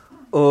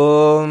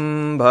ॐ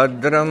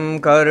भद्रं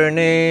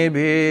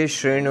कर्णेभिः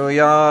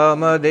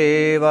शृणुयाम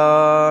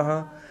देवाः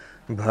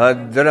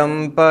भद्रं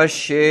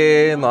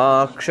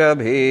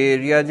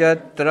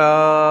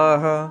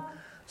पश्येमाक्षभिर्यजत्राः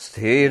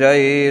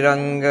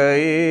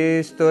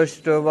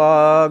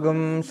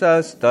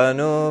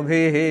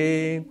स्थिरैरङ्गैस्तुष्टुवागुंसस्तनूभिः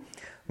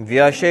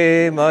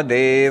व्यशेम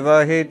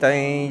देवहितं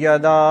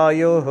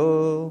यदायुः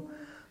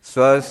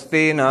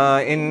स्वस्ति न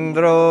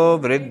इन्द्रो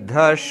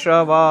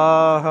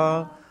वृद्धश्रवाः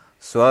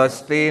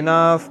स्वस्ति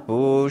नः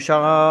पूषा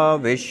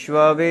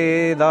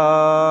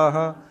विश्ववेदाः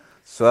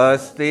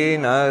स्वस्ति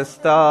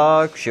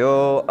नस्ताक्ष्यो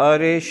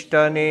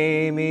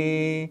अरिष्टनेमि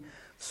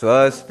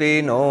स्वस्ति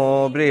नो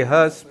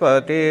बृहस्पतिर्दधातु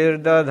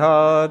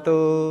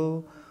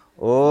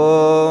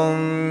ॐ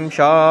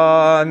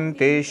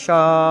शान्ति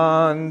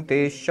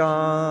शान्ति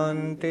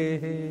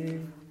शान्तिः.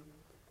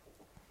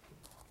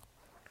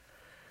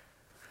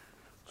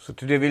 So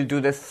today we'll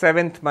do the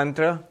seventh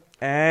mantra,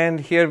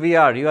 and here we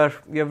are. You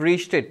have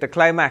reached it, the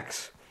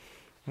climax.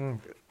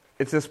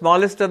 It's the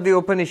smallest of the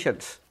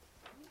Upanishads,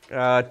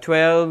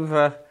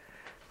 12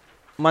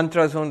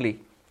 mantras only,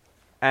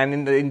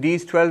 and in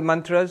these 12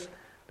 mantras,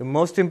 the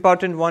most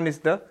important one is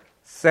the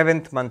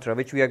seventh mantra,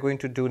 which we are going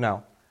to do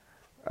now.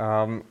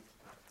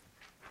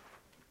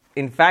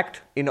 In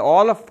fact, in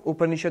all of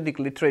Upanishadic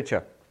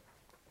literature,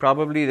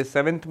 probably the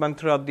seventh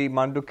mantra of the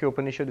Mandukya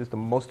Upanishad is the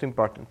most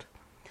important.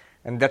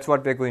 And that's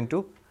what we're going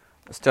to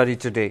study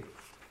today.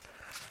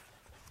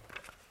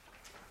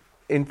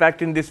 In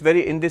fact, in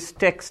this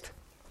text,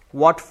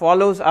 what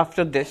follows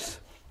after this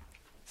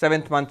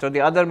seventh mantra, the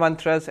other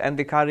mantras and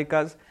the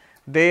karikas,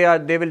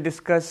 they will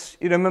discuss.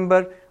 You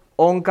remember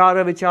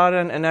Omkara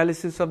Vichara and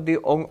analysis of the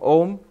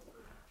Om,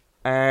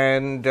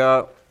 and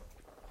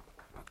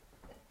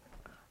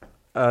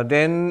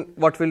then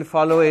what will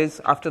follow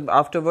is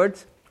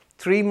afterwards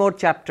three more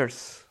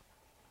chapters.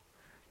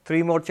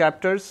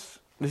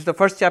 This is the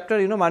first chapter,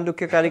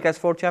 Mandukya Karika has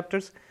 4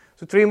 chapters.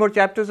 So 3 more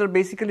chapters are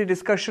basically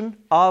discussion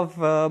of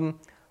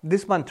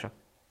this mantra.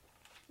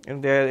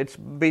 And it's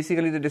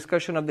basically the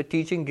discussion of the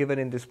teaching given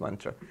in this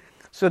mantra.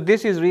 So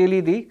this is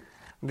really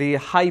the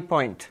high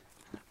point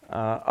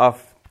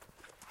of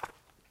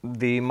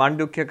the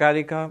Mandukya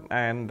Karika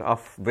and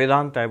of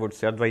Vedanta, I would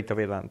say, Advaita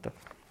Vedanta.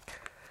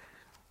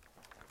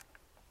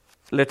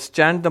 Let's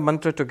chant the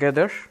mantra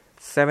together,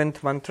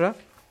 7th mantra,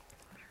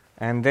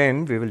 and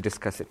then we will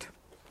discuss it.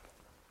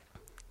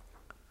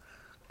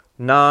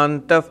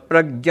 Nantah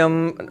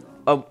pragyam.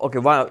 Okay,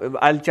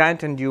 I'll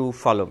chant and you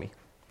follow me.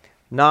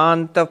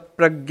 Nantah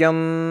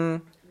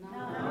pragyam.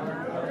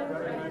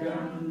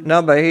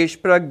 Na bahish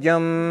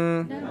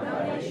pragyam.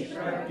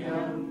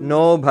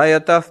 No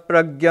bhayatah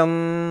pragyam.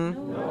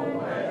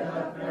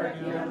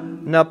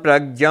 Na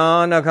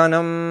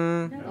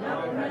pragyanaganam.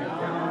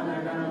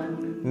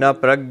 Na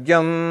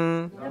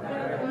pragyam.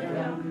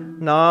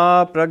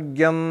 Na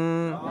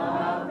pragyam.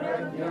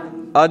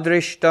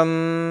 Adrishtam.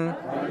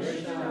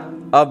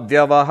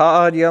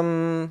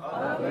 Avyavaharyam,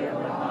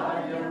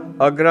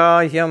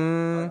 agrahyam,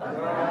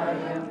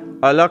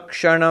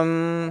 alakshanam,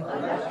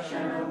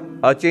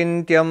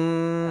 achintyam,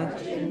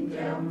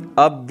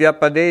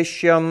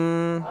 avyapadeshyam,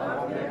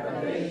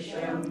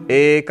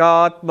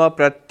 ekatma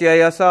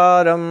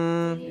pratyayasaram,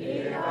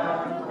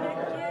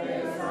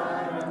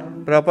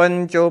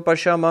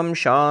 prapanchopashamam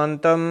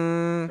shantam,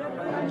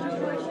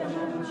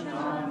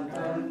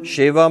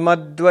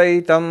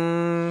 shivamadvaitam,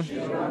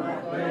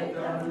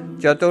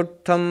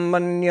 Chaturtham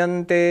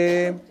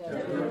manyante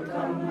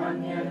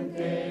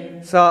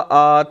sa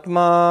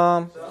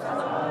atma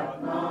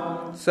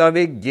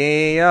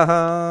savigneya.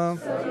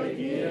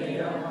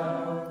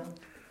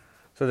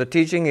 So the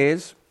teaching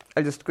is,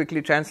 I'll just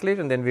quickly translate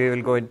and then we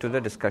will go into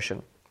the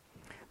discussion.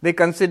 They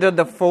consider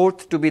the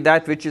fourth to be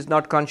that which is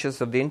not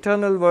conscious of the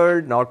internal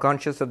world, nor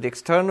conscious of the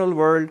external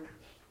world,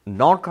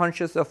 nor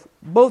conscious of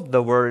both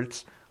the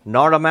worlds,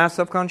 nor a mass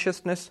of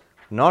consciousness,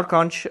 nor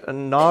conscious,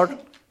 nor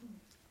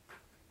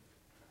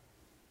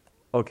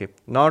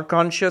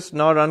unconscious.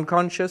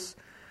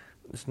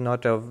 It's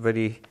not a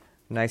very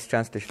nice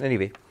translation.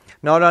 Anyway,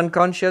 nor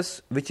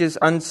unconscious, which is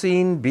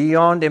unseen,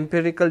 beyond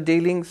empirical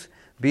dealings,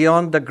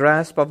 beyond the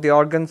grasp of the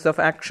organs of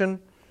action,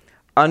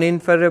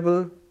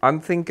 uninferable,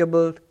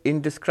 unthinkable,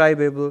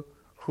 indescribable,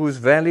 whose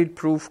valid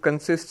proof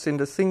consists in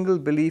the single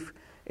belief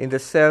in the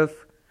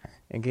self.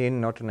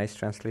 Again, not a nice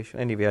translation.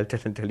 Anyway, I'll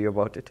tell you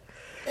about it.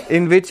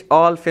 In which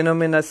all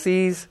phenomena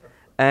cease,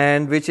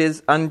 and which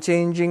is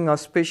unchanging,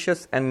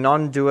 auspicious, and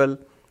non-dual.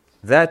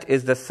 That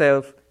is the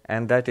self,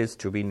 and that is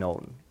to be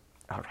known.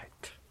 All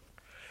right.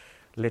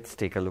 Let's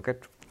take a look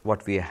at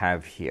what we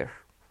have here.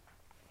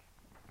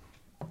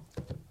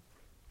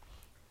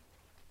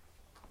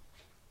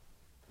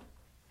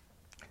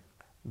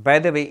 By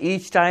the way,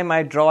 each time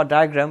I draw a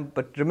diagram,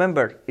 but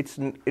remember,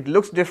 it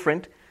looks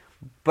different,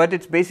 but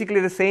it's basically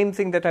the same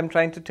thing that I'm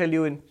trying to tell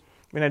you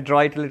when I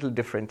draw it a little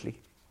differently.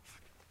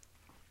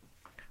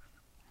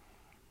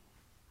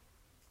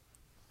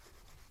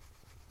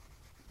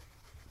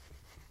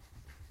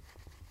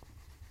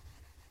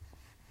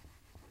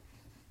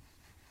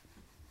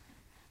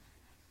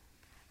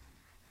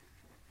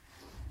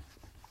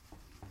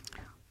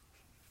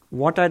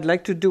 what I'd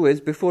like to do is,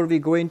 before we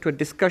go into a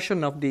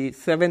discussion of the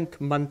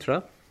seventh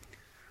mantra,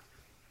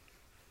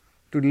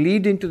 to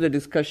lead into the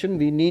discussion,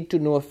 we need to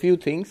know a few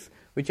things,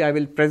 which I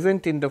will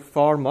present in the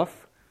form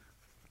of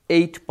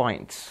 8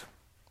 points,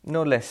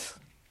 no less.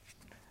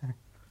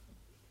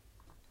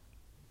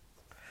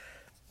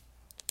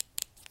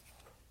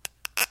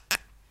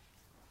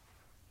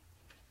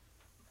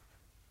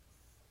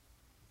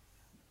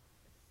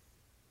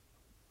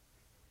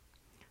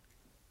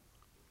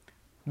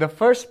 The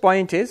first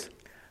point is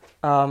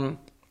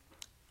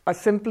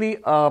simply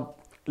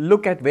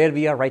look at where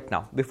we are right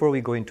now before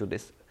we go into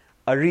this.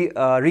 A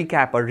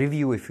recap, a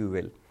review, if you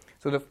will.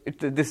 So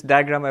this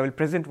diagram I will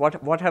present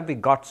what have we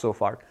got so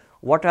far.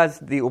 What has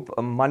the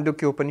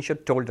Mandukya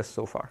Upanishad told us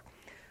so far?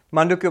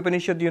 Mandukya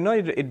Upanishad,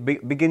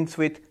 it begins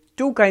with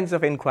two kinds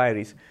of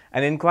inquiries.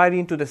 An inquiry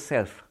into the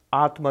self,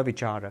 Atma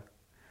Vichara.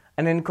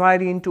 An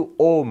inquiry into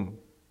Om.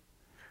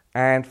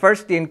 And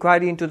first the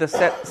inquiry into the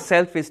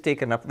self is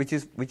taken up, which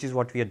is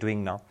what we are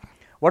doing now.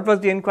 What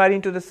was the inquiry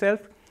into the self?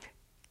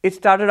 It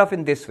started off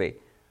in this way.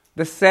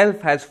 The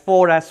self has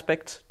 4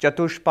 aspects,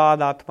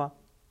 Chatushpad Atma.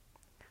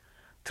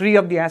 3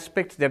 of the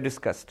aspects they have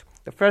discussed.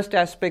 The first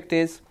aspect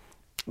is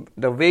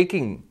the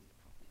waking,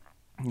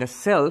 the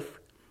self,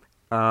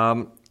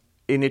 in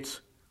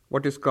its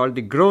what is called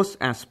the gross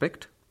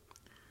aspect,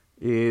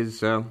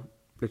 is,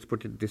 let's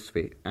put it this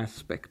way,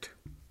 aspect.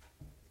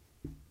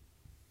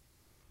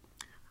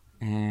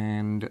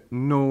 And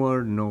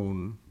knower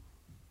known.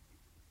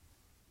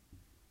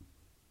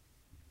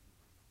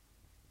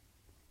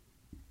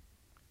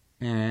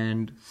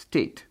 And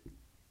state.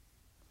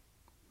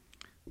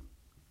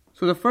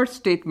 So the first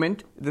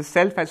statement, the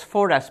self has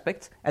 4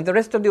 aspects, and the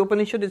rest of the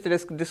Upanishad is the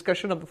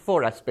discussion of the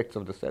 4 aspects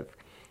of the self.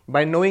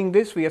 By knowing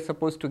this, we are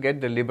supposed to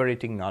get the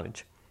liberating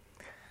knowledge.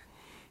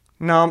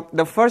 Now,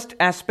 the first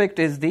aspect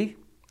is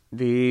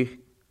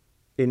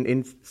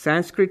in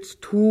Sanskrit,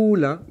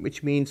 sthula,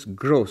 which means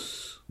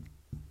gross.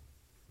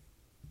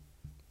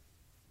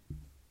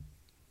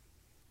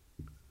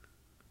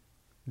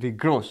 The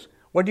gross.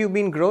 What do you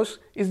mean gross?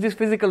 Is this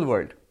physical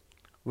world.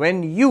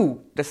 When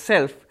you, the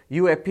self,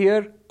 you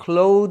appear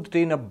clothed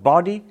in a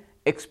body,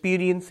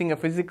 experiencing a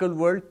physical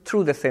world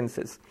through the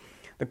senses.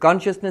 The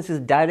consciousness is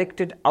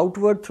directed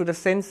outward through the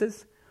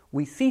senses.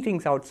 We see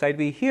things outside,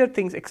 we hear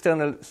things,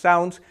 external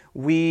sounds,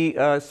 we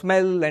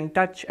smell and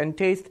touch and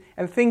taste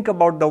and think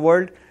about the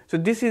world. So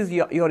this is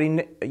you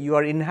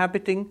are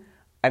inhabiting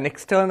an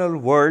external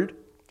world,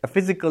 a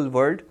physical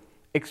world,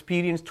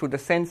 experienced through the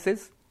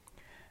senses.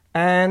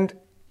 And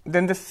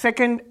then the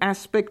second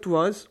aspect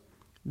was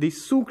the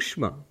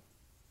sukshma,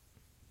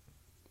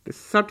 the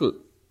subtle.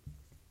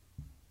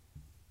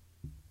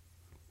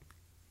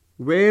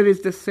 Where is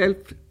the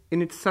self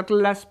in its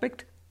subtle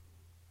aspect?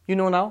 You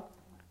know now?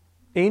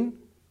 In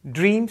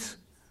dreams.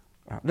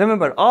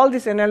 Remember, all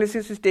this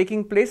analysis is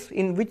taking place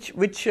in which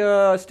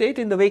state?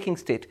 In the waking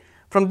state.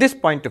 From this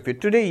point of view,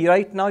 today,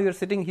 right now, you're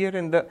sitting here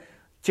in the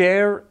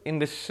chair in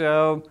this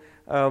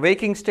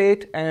waking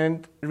state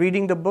and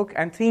reading the book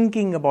and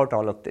thinking about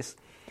all of this.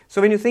 So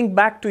when you think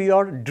back to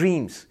your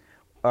dreams,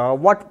 how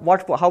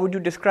would you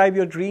describe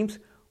your dreams?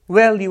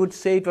 Well, you would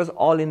say it was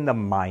all in the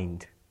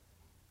mind.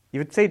 You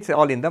would say it's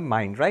all in the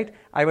mind, right?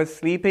 I was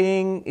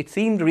sleeping, it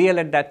seemed real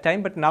at that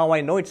time, but now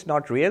I know it's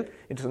not real,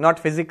 it's not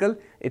physical,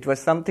 it was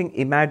something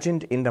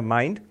imagined in the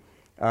mind.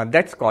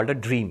 That's called a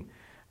dream.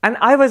 And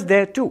I was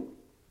there too.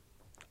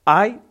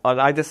 I, or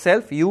either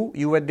self, you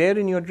were there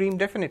in your dream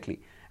definitely.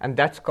 And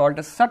that's called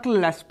a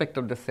subtle aspect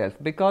of the self,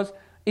 because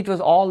it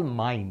was all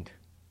mind.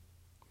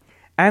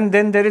 And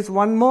then there is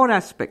one more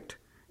aspect.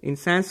 In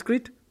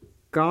Sanskrit,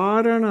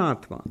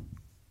 Karanatma,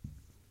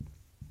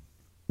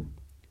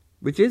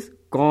 which is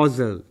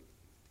causal.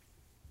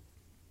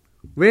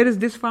 Where is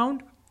this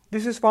found?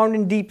 This is found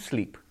in deep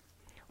sleep.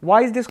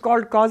 Why is this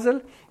called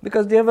causal?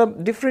 Because they have a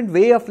different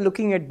way of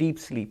looking at deep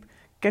sleep.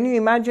 Can you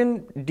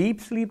imagine deep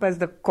sleep as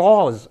the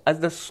cause? As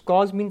the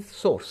cause means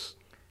source.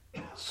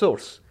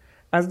 Source.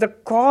 As the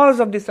cause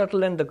of the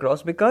subtle and the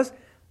gross, because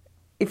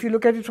if you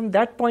look at it from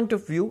that point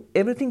of view,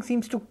 everything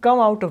seems to come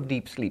out of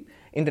deep sleep.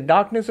 In the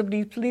darkness of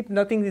deep sleep,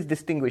 nothing is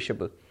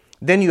distinguishable.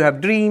 Then you have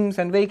dreams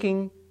and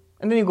waking,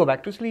 and then you go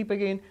back to sleep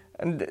again.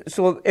 And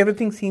so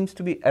everything seems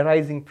to be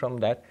arising from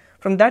that.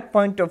 From that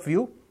point of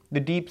view, the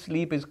deep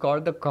sleep is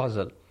called the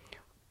causal.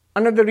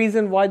 Another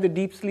reason why the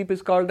deep sleep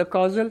is called the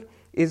causal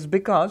is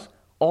because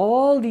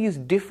all these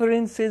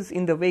differences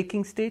in the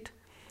waking state,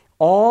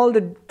 all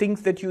the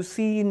things that you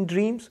see in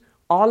dreams,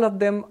 all of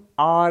them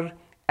are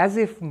as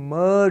if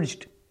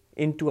merged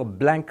into a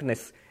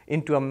blankness,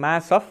 into a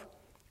mass of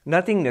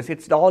nothingness.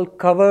 It's all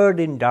covered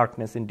in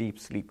darkness in deep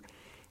sleep.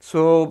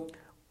 So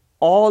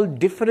all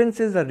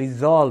differences are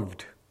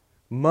resolved,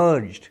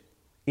 merged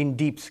in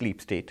deep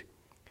sleep state.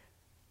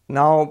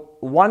 Now,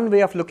 one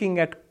way of looking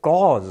at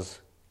cause,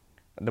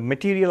 the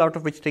material out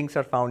of which things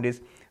are found,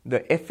 is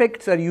the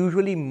effects are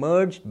usually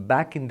merged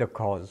back in the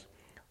cause.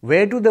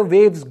 Where do the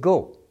waves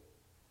go?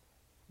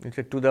 Is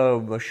it to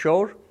the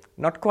shore?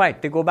 Not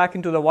quite. They go back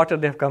into the water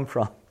they have come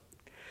from.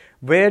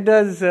 Where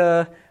does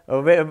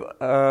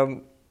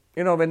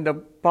when the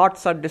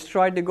pots are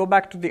destroyed, they go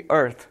back to the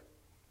earth.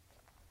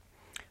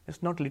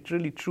 It's not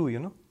literally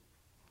true,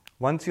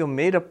 Once you've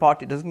made a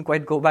pot, it doesn't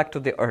quite go back to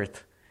the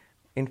earth.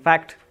 In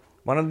fact,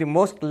 one of the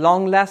most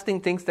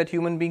long-lasting things that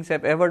human beings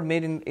have ever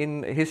made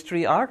in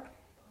history are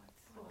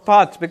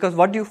pots. Because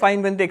what do you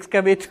find when they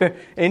excavate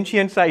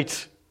ancient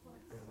sites?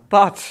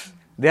 Pots.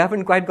 They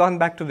haven't quite gone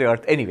back to the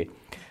earth. Anyway.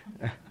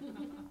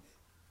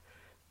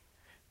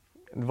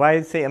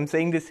 Why I'm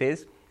saying this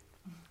is,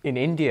 in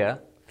India,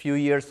 a few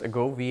years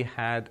ago, we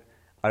had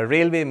a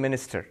railway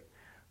minister.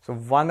 So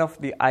one of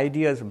the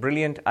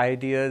brilliant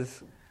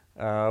ideas,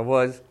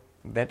 was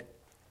that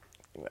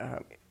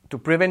to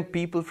prevent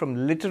people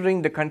from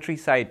littering the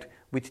countryside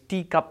with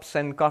teacups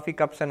and coffee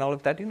cups and all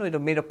of that, they're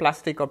made of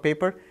plastic or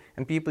paper,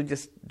 and people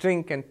just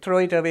drink and throw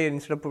it away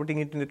instead of putting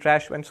it in the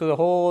trash. And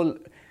so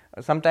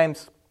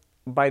sometimes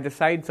by the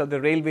sides of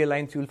the railway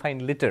lines, you'll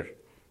find litter.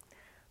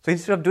 So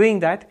instead of doing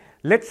that,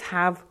 let's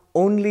have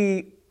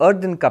only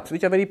earthen cups,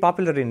 which are very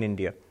popular in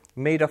India,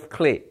 made of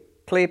clay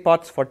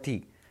pots for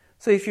tea.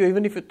 So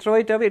even if you throw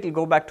it away, it'll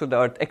go back to the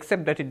earth,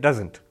 except that it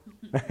doesn't.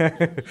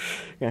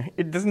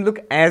 It doesn't look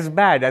as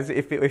bad as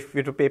if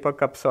you do paper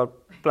cups or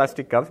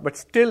plastic cups, but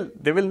still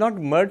they will not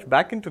merge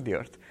back into the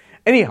earth.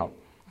 Anyhow,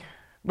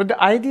 but the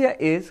idea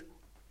is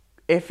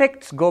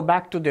effects go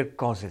back to their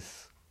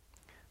causes.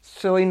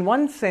 So in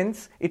one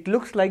sense, it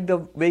looks like the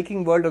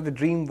waking world or the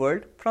dream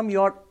world from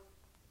your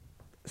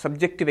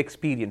subjective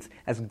experience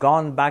has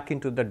gone back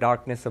into the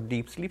darkness of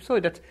deep sleep. So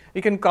that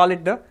you can call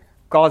it the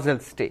causal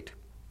state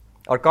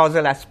or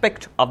causal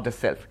aspect of the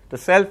self. The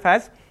self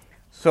has,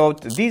 so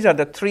these are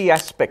the three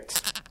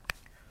aspects.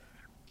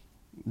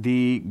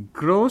 The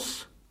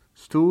gross,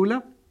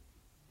 sthula,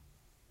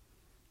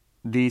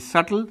 the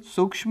subtle,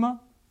 sukshma,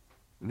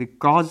 the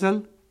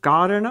causal,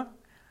 karana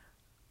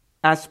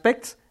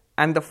aspects,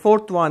 and the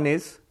fourth one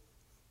is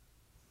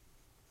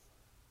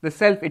the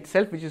self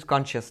itself, which is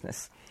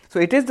consciousness. So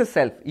it is the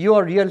self,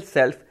 your real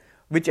self,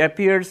 which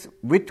appears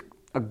with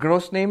a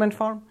gross name and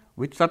form,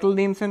 with subtle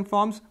names and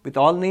forms, with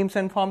all names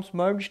and forms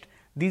merged.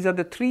 These are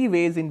the three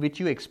ways in which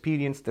you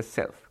experience the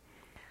self.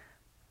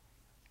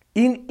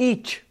 In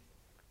each,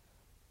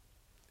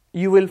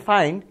 you will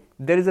find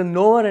there is a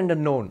knower and a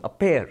known, a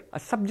pair, a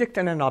subject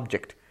and an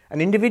object, an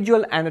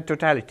individual and a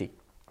totality.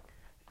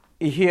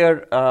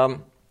 Here,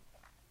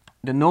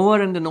 the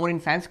knower and the known in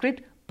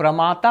Sanskrit,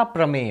 pramata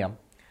prameyam.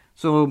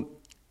 So,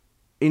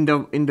 in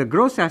the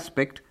gross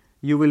aspect,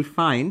 you will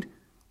find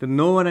the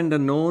knower and the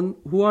known.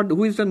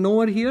 Who is the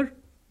knower here?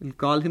 We'll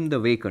call him the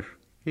waker.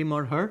 Him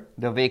or her,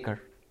 the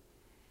waker.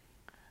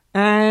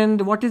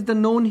 And what is the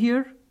known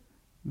here?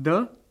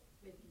 The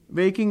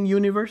waking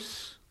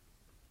universe.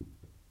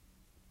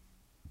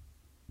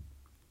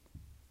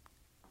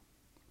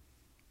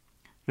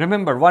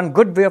 Remember, one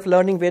good way of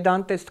learning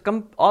Vedanta is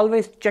to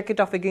always check it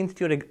off against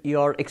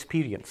your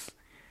experience.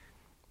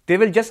 They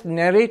will just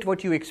narrate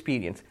what you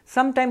experience.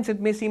 Sometimes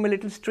it may seem a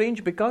little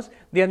strange because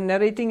they are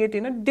narrating it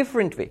in a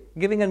different way,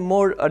 giving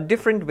a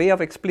different way of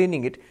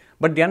explaining it,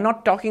 but they are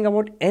not talking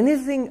about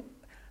anything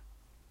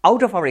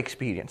out of our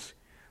experience.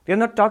 They are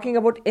not talking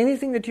about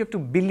anything that you have to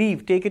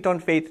believe, take it on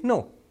faith.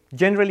 No,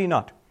 generally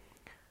not.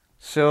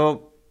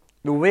 So,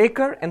 the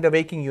waker and the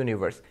waking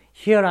universe.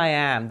 Here I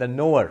am, the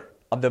knower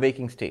of the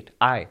waking state,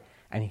 I.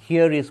 And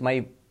here is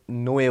my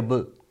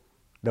knowable,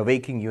 the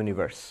waking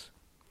universe.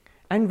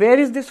 And where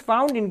is this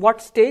found? In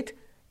what state?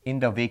 In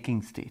the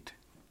waking state.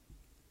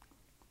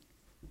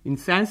 In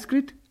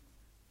Sanskrit,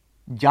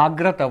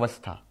 Jagrat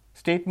Avastha.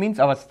 State means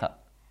Avastha.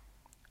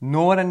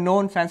 Knower and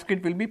known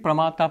Sanskrit will be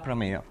Pramata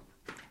Prameya.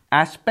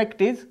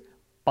 Aspect is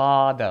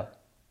Pada.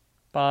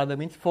 Pada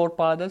means four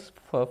padas,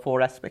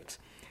 four aspects.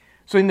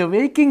 So in the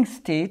waking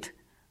state,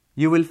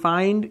 you will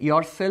find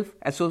yourself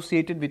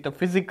associated with a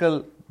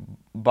physical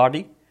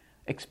body,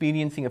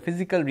 experiencing a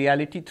physical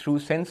reality through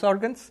sense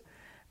organs,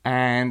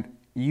 and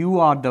you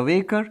are the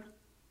waker,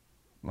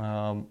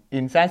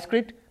 in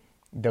Sanskrit,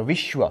 the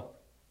Vishwa.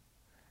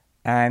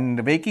 And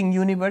the waking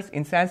universe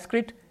in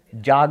Sanskrit,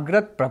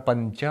 Jagrat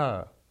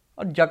Prapancha,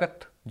 or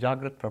Jagrat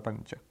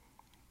Prapancha.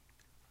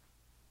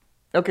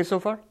 Okay, so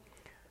far?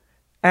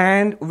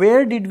 And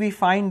where did we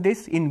find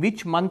this? In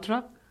which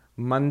mantra?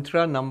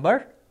 Mantra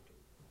number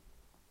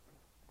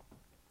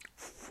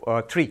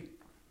 3.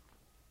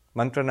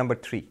 Mantra number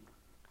 3.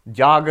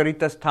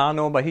 Jagarita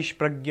sthano bahish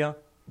pragya.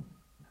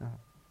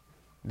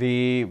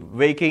 The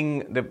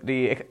waking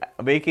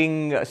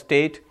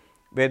state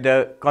where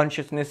the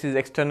consciousness is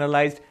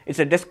externalized. It's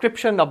a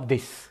description of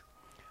this.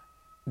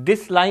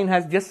 This line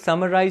has just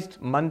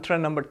summarized mantra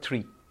number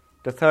 3,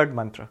 the third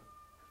mantra.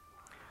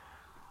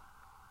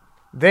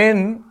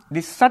 Then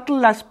the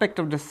subtle aspect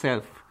of the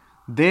self.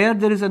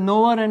 There is a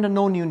knower and a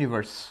known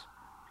universe.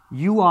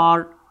 You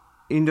are,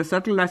 in the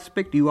subtle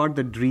aspect, you are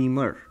the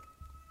dreamer.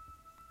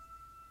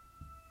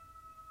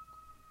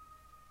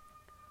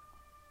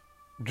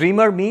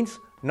 Dreamer means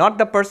not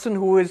the person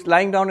who is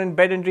lying down in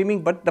bed and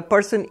dreaming, but the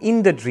person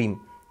in the dream.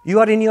 You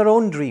are in your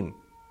own dream.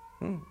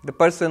 The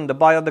person, the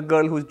boy or the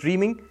girl who is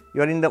dreaming,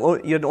 you are in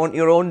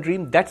your own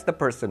dream. That's the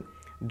person,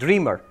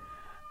 dreamer.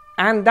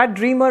 And that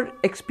dreamer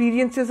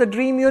experiences a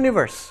dream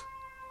universe.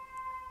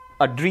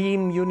 A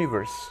dream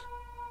universe.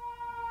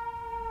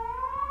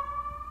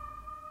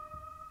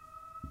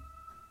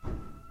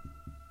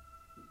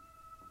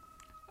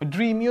 A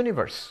dream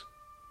universe.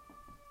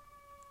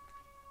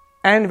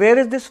 And where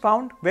is this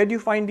found? Where do you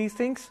find these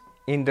things?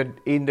 In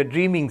the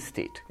dreaming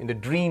state, in the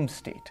dream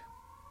state.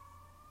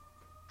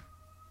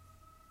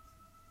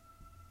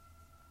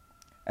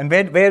 And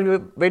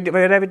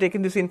where have we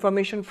taken this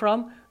information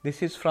from?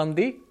 This is from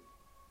the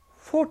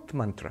fourth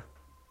mantra.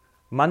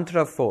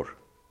 Mantra 4.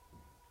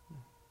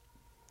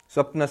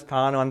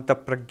 Swapnasthana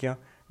Antaprajna,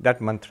 that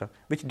mantra,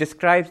 which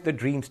describes the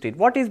dream state.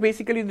 What is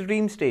basically the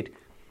dream state?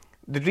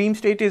 The dream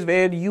state is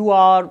where you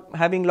are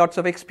having lots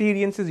of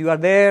experiences, you are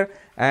there,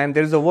 and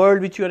there is a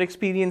world which you are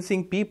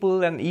experiencing,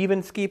 people and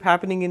events keep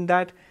happening in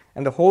that,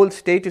 and the whole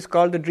state is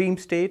called the dream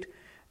state,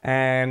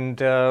 and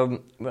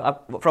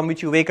from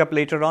which you wake up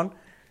later on.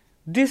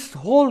 This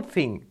whole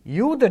thing,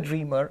 you the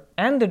dreamer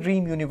and the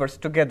dream universe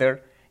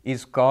together,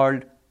 is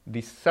called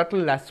the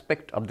subtle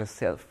aspect of the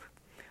self.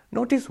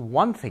 Notice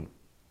one thing.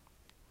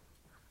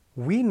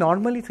 We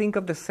normally think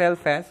of the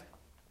self as,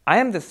 I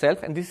am the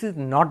self and this is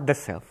not the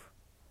self.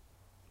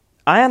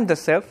 I am the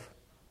self,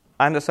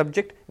 I am the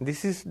subject,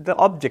 this is the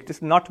object,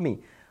 it's not me.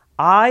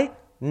 I,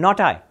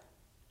 not I.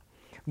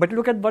 But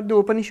look at what the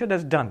Upanishad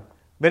has done.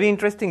 Very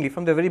interestingly,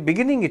 from the very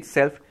beginning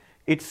itself,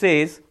 it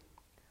says,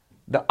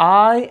 the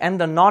I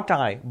and the not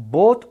I,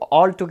 both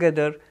all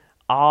together,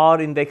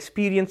 are in the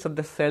experience of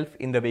the self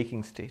in the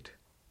waking state.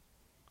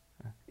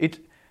 It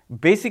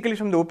basically,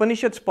 from the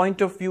Upanishad's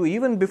point of view,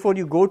 even before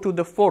you go to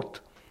the fourth,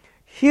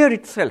 here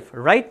itself,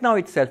 right now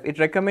itself, it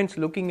recommends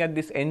looking at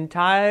this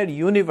entire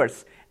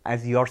universe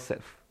as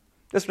yourself.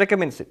 Just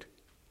recommends it.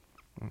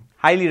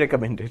 Highly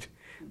recommended.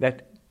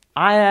 That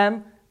I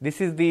am,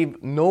 this is the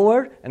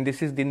knower and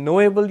this is the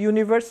knowable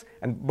universe,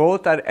 and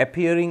both are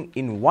appearing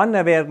in one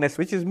awareness,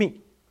 which is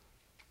me.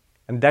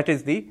 And that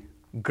is the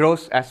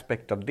gross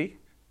aspect of the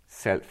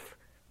self,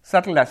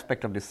 subtle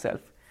aspect of the self.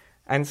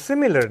 And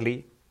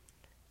similarly,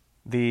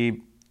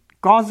 the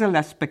causal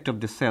aspect of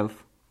the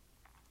self,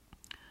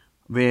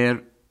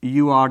 where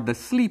you are the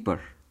sleeper.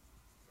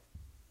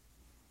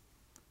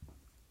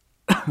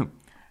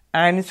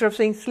 And instead of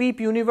saying sleep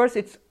universe,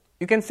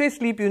 you can say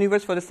sleep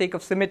universe for the sake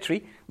of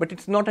symmetry, but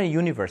it's not a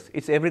universe.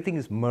 It's everything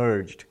is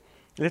merged.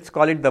 Let's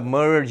call it the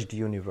merged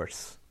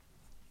universe.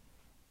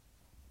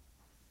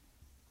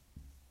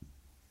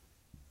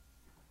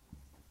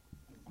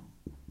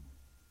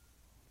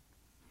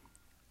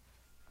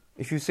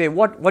 If you say,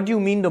 what do you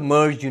mean the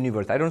merged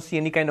universe? I don't see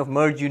any kind of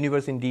merged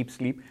universe in deep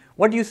sleep.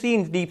 What do you see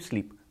in deep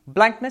sleep?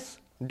 Blankness?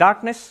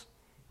 Darkness?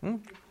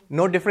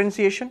 No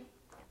differentiation?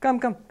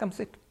 Come,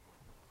 sit.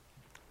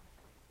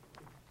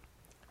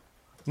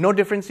 No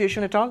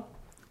differentiation at all?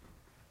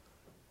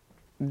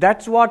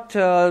 That's what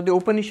the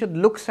Upanishad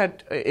looks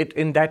at it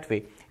in that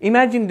way.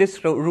 Imagine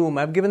this room,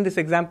 I've given this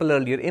example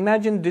earlier.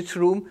 Imagine this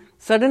room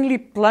suddenly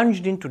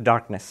plunged into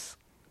darkness.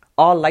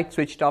 All lights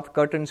switched off,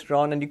 curtains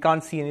drawn, and you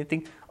can't see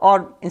anything.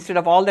 Or instead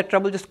of all that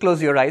trouble, just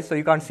close your eyes so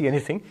you can't see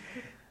anything.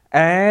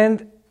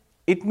 And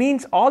it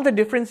means all the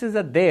differences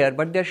are there,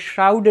 but they're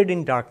shrouded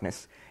in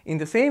darkness. In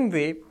the same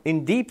way,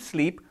 in deep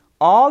sleep,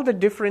 all the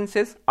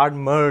differences are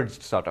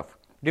merged, sort of.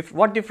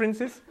 What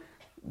differences?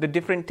 The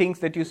different things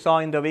that you saw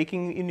in the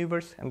waking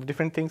universe and the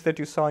different things that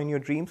you saw in your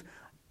dreams.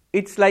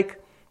 It's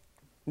like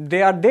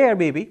they are there,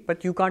 baby,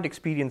 but you can't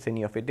experience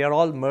any of it. They are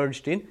all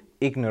merged in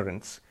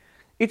ignorance.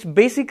 It's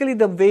basically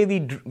the way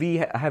we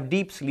have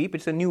deep sleep.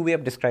 It's a new way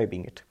of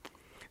describing it.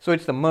 So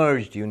it's the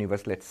merged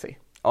universe, let's say,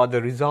 or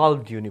the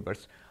resolved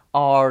universe,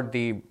 or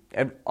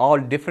all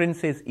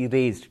differences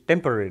erased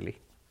temporarily.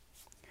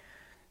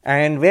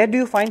 And where do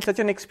you find such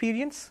an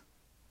experience?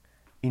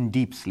 In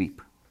deep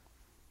sleep.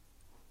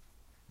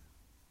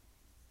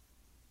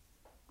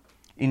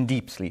 In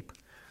deep sleep.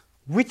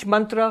 Which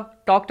mantra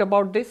talked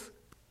about this?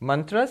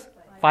 Mantras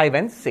 5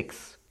 and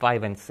 6.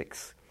 5 and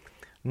 6.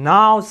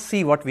 Now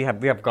see what we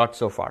have got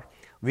so far.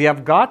 We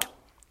have got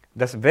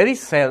this very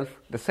self.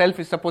 The self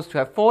is supposed to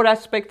have 4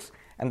 aspects,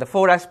 and the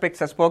 4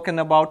 aspects are spoken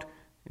about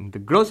in the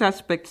gross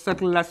aspect,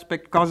 subtle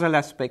aspect, causal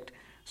aspect,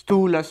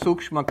 stula,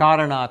 sukshma,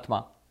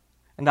 karanatma.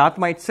 And the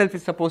atma itself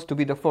is supposed to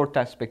be the 4th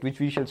aspect, which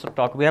we shall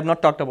talk. We have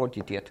not talked about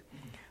it yet.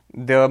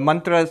 The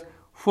mantras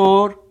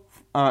 4,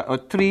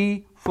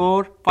 3,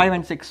 4, 5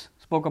 and 6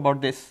 spoke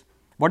about this.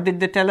 What did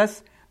they tell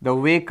us? The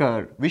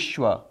waker,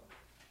 Vishwa,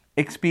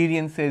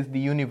 experiences the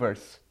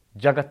universe,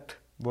 Jagat,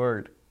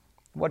 world,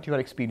 what you are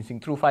experiencing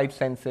through 5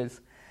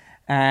 senses,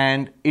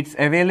 and it's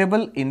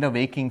available in the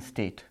waking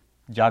state,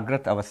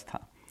 Jagrat Avastha.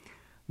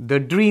 The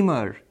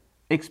dreamer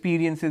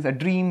experiences a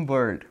dream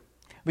world,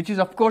 which is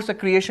of course a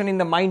creation in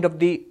the mind of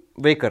the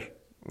waker.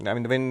 I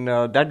mean, when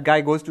that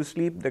guy goes to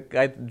sleep, the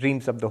guy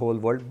dreams of the whole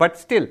world, but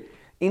still,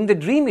 in the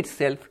dream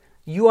itself,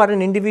 you are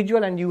an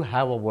individual and you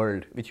have a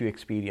world which you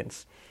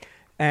experience.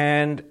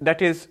 And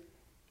that is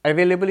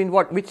available in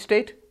which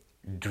state?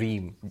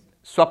 Dream,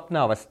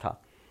 Swapna Avastha.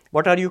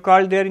 What are you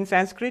called there in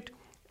Sanskrit?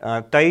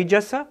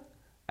 Taijasa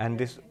And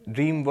this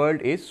dream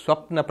world is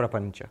Swapna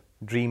Prapancha,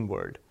 dream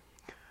world.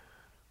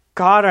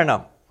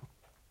 Karana,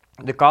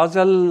 the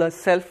causal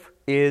self,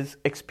 is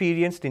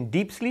experienced in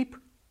deep sleep,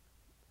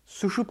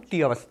 Sushupti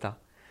Avastha.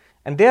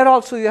 And there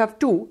also you have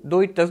two, though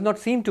it does not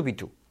seem to be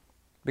two,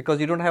 because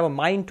you don't have a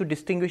mind to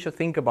distinguish or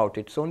think about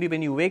it. So only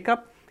when you wake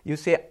up, you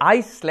say, I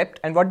slept,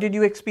 and what did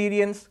you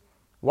experience?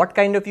 What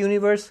kind of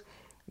universe?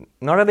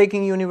 Not a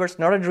waking universe,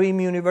 not a dream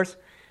universe,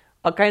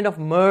 a kind of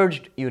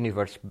merged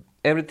universe.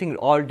 Everything,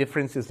 all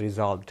difference is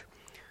resolved.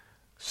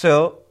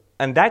 So,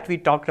 and that we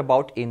talked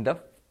about in the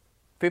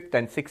 5th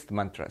and 6th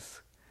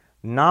mantras.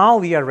 Now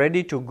we are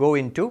ready to go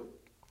into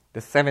the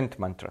 7th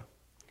mantra,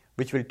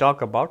 which will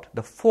talk about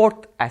the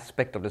 4th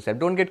aspect of the self.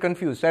 Don't get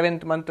confused.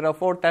 7th mantra,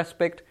 4th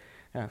aspect.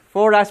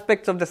 4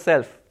 aspects of the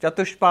self.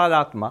 Chatushpad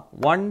Atma.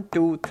 1,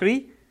 2,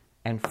 3,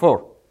 and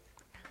 4.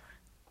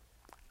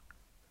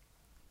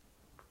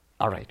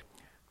 All right.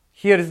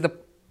 Here is the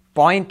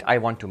point I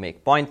want to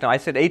make. Point. Now I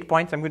said 8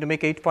 points. I'm going to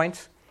make 8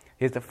 points.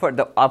 Here's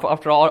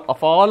after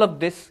all of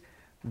this,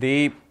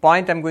 the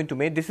point I'm going to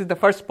make. This is the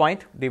first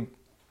point, the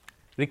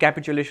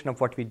recapitulation of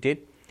what we did.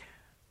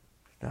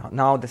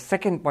 Now the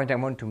second point I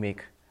want to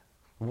make.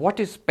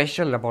 What is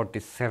special about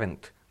this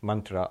 7th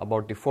mantra,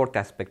 about the 4th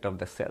aspect of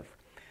the self?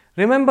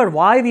 Remember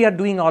why we are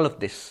doing all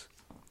of this.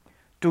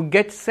 To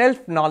get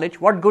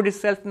self-knowledge. What good is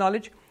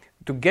self-knowledge?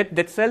 To get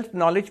that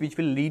self-knowledge which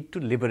will lead to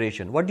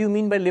liberation. What do you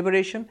mean by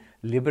liberation?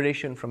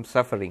 Liberation from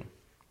suffering.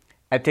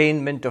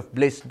 Attainment of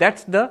bliss.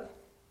 That's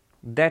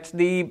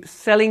the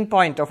selling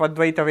point of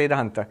Advaita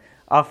Vedanta,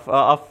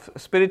 of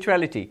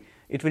spirituality.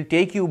 It will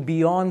take you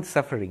beyond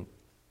suffering.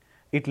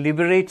 It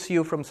liberates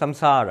you from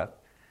samsara.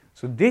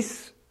 So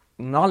this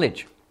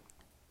knowledge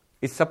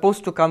is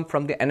supposed to come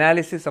from the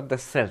analysis of the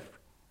self.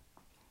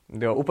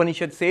 The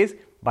Upanishad says,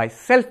 by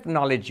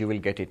self-knowledge you will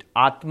get it.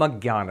 Atma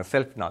Jnana,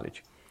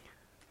 self-knowledge.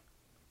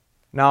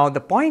 Now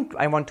the point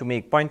I want to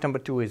make, point number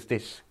 2 is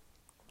this.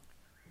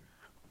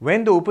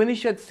 When the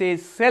Upanishad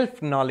says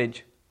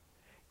self-knowledge,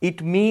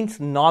 it means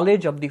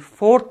knowledge of the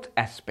 4th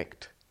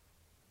aspect.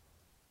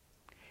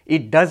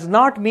 It does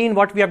not mean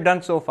what we have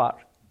done so far.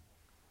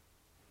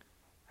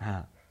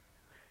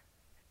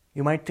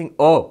 You might think,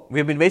 oh,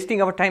 we've been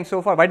wasting our time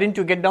so far. Why didn't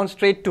you get down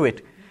straight to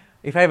it?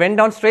 If I went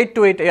down straight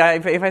to it,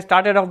 if I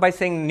started off by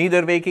saying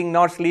neither waking,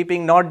 nor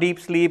sleeping, nor deep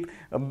sleep,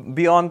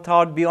 beyond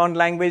thought, beyond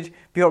language,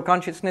 pure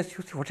consciousness,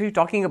 you say, what are you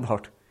talking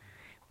about?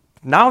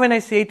 Now when I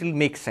say it will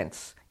make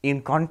sense,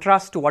 in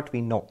contrast to what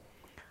we know.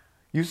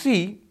 You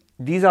see,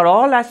 these are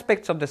all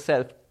aspects of the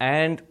self,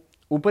 and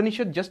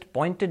Upanishad just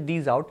pointed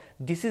these out.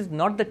 This is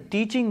not the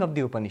teaching of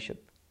the Upanishad.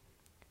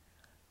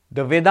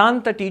 The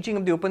Vedanta teaching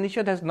of the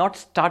Upanishad has not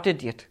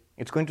started yet.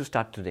 It's going to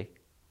start today.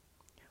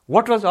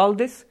 What was all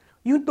this?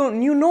 You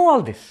know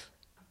all this.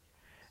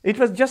 It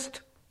was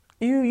just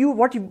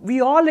what we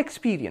all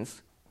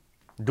experience.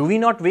 Do we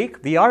not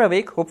wake? We are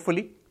awake,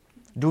 hopefully.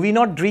 Do we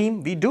not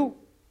dream? We do.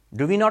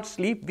 Do we not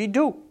sleep? We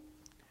do.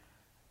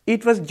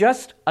 It was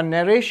just a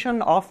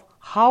narration of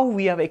how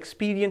we have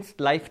experienced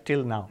life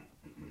till now.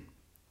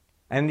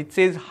 And it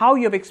says how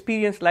you have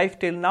experienced life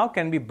till now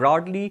can be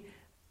broadly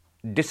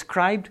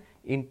described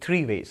in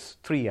 3 ways,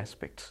 3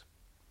 aspects.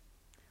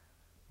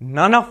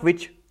 None of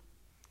which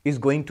is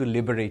going to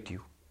liberate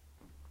you.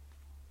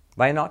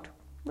 Why not?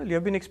 Well, you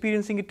have been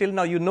experiencing it till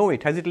now. You know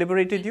it. Has it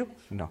liberated you?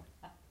 No.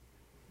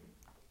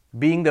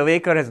 Being the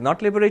waker has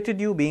not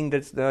liberated you. Being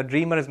the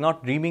dreamer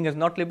dreaming has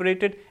not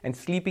liberated. And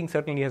sleeping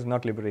certainly has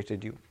not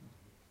liberated you.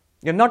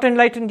 You're not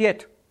enlightened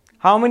yet.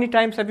 How many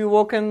times have you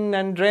woken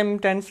and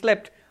dreamt and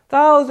slept?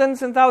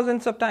 Thousands and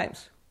thousands of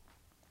times.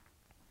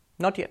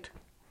 Not yet.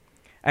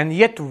 And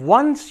yet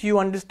once you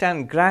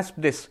understand, grasp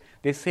this,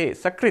 they say,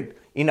 Sakrit,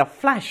 in a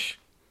flash,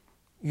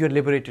 you're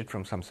liberated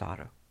from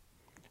samsara.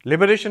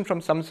 Liberation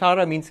from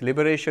samsara means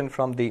liberation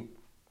from the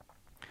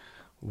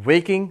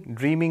waking,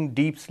 dreaming,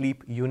 deep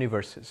sleep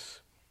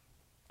universes.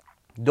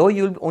 Though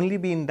you'll only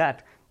be in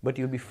that, but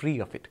you'll be free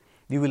of it.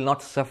 You will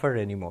not suffer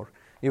anymore.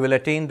 You will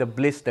attain the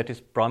bliss that is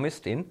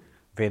promised in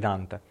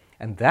Vedanta.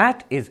 And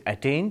that is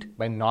attained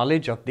by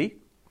knowledge of the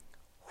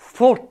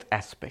 4th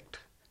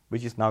aspect,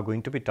 which is now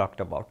going to be talked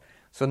about.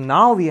 So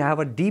now we have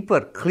a deeper,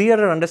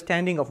 clearer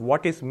understanding of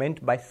what is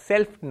meant by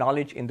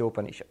self-knowledge in the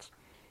Upanishads.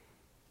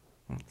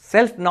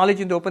 Self-knowledge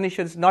in the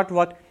Upanishads is not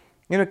what,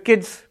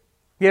 kids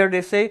here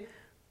they say,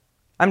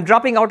 I'm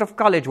dropping out of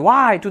college.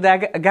 Why? To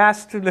the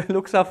aghast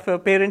looks of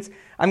parents,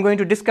 I'm going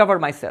to discover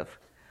myself.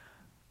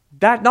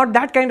 Not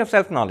that kind of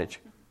self-knowledge.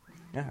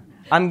 Yeah.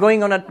 I'm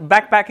going on a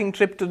backpacking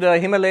trip to the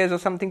Himalayas or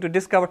something to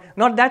discover.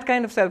 Not that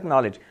kind of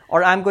self-knowledge.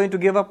 Or I'm going to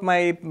give up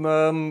my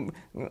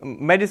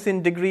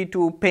medicine degree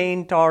to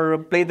paint or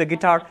play the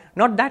guitar.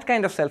 Not that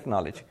kind of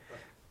self-knowledge.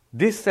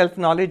 This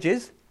self-knowledge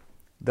is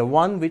the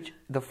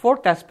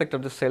 4th aspect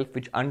of the self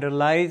which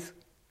underlies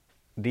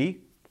the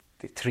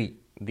three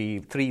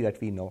that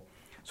we know.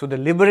 So the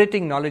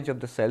liberating knowledge of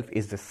the self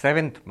is the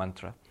 7th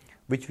mantra,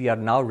 which we are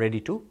now ready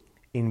to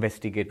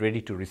investigate,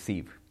 ready to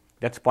receive.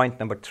 That's point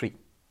number 2.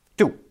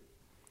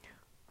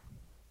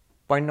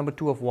 Point number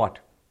 2 of what?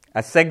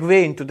 A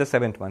segue into the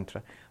 7th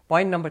mantra.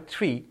 Point number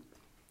 3,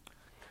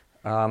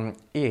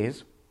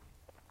 is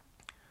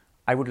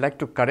I would like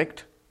to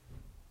correct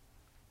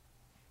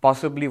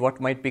possibly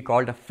what might be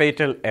called a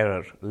fatal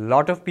error. A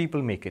lot of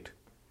people make it.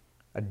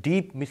 A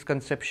deep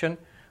misconception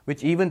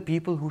which even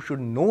people who should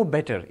know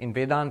better in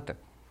Vedanta,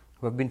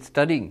 who have been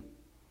studying,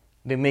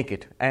 they make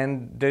it.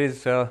 And there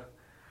is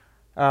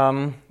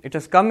it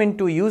has come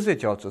into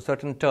usage also,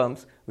 certain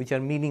terms which are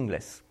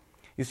meaningless.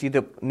 You see,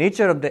 the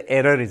nature of the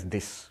error is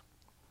this.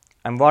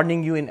 I'm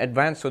warning you in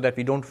advance so that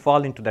we don't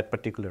fall into that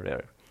particular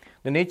error.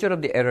 The nature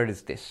of the error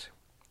is this.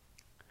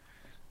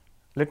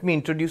 Let me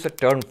introduce a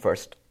term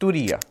first,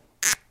 turiya.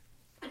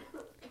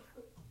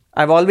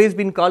 I've always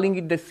been calling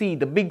it the C,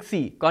 the big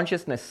C,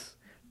 consciousness.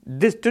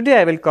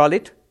 Today I will call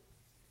it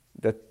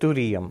the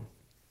turiyam.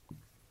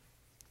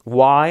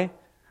 Why?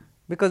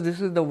 Because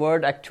this is the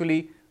word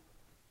actually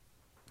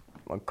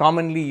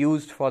commonly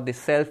used for the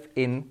self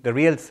in the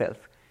real self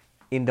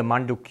in the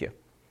Mandukya.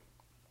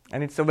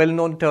 And it's a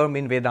well-known term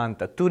in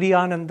Vedanta.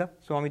 Turiyananda,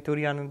 Swami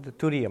Turiyananda,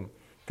 Turiyam.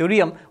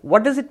 Turiyam,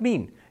 what does it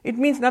mean? It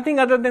means nothing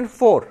other than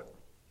four.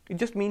 It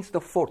just means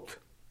the fourth.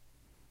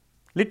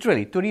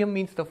 Literally, Turiyam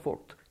means the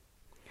fourth.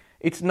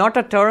 It's not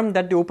a term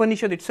that the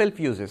Upanishad itself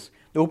uses.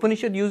 The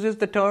Upanishad uses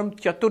the term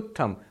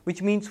Chaturtham,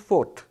 which means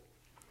fourth.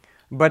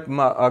 But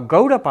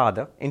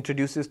Gaudapada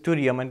introduces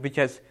Turiyam, and which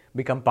has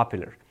become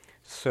popular.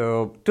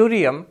 So,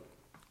 Turiyam,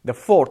 the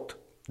fourth,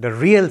 the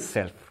real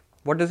self.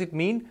 What does it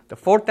mean? The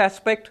fourth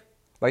aspect.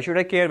 Why should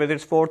I care whether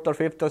it's fourth or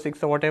fifth or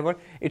sixth or whatever?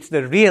 It's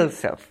the real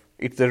self.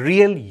 It's the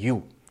real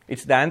you.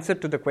 It's the answer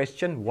to the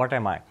question, what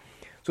am I?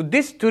 So,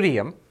 this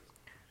Turiyam,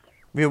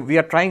 we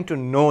are trying to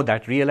know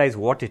that, realize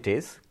what it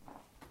is.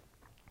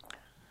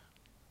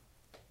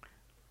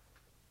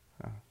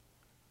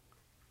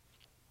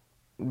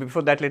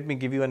 Before that, let me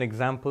give you an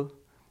example.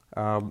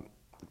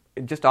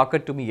 It just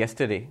occurred to me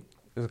yesterday.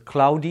 It was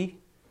cloudy,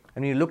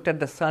 and you looked at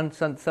the sun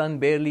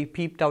barely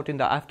peeped out in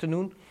the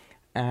afternoon,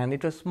 and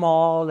it was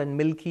small and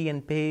milky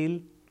and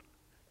pale,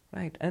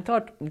 right? And I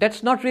thought,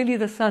 that's not really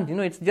the sun,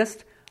 it's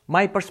just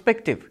my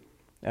perspective.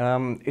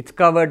 It's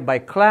covered by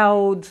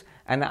clouds,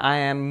 and I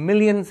am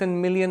millions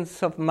and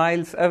millions of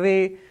miles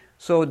away,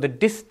 so the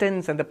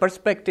distance and the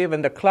perspective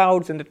and the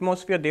clouds and the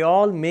atmosphere, they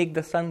all make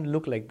the sun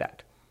look like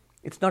that.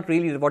 It's not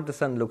really what the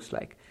sun looks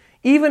like.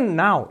 Even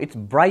now, it's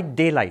bright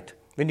daylight.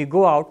 When you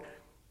go out,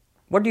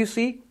 what do you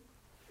see?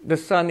 The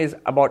sun is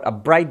about a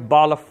bright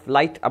ball of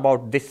light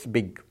about this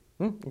big.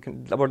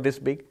 About this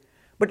big.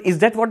 But is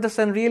that what the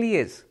sun really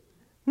is?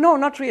 No,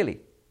 not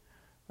really.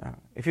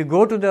 If you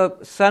go to the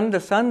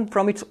sun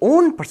from its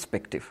own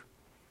perspective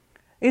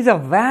is a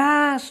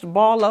vast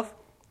ball of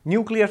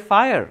nuclear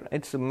fire.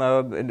 It's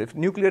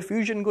nuclear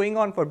fusion going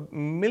on for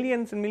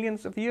millions and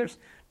millions of years.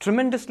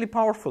 Tremendously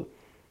powerful.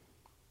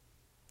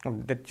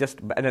 That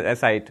just an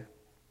aside.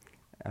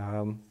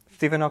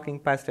 Stephen Hawking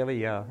passed away.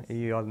 Yeah,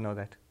 you all know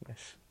that.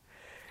 Yes.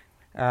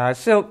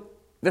 So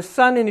the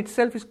sun in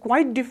itself is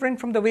quite different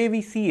from the way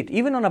we see it,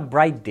 even on a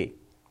bright day.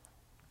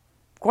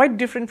 Quite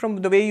different from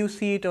the way you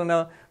see it on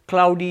a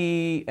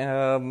cloudy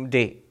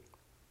day.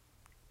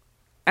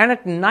 And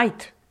at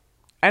night,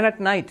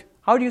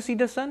 how do you see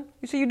the sun?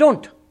 You see, you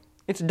don't.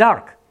 It's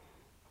dark.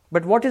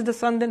 But what is the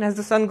sun then? Has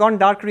the sun gone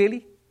dark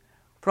really?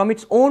 From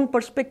its own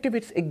perspective,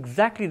 it's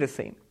exactly the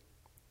same.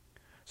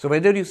 So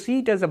whether you see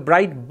it as a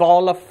bright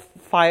ball of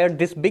fire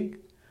this big,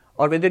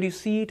 or whether you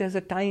see it as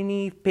a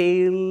tiny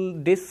pale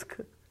disk,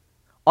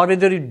 or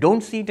whether you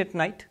don't see it at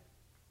night,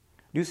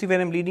 do you see where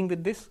I'm leading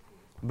with this?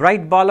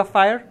 Bright ball of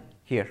fire,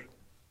 here.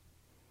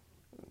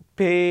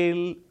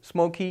 Pale,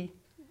 smoky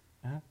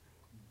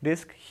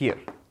disk, here.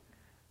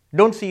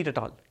 Don't see it at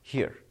all,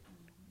 here.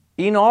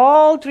 In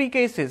all three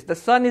cases, the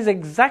sun is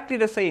exactly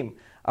the same.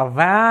 A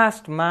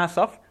vast mass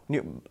of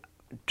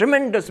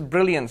tremendous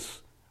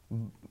brilliance,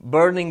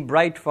 burning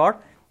bright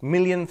for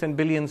millions and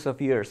billions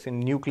of years in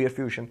nuclear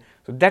fusion.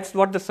 So that's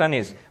what the sun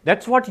is.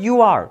 That's what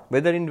you are,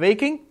 whether in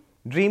waking,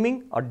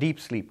 dreaming, or deep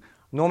sleep,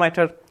 no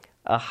matter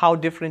how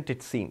different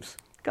it seems.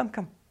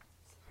 Come.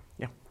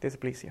 Yeah, there's a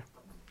place here.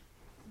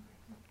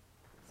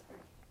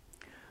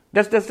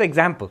 That's just an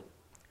example.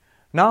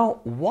 Now,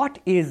 what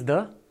is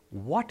the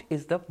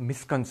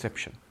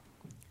misconception?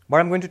 What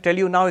I'm going to tell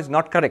you now is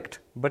not correct,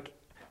 but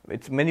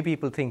many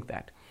people think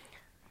that.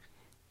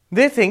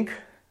 They think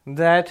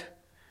that,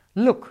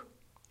 look,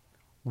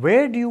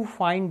 where do you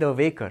find the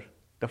waker,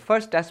 the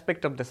first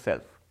aspect of the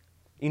self?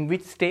 In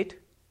which state?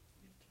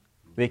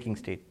 Waking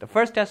state. The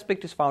first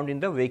aspect is found in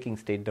the waking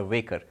state, the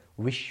waker,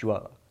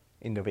 Vishwa,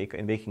 in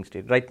waking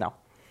state, right now.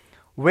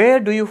 Where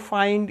do you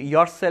find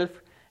yourself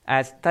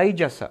as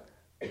Taijasa,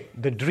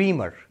 the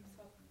dreamer?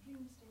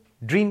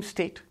 Dream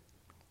state,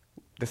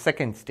 the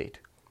second state.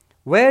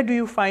 Where do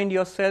you find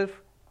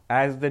yourself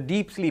as the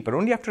deep sleeper?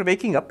 Only after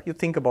waking up, you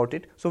think about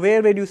it. So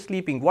where were you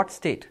sleeping? What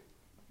state?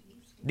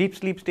 Deep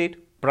sleep state,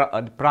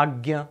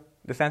 pragya,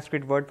 the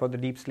Sanskrit word for the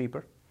deep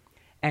sleeper.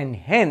 And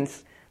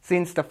hence,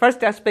 since the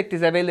first aspect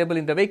is available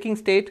in the waking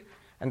state,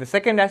 and the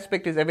second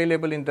aspect is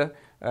available in the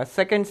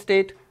second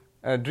state,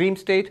 dream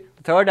state,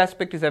 the third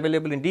aspect is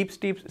available in deep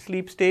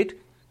sleep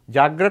state,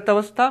 Jagrat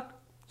avastha,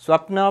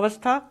 Swapna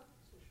avastha,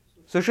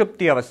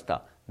 Sushupti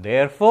Avastha.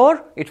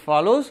 Therefore, it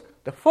follows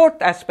the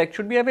fourth aspect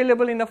should be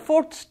available in a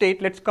fourth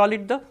state. Let's call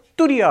it the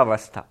Turiya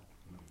Avastha.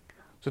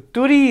 So,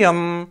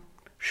 Turiyam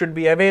should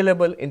be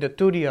available in the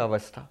Turiya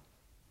Avastha.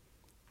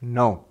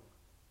 No.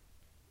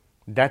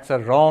 That's a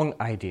wrong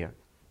idea.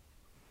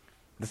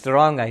 That's the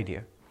wrong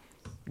idea.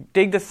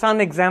 Take the sun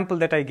example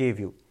that I gave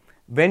you.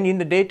 When in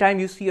the daytime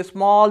you see a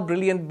small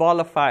brilliant ball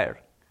of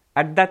fire,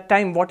 at that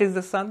time what is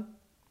the sun?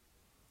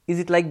 Is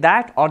it like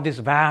that or this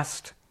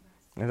vast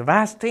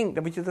thing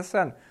which is the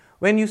sun?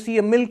 When you see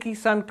a milky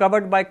sun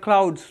covered by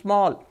clouds,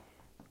 small,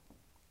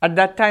 at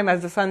that time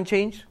has the sun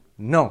changed?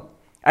 No.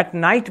 At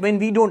night when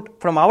we don't,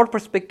 from our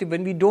perspective,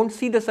 when we don't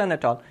see the sun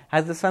at all,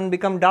 has the sun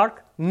become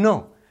dark?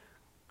 No.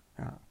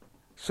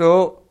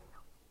 So,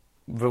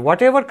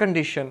 whatever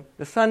condition,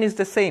 the sun is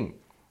the same.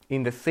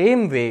 In the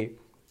same way,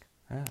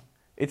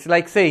 it's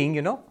like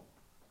saying,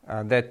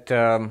 that,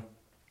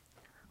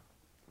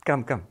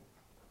 come.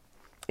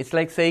 It's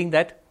like saying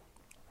that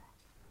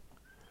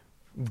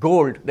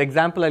gold, the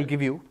example I'll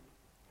give you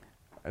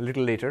a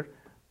little later,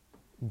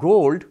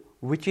 gold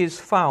which is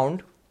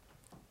found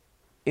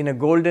in a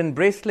golden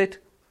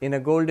bracelet, in a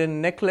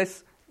golden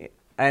necklace,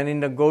 and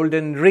in a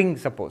golden ring,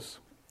 suppose.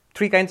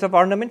 3 kinds of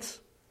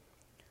ornaments.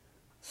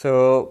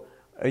 So,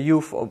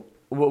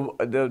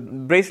 the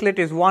bracelet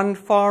is one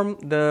form,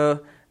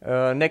 the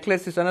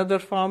necklace is another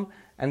form,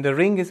 and the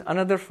ring is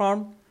another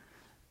form.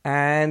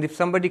 And if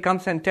somebody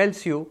comes and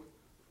tells you,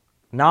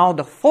 now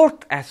the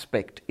fourth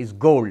aspect is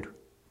gold.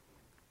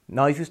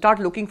 Now, if you start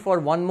looking for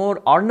one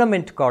more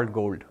ornament called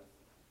gold,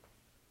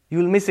 you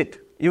will miss it.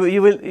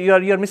 You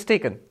are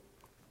mistaken,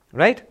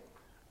 right?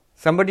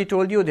 Somebody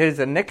told you there is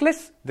a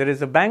necklace, there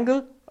is a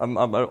bangle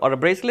or a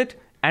bracelet,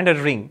 and a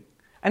ring,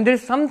 and there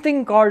is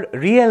something called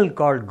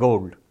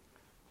gold.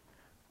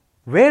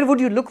 Where would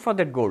you look for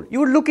that gold?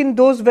 You would look in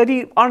those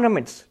very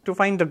ornaments to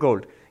find the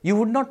gold. You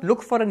would not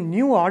look for a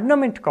new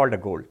ornament called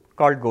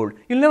gold.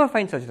 You'll never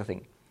find such a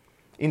thing.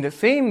 In the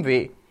same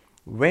way,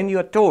 when you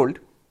are told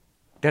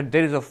that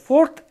there is a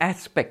fourth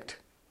aspect,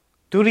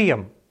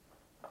 Turiyam,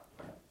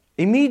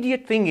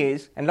 immediate thing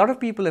is, and a lot of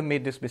people have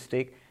made this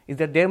mistake, is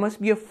that there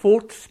must be a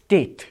fourth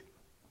state.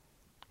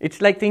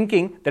 It's like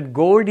thinking that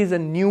gold is a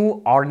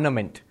new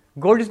ornament.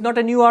 Gold is not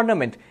a new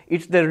ornament.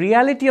 It's the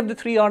reality of the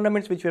 3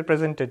 ornaments which were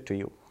presented to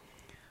you.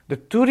 The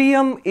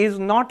Turiyam is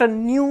not a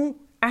new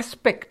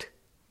aspect.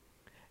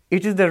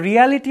 It is the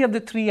reality of the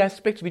 3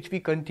 aspects which we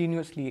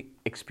continuously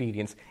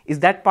experience. Is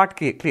that part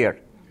clear?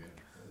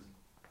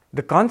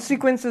 The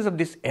consequences of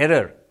this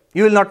error,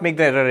 you will not make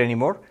the error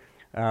anymore.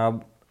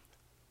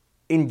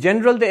 In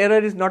general, the error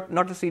is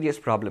not a serious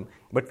problem.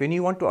 But when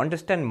you want to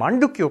understand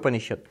Mandukya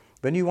Upanishad,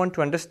 when you want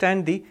to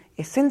understand the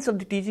essence of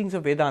the teachings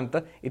of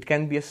Vedanta, it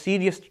can be a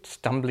serious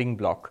stumbling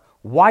block.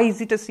 Why is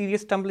it a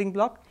serious stumbling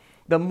block?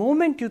 The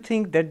moment you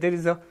think that there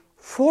is a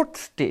fourth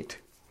state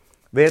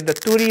where the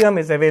Turiyam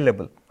is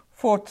available,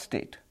 fourth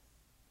state.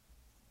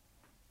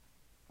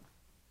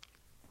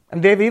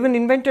 And they've even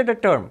invented a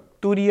term,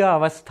 Turiya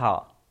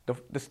Avastha,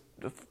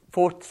 the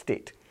fourth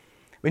state.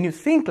 When you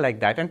think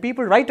like that, and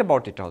people write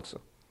about it also,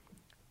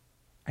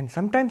 and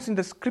sometimes in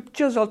the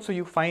scriptures also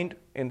you find,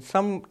 in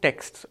some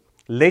texts,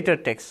 later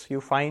texts, you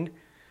find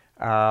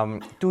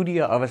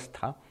Turiya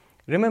Avastha.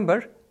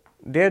 Remember,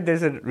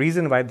 there's a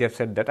reason why they have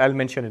said that. I'll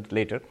mention it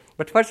later.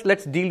 But first,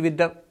 let's deal with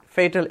the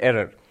fatal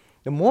error.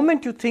 The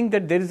moment you think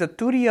that there is a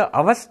Turiya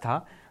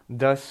Avastha,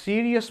 the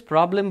serious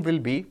problem will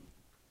be,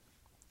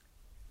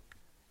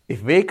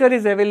 if waker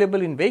is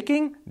available in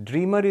waking,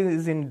 dreamer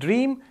is in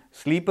dream,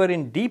 sleeper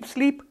in deep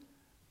sleep,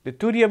 the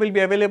Turiya will be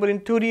available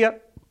in Turiya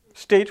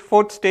state,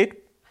 fourth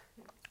state,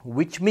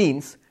 which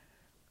means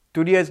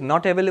Turiya is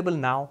not available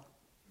now,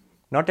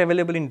 not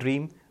available in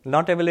dream,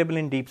 not available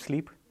in deep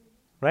sleep,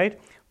 right?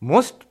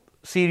 Most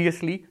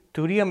seriously,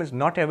 Turiyam is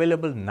not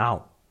available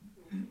now.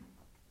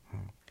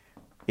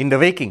 In the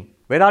waking,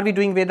 where are we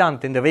doing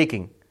Vedanta? In the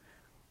waking.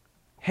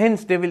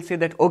 Hence, they will say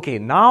that, okay,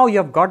 now you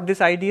have got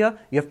this idea,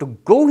 you have to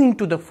go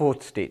into the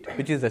fourth state,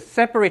 which is a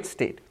separate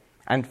state,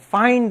 and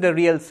find the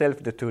real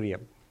self, the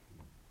Turiyam.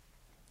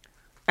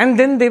 And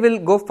then they will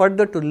go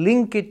further to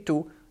link it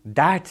to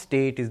that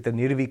state is the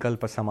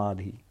Nirvikalpa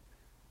Samadhi.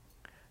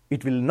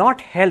 It will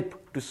not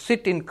help to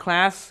sit in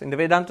class in the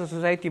Vedanta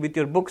Society with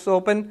your books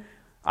open,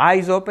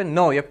 eyes open.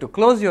 No, you have to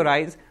close your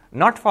eyes,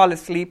 not fall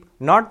asleep,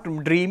 not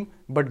dream,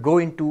 but go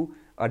into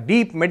a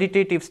deep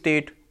meditative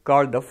state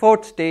called the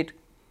fourth state.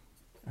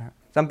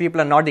 Some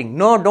people are nodding.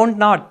 No, don't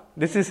nod.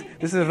 This is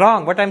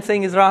wrong. What I'm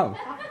saying is wrong.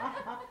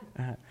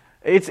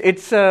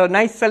 It's a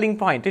nice selling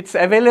point. It's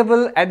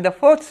available at the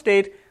fourth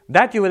state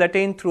that you will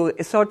attain through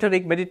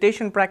esoteric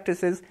meditation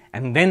practices,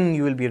 and then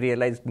you will be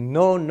realized,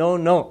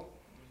 no.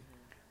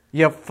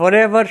 You have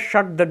forever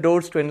shut the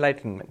doors to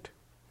enlightenment.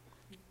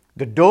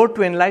 The door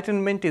to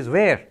enlightenment is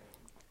where?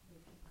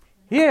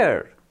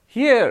 Here.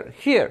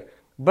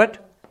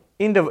 But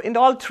in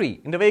all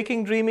 3, in the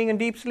waking, dreaming, and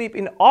deep sleep,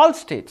 in all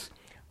states,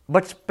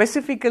 but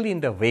specifically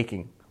in the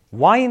waking.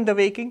 Why in the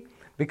waking?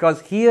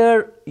 Because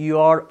here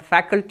your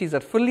faculties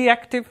are fully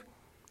active,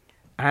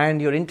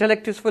 and your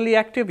intellect is fully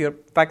active, your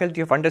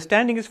faculty of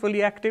understanding is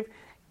fully active,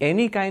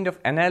 any kind of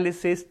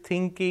analysis,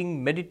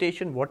 thinking,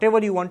 meditation,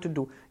 whatever you want to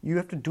do, you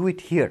have to do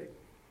it here.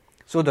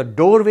 So the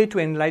doorway to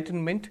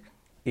enlightenment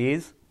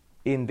is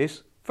in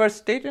this first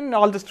state and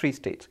all the three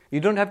states. You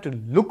don't have to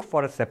look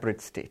for a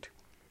separate state.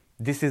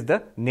 This is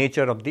the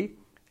nature of the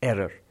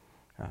error.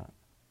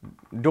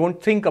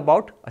 Don't think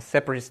about a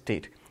separate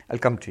state. I'll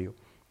come to you.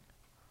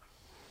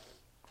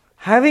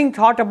 Having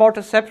thought about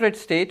a separate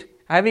state,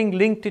 having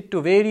linked it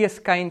to various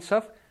kinds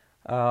of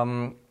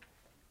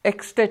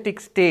ecstatic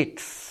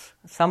states,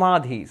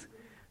 samadhis.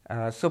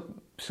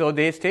 So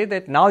they say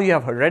that now you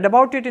have read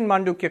about it in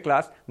Mandukya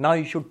class, now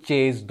you should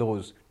chase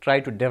those, try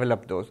to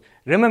develop those.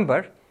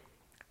 Remember,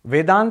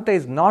 Vedanta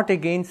is not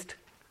against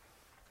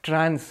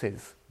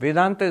trances.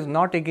 Vedanta is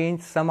not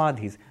against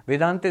samadhis.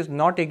 Vedanta is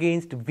not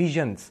against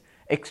visions,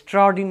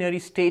 extraordinary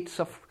states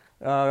of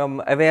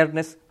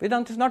awareness.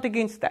 Vedanta is not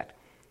against that.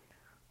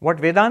 What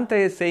Vedanta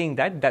is saying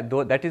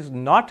that is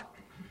not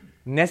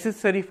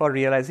necessary for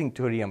realizing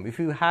Turiya. If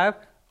you have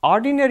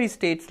ordinary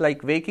states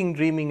like waking,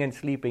 dreaming and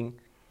sleeping,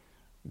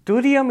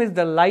 Turiya is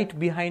the light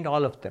behind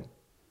all of them.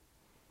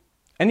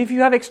 And if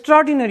you have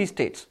extraordinary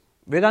states,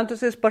 Vedanta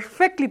says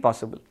perfectly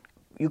possible.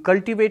 You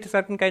cultivate a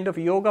certain kind of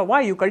yoga.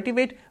 Why? You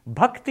cultivate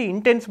bhakti,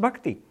 intense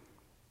bhakti.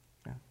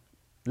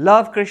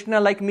 Love Krishna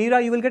like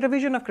Meera, you will get a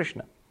vision of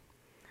Krishna.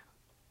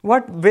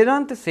 What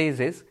Vedanta says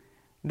is,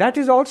 that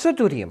is also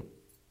Turiya.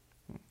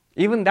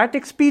 Even that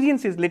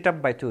experience is lit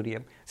up by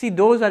Turiya. See,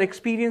 those are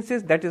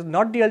experiences, that is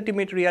not the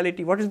ultimate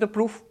reality. What is the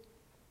proof?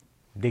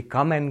 They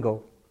come and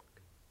go.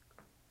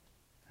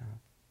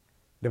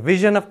 The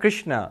vision of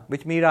Krishna,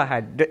 which Meera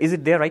had, is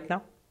it there right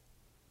now?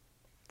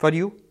 For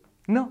you?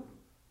 No.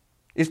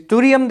 Is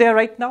Turiya there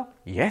right now?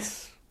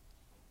 Yes.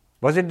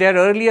 Was it there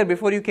earlier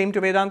before you came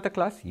to Vedanta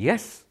class?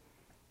 Yes.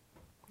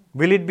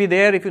 Will it be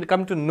there if you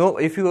come to know,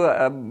 if you,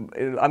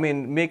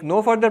 make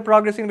no further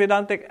progress in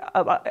Vedanta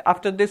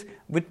after this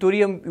with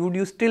Turiya, would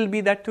you still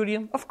be that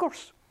Turiya? Of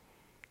course.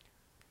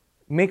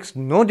 Makes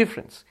no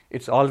difference.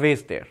 It's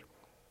always there.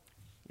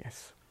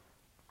 Yes.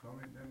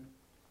 Then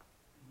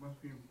it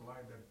must be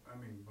implied that,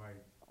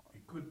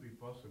 it could be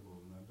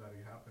possible, not that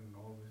it happened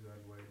always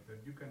that way, that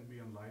you can be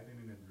enlightened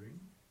in a dream.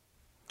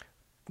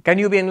 Can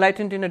you be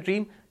enlightened in a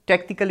dream?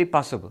 Technically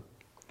possible.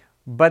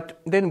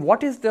 But then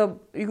what is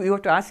you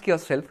have to ask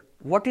yourself,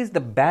 what is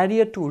the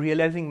barrier to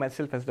realizing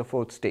myself as the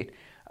fourth state,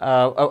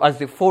 as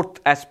the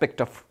fourth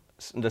aspect of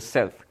the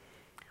self?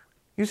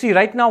 You see,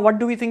 right now, what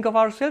do we think of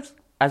ourselves?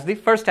 As the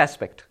first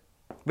aspect,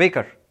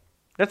 waker.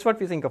 That's what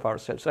we think of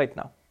ourselves right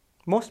now.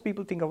 Most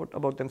people think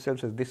about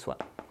themselves as this one.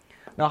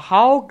 Now,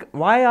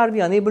 why are we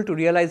unable to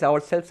realize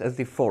ourselves as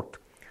the fourth?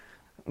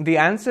 The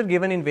answer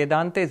given in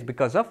Vedanta is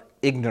because of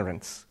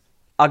ignorance,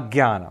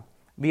 ajnana.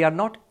 We are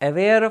not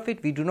aware of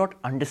it, we do not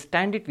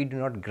understand it, we do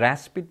not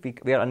grasp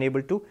it, we are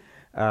unable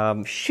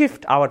to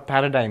shift our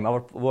paradigm,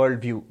 our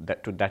worldview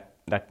to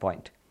that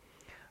point.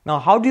 Now,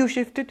 how do you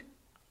shift it?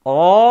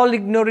 All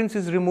ignorance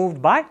is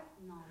removed by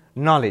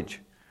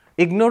knowledge.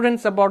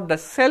 Ignorance about the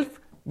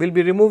self will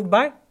be removed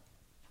by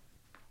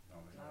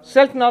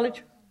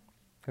self-knowledge.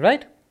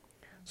 Right?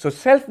 So,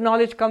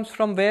 self-knowledge comes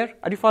from where?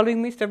 Are you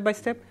following me step by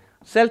step?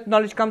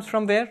 Self-knowledge comes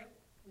from where?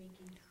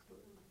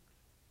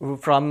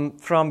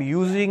 From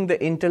using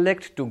the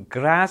intellect to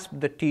grasp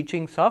the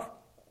teachings of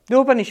the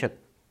Upanishad,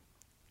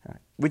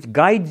 which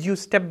guides you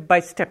step by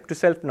step to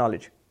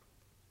self-knowledge.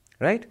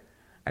 Right?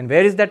 And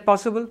where is that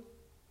possible?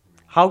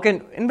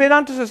 In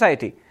Vedanta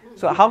society.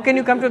 So how can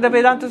you come to the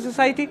Vedanta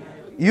society?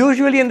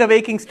 Usually in the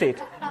waking state.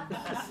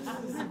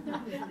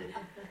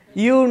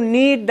 You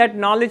need that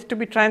knowledge to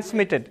be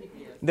transmitted.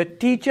 The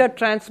teacher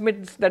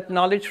transmits that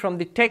knowledge from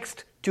the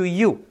text to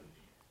you.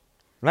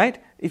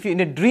 Right? If in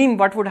a dream,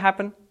 what would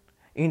happen?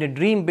 In a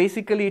dream,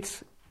 basically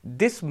it's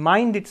this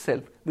mind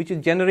itself which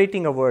is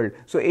generating a world.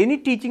 So any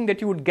teaching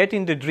that you would get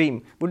in the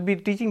dream would be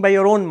teaching by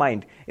your own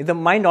mind. If the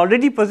mind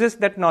already possessed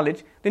that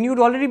knowledge, then you would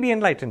already be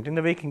enlightened in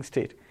the waking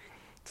state.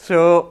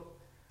 So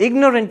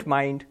ignorant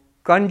mind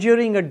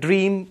conjuring a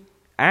dream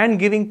and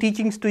giving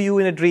teachings to you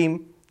in a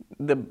dream,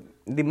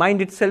 the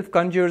mind itself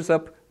conjures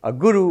up a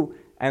guru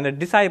and a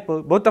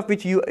disciple, both of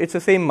which it's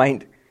the same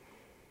mind.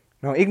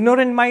 Now,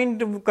 ignorant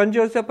mind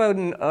conjures up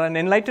an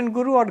enlightened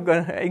guru or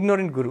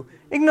ignorant guru?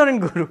 Ignorant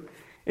guru.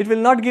 It will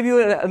not give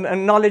you a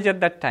knowledge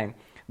at that time.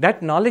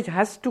 That knowledge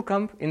has to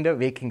come in the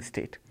waking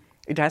state.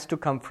 It has to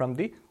come from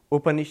the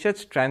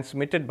Upanishads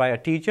transmitted by a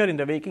teacher in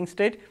the waking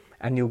state,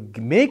 and you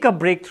make a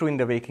breakthrough in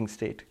the waking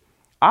state.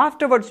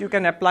 Afterwards, you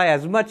can apply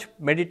as much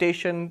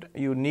meditation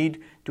you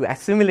need to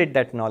assimilate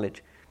that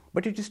knowledge.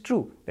 But it is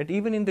true that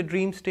even in the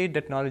dream state,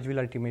 that knowledge will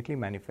ultimately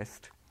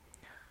manifest.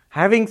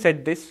 Having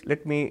said this,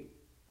 let me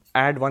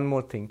add one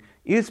more thing.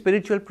 Is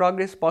spiritual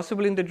progress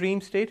possible in the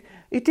dream state?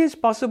 It is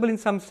possible in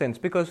some sense,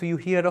 because you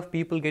hear of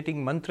people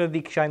getting mantra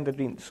diksha in the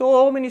dream.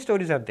 So many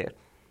stories are there.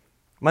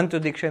 Mantra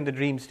diksha in the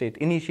dream state,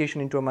 initiation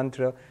into a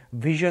mantra,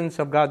 visions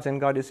of gods and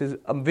goddesses,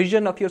 a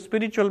vision of your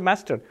spiritual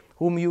master,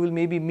 whom you will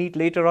maybe meet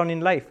later on in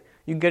life.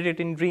 You get it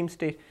in dream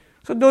state.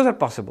 So those are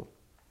possible.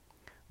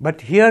 But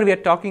here we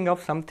are talking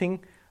of something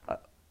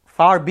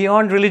far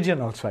beyond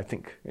religion also, I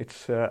think.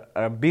 It's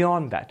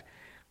beyond that.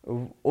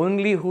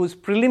 Only whose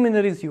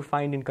preliminaries you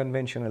find in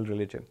conventional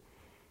religion.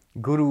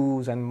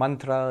 Gurus and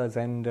mantras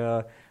and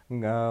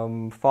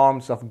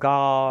forms of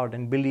God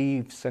and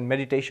beliefs and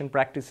meditation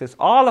practices,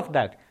 all of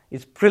that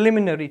is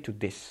preliminary to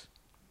this.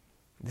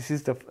 This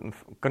is the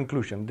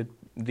conclusion,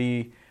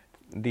 the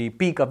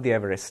peak of the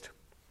Everest.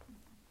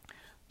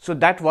 So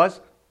that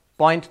was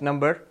point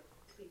number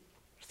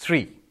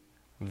 3,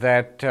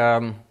 that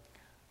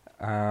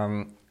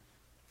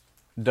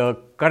the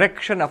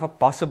correction of a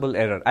possible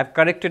error. I've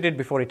corrected it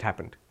before it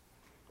happened.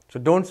 So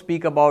don't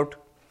speak about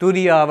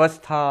Turiya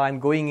Avastha, I'm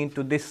going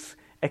into this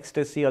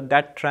ecstasy or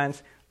that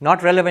trance.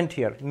 Not relevant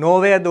here.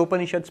 Nowhere the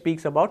Upanishad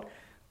speaks about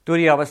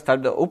Turiya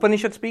Avastha. The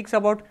Upanishad speaks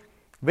about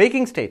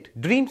waking state,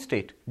 dream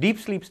state, deep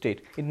sleep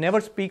state. It never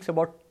speaks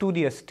about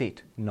Turiya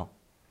state. No.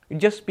 It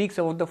just speaks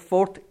about the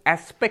 4th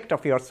aspect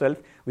of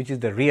yourself, which is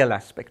the real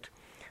aspect.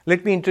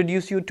 Let me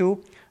introduce you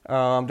to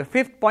the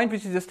 5th point,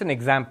 which is just an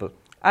example.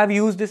 I've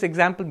used this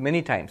example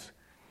many times.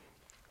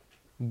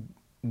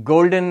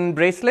 Golden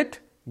bracelet,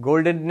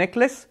 golden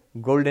necklace,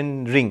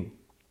 golden ring.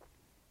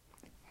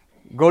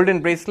 Golden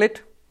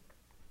bracelet,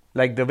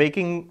 like the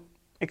waking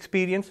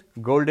experience.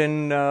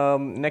 Golden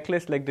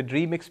necklace, like the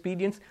dream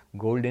experience.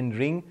 Golden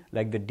ring,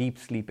 like the deep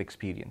sleep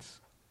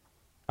experience.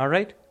 All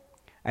right?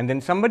 And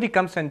then somebody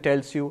comes and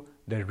tells you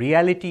the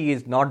reality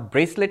is not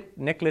bracelet,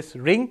 necklace,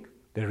 ring.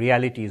 The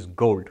reality is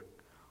gold.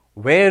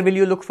 Where will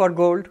you look for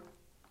gold?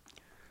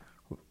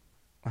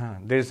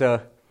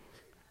 The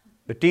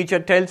teacher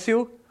tells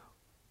you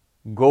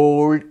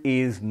gold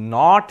is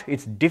not,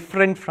 it's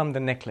different from the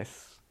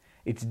necklace.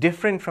 It's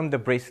different from the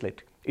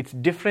bracelet. It's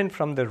different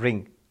from the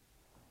ring.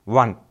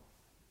 1.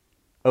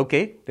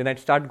 Okay, then I'd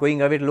start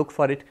going away to look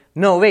for it.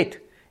 No, wait.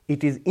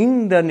 It is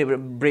in the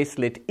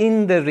bracelet,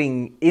 in the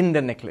ring, in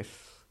the necklace.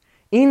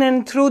 In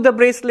and through the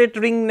bracelet,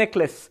 ring,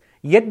 necklace,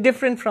 yet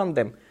different from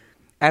them.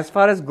 As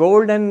far as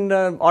gold and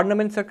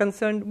ornaments are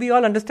concerned, we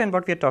all understand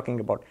what we are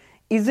talking about.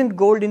 Isn't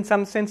gold in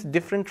some sense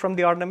different from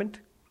the ornament?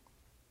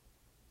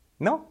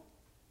 No.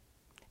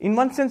 In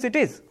one sense it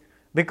is.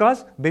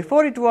 Because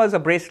before it was a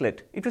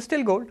bracelet, it was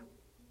still gold.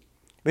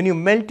 When you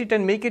melt it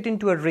and make it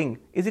into a ring,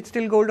 is it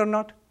still gold or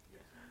not?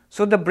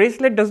 So the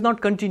bracelet does not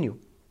continue.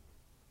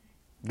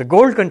 The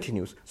gold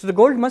continues. So the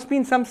gold must be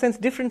in some sense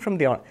different from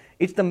the ornament.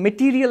 It's the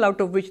material out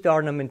of which the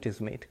ornament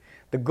is made.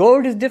 The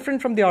gold is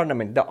different from the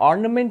ornament. The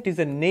ornament is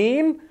a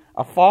name,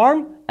 a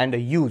form, and a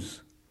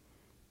use.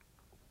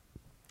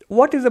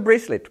 What is a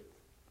bracelet?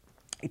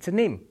 It's a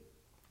name.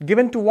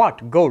 Given to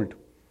what? Gold.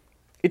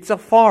 It's a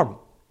form.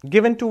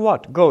 Given to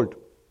what? Gold.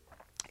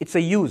 It's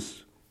a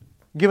use.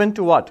 Given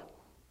to what?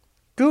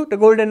 To the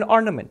golden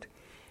ornament.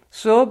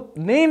 So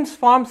names,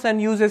 forms,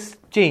 and uses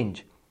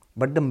change.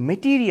 But the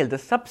material, the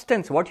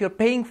substance, what you're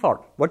paying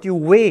for, what you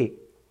weigh,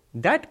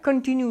 that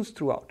continues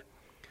throughout.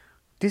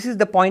 This is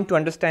the point to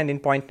understand in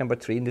point number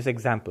 3 in this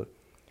example.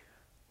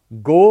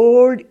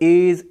 Gold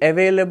is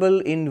available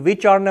in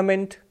which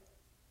ornament?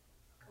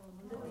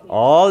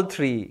 All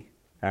 3.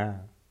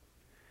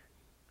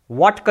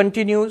 What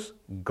continues?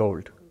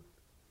 Gold.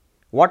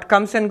 What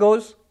comes and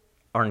goes?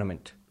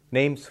 Ornament.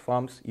 Names,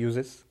 forms,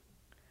 uses.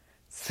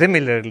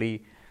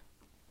 Similarly,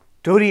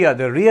 Turiya,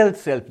 the real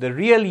self, the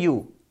real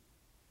you,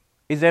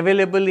 is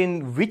available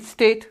in which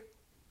state?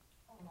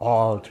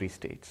 All 3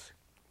 states.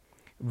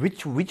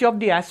 Which of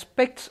the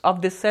aspects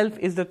of the self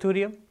is the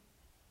Turiya?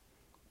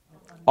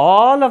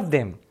 All of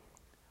them.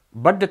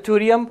 But the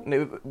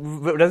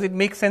Turiyam, does it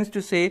make sense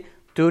to say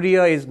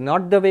Turiya is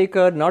not the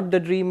waker, not the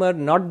dreamer,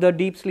 not the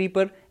deep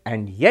sleeper,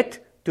 and yet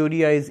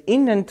Turiya is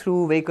in and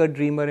through waker,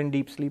 dreamer, and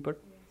deep sleeper?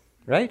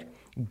 Right?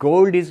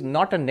 Gold is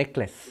not a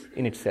necklace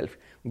in itself.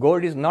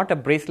 Gold is not a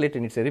bracelet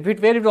in itself. If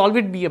it were, it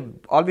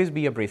would always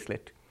be a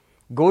bracelet.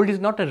 Gold is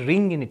not a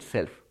ring in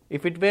itself.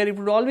 If it were, it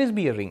would always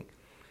be a ring.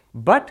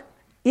 But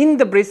in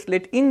the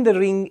bracelet, in the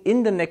ring,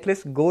 in the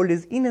necklace, gold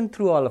is in and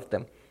through all of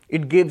them.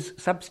 It gives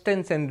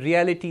substance and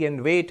reality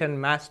and weight and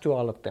mass to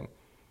all of them.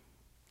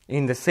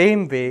 In the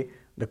same way,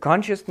 the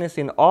consciousness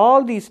in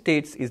all these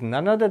states is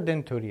none other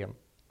than Turiyam.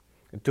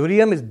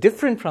 Turiyam is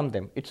different from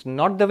them. It's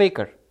not the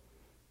waker.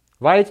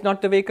 Why it's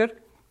not the waker?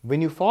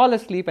 When you fall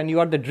asleep and you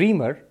are the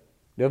dreamer,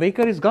 the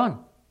waker is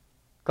gone.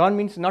 Gone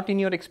means not in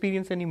your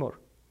experience anymore.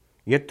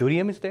 Yet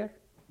Turiyam is there.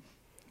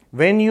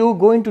 When you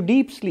go into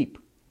deep sleep,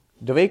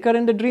 the waker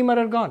and the dreamer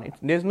are gone.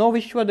 There's no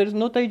Vishwa, there is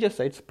no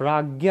Taijasa, it's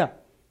Pragya.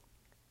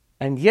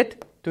 And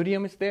yet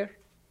Turiyam is there.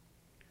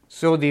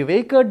 So the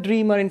waker,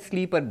 dreamer, and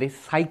sleeper, they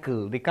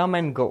cycle, they come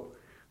and go.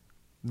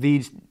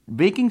 The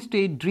waking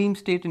state, dream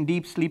state, and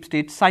deep sleep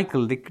state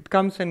cycle, it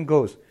comes and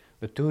goes.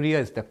 The Turiya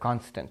is the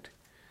constant.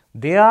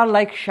 They are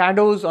like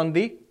shadows on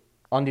the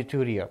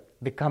Turiya.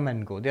 They come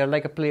and go. They are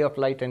like a play of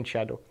light and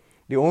shadow.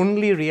 The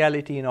only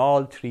reality in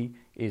all 3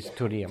 is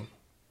Turiyam.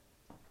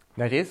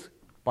 That is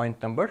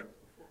point number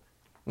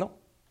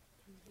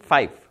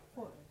 5.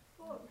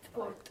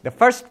 The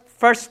first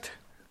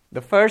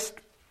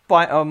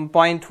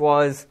point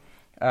was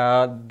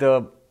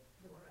the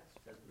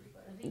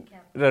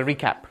the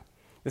recap.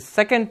 The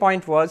second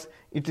point was,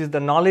 it is the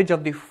knowledge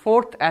of the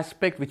fourth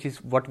aspect, which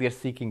is what we are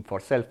seeking for,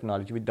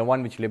 self-knowledge, with the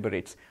one which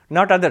liberates.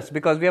 Not others,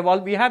 because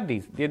we have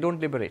these. They don't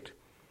liberate.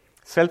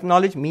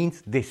 Self-knowledge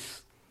means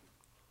this,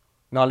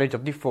 knowledge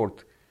of the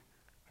fourth.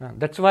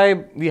 That's why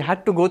we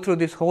had to go through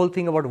this whole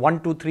thing about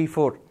 1, 2, 3,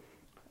 4,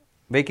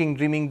 waking,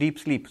 dreaming, deep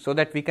sleep, so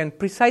that we can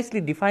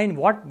precisely define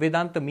what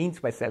Vedanta means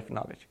by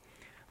self-knowledge.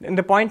 And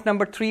the point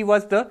number 3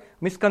 was the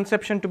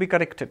misconception to be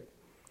corrected.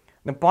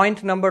 The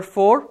point number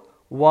 4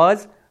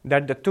 was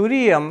that the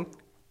Turiya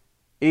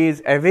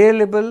is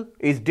available,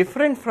 is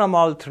different from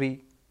all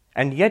three,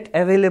 and yet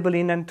available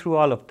in and through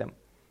all of them.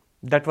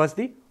 That was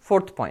the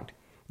 4th point.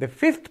 The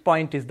 5th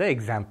point is the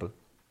example.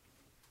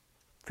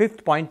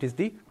 5th point is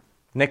the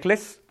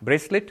necklace,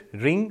 bracelet,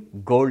 ring,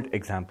 gold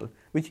example,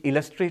 which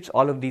illustrates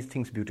all of these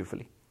things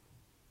beautifully.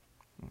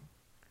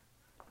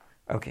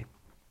 Okay.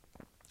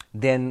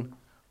 Then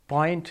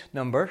point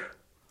number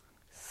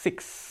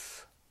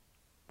 6.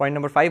 Point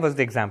number 5 was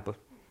the example,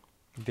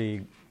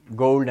 the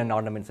gold and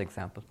ornaments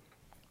example.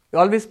 You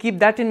always keep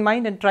that in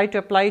mind and try to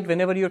apply it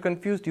whenever you are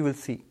confused, you will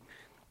see.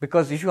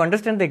 Because if you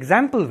understand the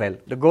example well,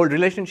 the gold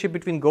relationship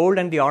between gold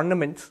and the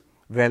ornaments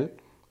well,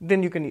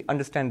 then you can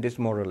understand this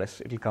more or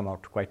less. It will come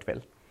out quite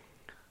well.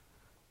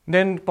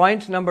 Then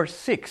point number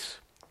 6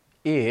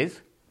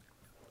 is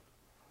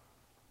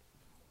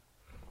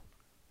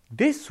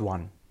this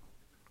one.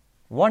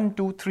 1,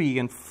 2, 3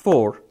 and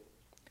 4.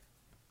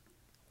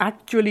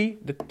 Actually,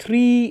 the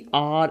 3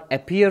 are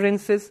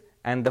appearances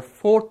and the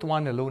 4th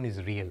one alone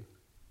is real.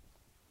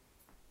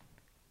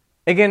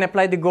 Again,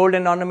 apply the gold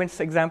and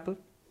ornaments example.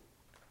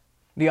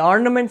 The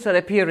ornaments are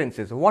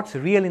appearances. What's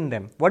real in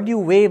them? What do you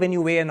weigh when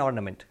you weigh an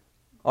ornament?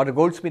 Or a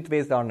goldsmith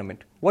weighs the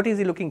ornament. What is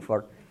he looking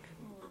for?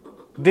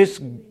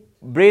 This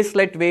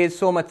bracelet weighs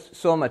so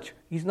much.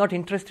 He's not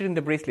interested in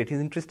the bracelet.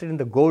 He's interested in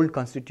the gold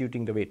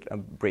constituting the weight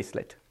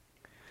bracelet.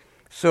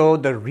 So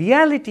the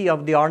reality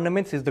of the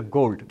ornaments is the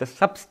gold. The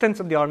substance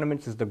of the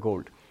ornaments is the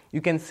gold.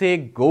 You can say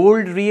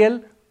gold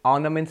real,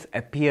 ornaments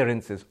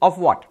appearances. Of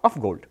what? Of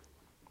gold.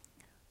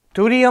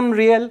 Turiya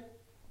real,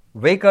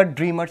 waker,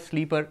 dreamer,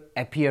 sleeper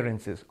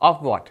appearances.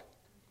 Of what?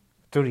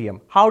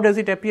 Turiya. How does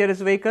it appear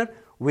as waker?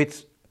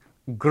 With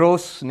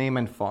gross name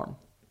and form.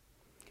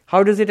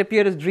 How does it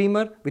appear as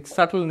dreamer? With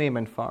subtle name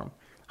and form.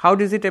 How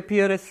does it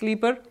appear as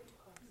sleeper?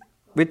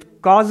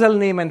 With causal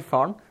name and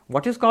form.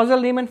 What is causal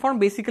name and form?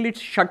 Basically,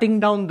 it's shutting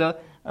down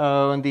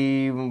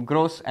the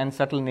gross and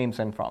subtle names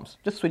and forms.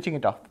 Just switching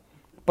it off.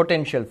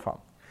 Potential form.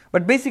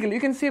 But basically, you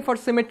can say for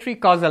symmetry,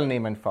 causal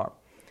name and form.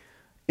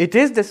 It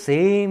is the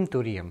same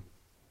Turiya.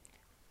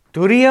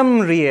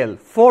 Turiya real,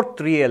 4th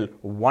real,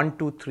 1,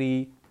 2,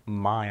 3,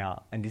 Maya.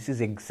 And this is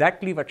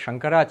exactly what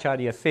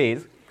Shankaracharya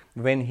says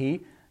when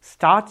he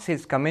starts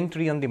his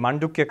commentary on the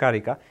Mandukya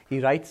Karika. He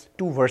writes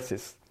 2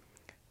 verses.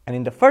 And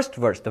in the first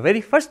verse, the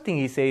very first thing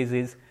he says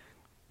is,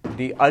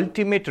 the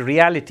ultimate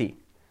reality.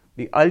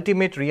 The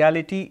ultimate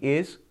reality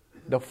is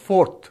the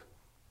 4th.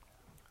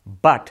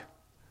 But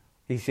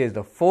he says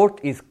the 4th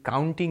is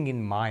counting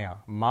in Maya.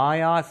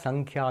 Maya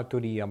Sankhya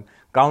Turiyam.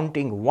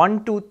 Counting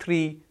 1, 2,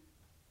 3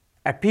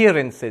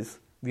 appearances.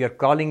 We are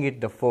calling it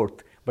the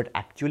 4th. But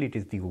actually it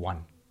is the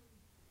 1.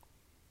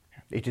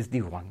 It is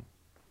the 1.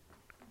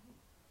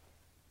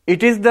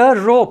 It is the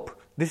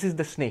rope. This is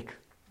the snake.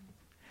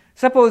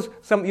 Suppose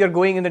you are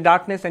going in the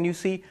darkness and you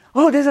see,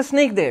 oh, there's a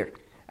snake there.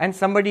 And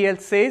somebody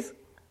else says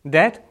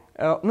that,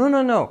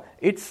 no,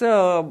 it's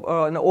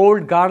an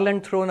old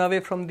garland thrown away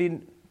from the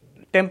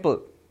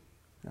temple.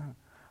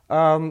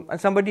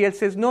 And somebody else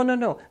says,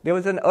 no, there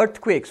was an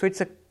earthquake, so it's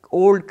an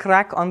old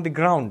crack on the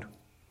ground.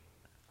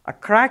 A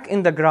crack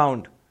in the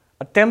ground,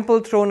 a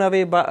temple thrown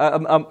away by,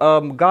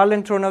 a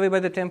garland thrown away by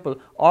the temple,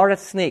 or a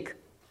snake.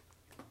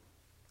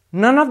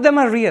 None of them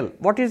are real.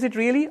 What is it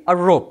really? A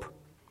rope.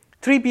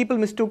 3 people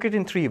mistook it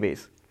in 3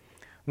 ways.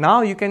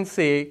 Now you can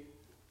say,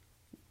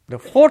 the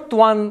 4th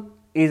one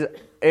is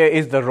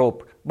the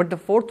rope, but the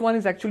 4th one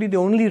is actually the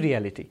only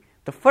reality.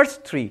 The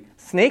first 3,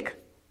 snake,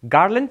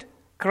 garland,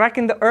 crack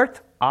in the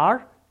earth,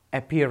 are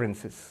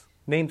appearances,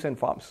 names and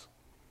forms.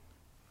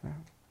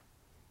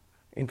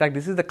 In fact,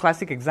 this is the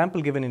classic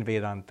example given in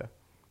Vedanta.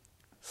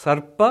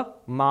 Sarpa,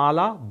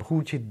 Mala,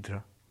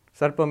 Bhujidra.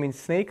 Sarpa means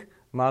snake,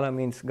 Mala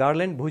means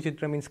garland,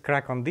 Bhujidra means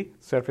crack on the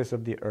surface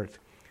of the earth.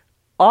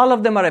 All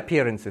of them are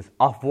appearances.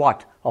 Of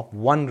what? Of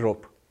one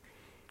rope.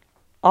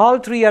 All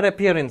 3 are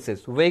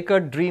appearances, waker,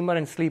 dreamer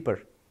and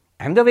sleeper.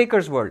 And the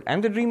waker's world,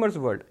 and the dreamer's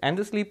world, and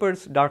the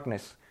sleeper's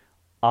darkness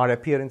are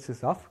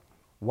appearances of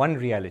one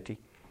reality.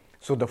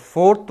 So the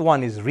 4th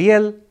one is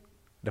real,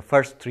 the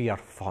first 3 are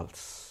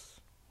false.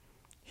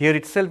 Here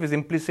itself is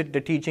implicit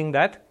the teaching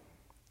that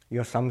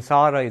your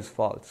samsara is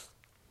false.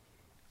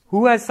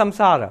 Who has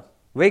samsara?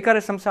 Waker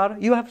has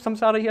samsara. You have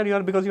samsara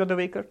here because you are the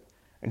waker.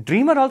 And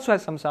dreamer also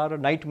has samsara,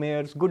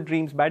 nightmares, good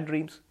dreams, bad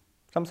dreams,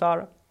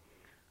 samsara.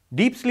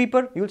 Deep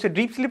sleeper, you will say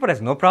deep sleeper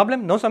has no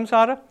problem, no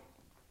samsara,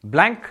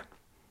 blank.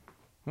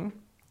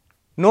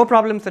 No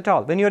problems at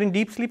all. When you are in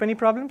deep sleep, any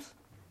problems?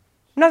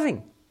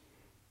 Nothing.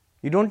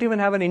 You don't even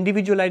have an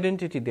individual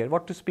identity there.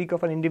 What to speak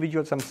of an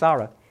individual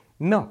samsara?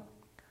 No.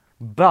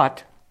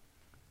 But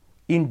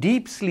in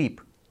deep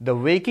sleep, the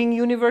waking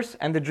universe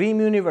and the dream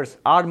universe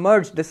are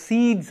merged. The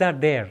seeds are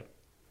there.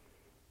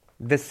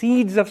 The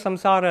seeds of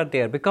samsara are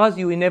there because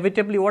you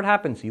inevitably, what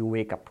happens? You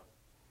wake up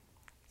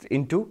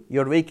into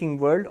your waking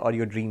world or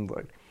your dream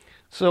world.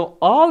 So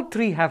all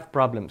three have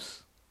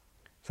problems.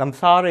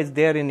 Samsara is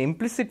there in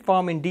implicit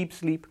form in deep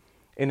sleep,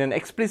 in an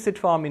explicit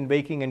form in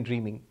waking and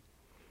dreaming.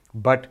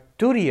 But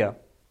Turiya,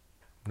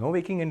 no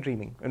waking and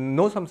dreaming,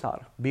 no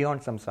samsara,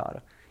 beyond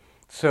samsara.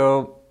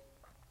 So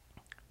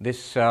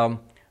this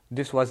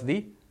was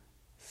the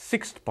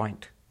sixth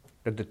point,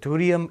 that the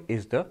Turiyam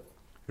is the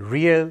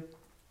real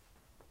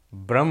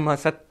Brahma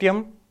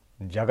Satyam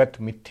Jagat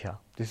Mithya.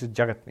 This is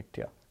Jagat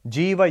Mithya.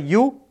 Jiva,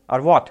 you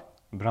are what?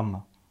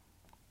 Brahma.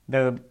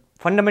 The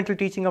fundamental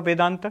teaching of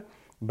Vedanta,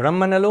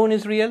 Brahman alone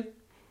is real.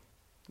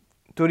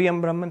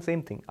 Turiyam Brahman,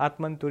 same thing.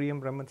 Atman, Turiyam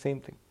Brahman, same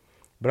thing.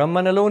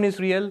 Brahman alone is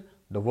real.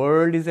 The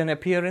world is an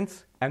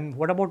appearance. And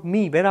what about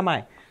me? Where am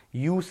I?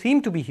 You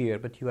seem to be here,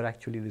 but you are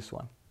actually this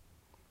one.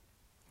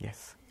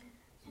 Yes.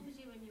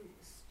 Swamiji, when you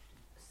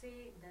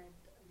say that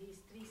these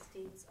three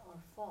states are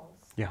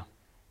false, Yeah.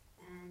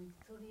 and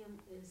Turiyam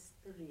is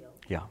the real,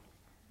 Yeah.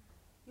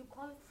 you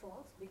call it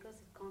false because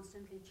it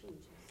constantly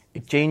changes.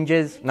 It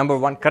changes, number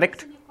one,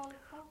 correct. You call it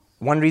false?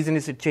 One reason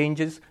is it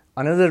changes.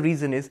 Another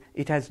reason is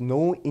it has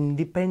no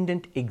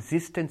independent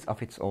existence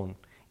of its own.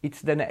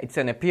 It's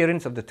an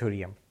appearance of the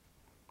Turiyam.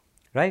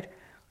 Right?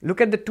 Look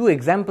at the two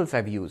examples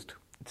I've used.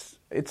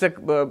 It's a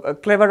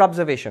clever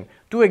observation.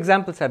 Two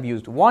examples I've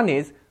used. One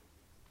is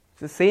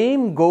the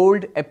same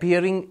gold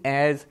appearing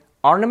as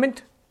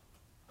ornament,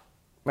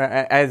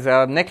 as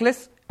a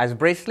necklace, as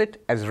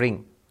bracelet, as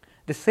ring.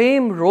 The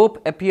same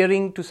rope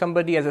appearing to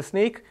somebody as a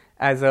snake,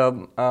 as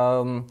a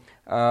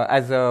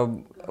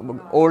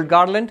old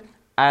garland,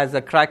 as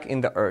a crack in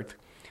the earth.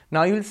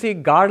 Now you will say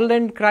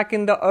garland, crack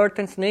in the earth,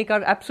 and snake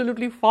are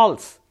absolutely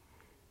false.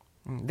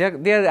 They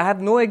have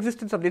no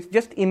existence of this,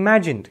 just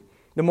imagined.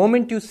 The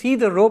moment you see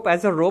the rope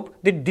as a rope,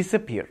 they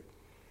disappear.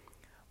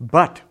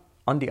 But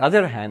on the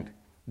other hand,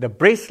 the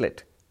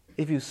bracelet,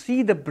 if you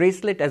see the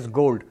bracelet as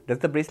gold, does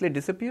the bracelet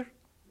disappear?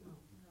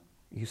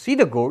 You see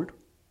the gold,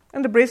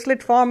 and the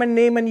bracelet form and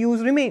name and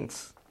use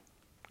remains.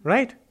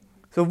 Right?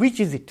 So which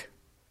is it?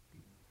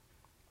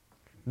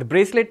 The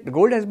bracelet, the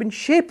gold has been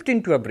shaped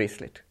into a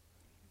bracelet.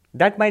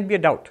 That might be a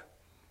doubt.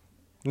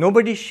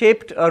 Nobody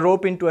shaped a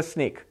rope into a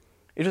snake.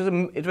 It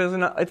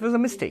was a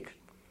mistake.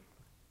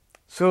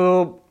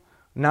 So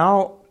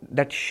now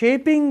that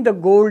shaping the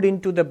gold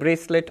into the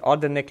bracelet or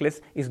the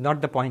necklace is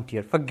not the point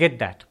here. Forget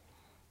that.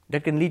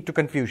 That can lead to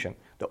confusion.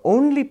 The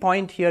only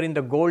point here in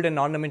the gold and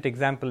ornament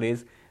example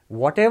is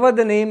whatever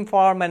the name,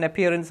 form and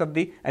appearance of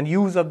and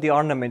use of the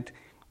ornament,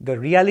 the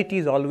reality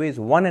is always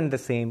one and the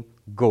same,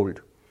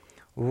 gold.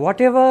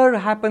 Whatever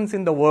happens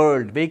in the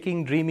world,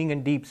 waking, dreaming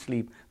and deep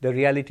sleep, the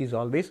reality is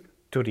always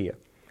Turiya.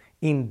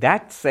 In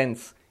that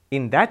sense,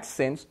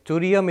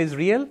 Turiyam is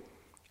real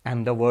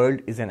and the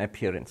world is an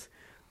appearance.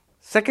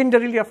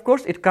 Secondarily, of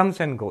course, it comes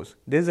and goes.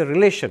 There is a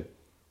relation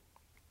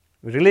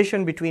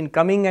between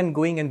coming and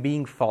going and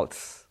being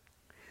false.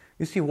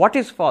 You see, what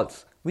is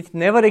false? Which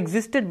never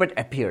existed but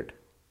appeared.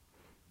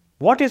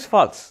 What is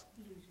false?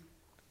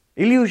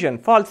 Illusion,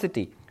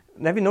 falsity.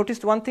 Have you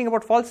noticed one thing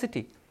about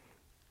falsity?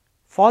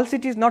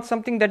 Falsity is not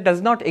something that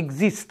does not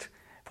exist.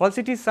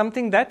 Falsity is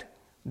something that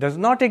does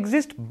not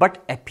exist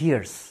but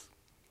appears.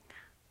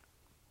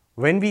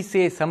 When we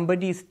say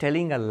somebody is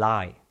telling a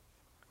lie,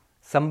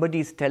 somebody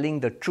is telling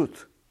the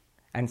truth,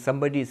 and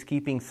somebody is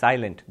keeping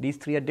silent, these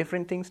three are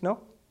different things,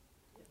 no?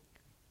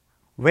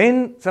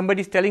 When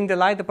somebody is telling the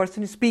lie, the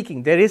person is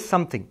speaking, there is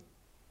something.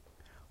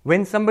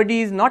 When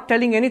somebody is not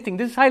telling anything,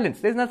 there is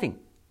silence, there is nothing.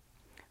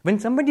 When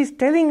somebody is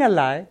telling a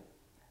lie,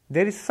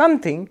 there is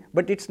something,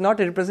 but it's not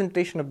a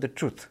representation of the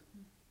truth.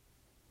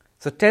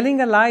 So telling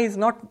a lie is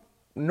not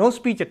no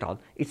speech at all,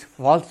 it's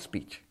false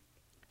speech.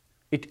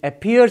 It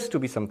appears to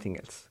be something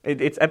else.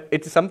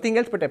 It's something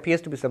else but appears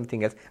to be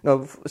something else.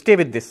 Now, stay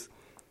with this.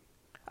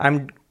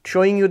 I'm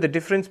showing you the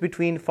difference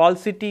between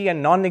falsity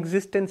and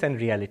non-existence and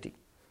reality.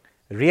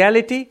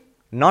 Reality,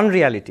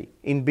 non-reality.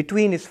 In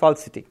between is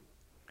falsity.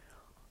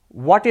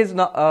 What is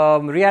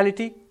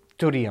reality?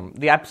 Turiyam,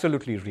 the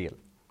absolutely real.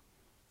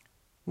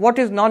 What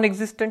is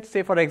non-existent?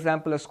 Say, for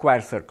example, a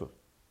square circle.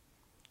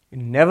 It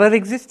never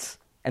exists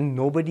and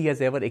nobody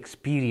has ever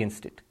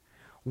experienced it.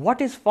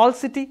 What is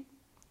falsity?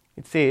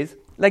 It says,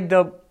 like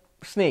the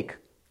snake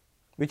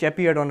which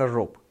appeared on a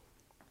rope.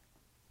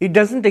 It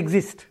doesn't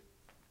exist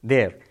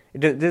there.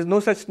 There's no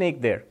such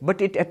snake there. But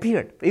it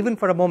appeared, even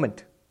for a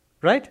moment.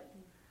 Right?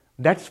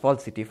 That's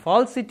falsity.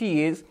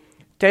 Falsity is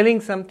telling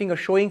something or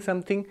showing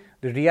something,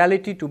 the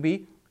reality to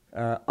be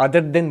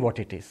other than what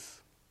it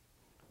is.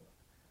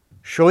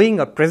 Showing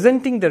or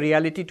presenting the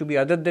reality to be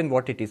other than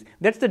what it is.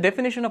 That's the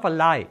definition of a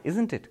lie,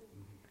 isn't it?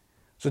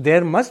 So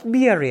there must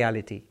be a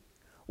reality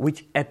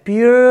which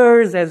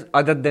appears as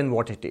other than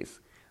what it is.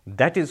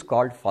 That is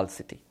called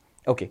falsity.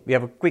 Okay, we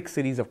have a quick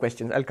series of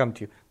questions. I'll come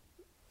to you.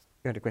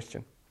 You had a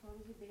question?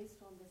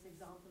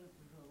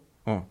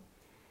 Mm.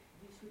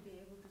 we should be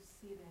able to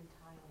see the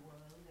entire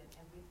world and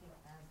everything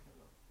as the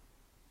rope.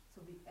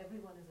 So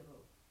everyone is a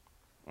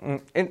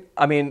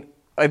rope.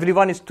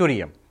 Everyone is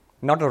Turium,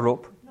 not a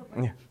rope.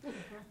 No, Yeah.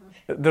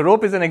 The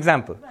rope is an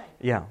example. right.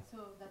 Yeah. So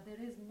that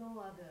there is no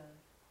other,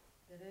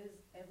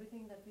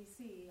 everything that we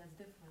see as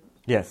different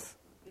Yes.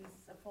 is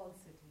a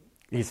falsity.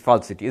 Is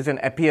falsity, is an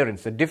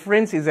appearance. The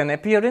difference is an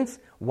appearance,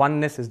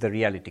 oneness is the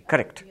reality.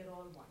 Correct. We are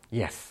all one.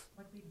 Yes.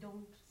 But we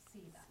don't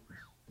see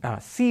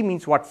that. See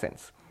means what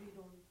sense? We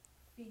don't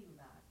feel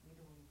that. We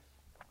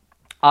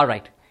don't. All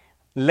right.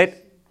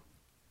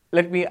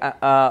 Let me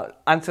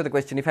answer the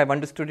question. If I've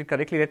understood it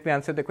correctly, let me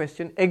answer the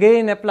question.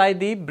 Again, apply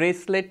the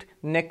bracelet,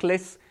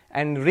 necklace,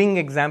 and ring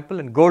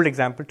example and gold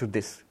example to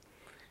this.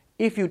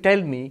 If you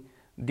tell me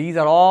these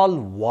are all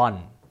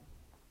one,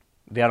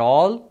 they are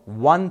all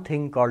one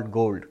thing called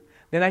gold,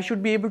 then I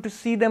should be able to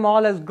see them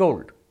all as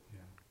gold. Yeah.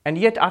 And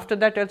yet after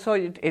that also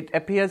it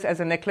appears as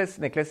a necklace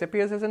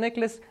appears as a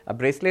necklace, a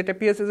bracelet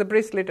appears as a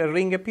bracelet, a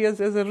ring appears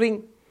as a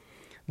ring.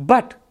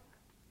 But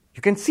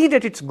you can see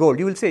that it's gold.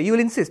 You will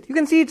insist, you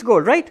can see it's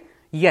gold, right?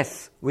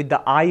 Yes, with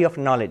the eye of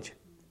knowledge.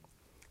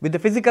 With the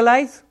physical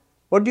eyes,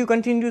 what do you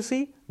continue to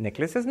see?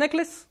 Necklace as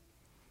necklace,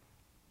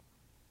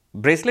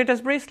 bracelet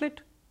as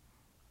bracelet,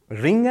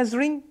 ring as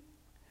ring.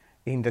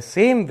 In the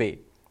same way,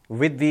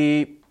 with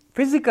the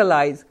physical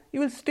eyes,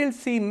 you will still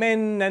see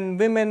men and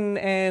women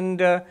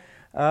and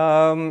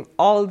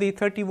all the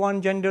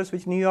 31 genders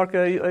which New York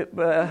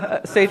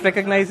state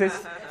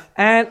recognizes,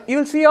 and you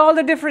will see all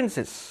the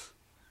differences.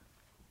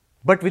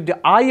 But with the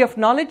eye of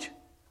knowledge,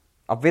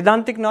 of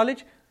Vedantic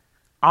knowledge,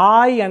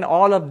 I and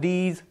all of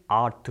these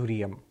are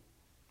Turiam,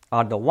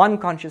 are the one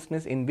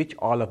consciousness in which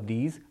all of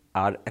these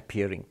are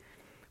appearing.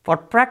 For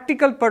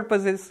practical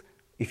purposes,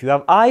 if you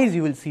have eyes,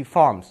 you will see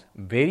forms,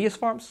 various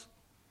forms.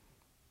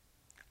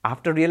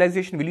 After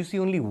realization, will you see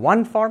only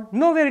one form?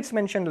 Nowhere it's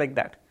mentioned like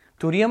that.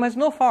 Turiam has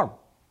no form.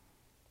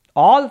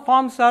 All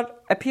forms are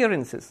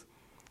appearances.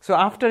 So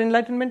after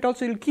enlightenment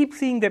also, you'll keep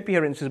seeing the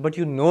appearances, but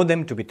you know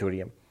them to be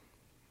Turiam.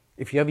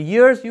 If you have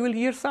ears, you will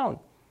hear sound.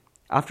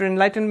 After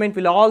enlightenment,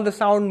 will all the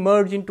sound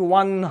merge into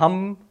one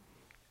hum?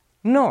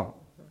 No.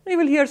 You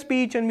will hear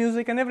speech and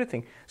music and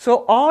everything.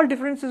 So all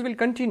differences will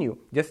continue.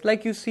 Just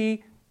like you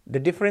see the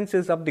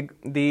differences of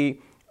the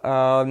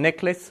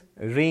necklace,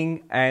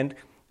 ring and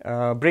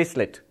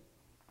bracelet.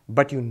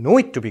 But you know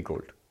it to be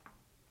gold.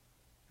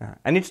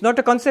 And it's not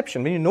a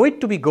conception. When you know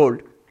it to be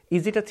gold,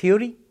 is it a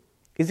theory?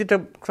 Is it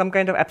some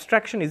kind of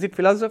abstraction? Is it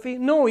philosophy?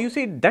 No, you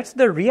see, that's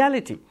the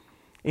reality.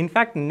 In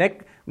fact,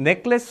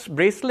 necklace,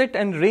 bracelet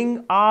and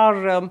ring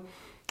are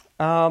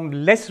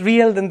less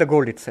real than the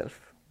gold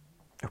itself.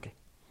 Okay.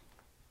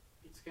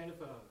 It's kind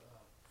of a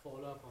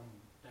follow-up on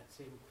that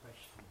same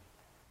question.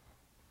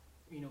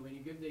 When you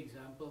give the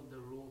example of the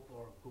rope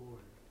or gold,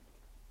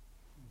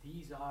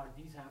 these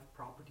have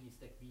properties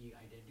that we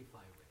identify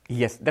with.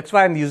 Yes, that's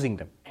why I'm using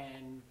them.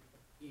 And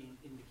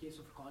in the case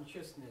of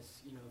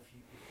consciousness,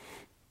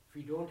 if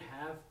we don't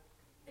have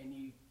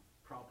any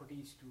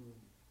properties to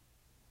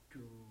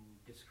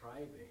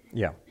describe it,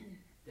 Yeah.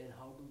 then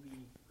how do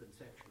we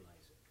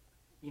conceptualize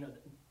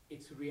it?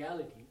 It's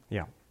reality.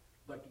 Yeah.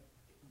 But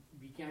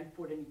we can't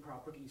put any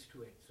properties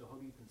to it. So how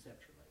do you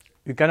conceptualize it?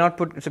 You cannot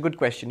put, it's a good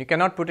question. You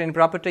cannot put any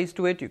properties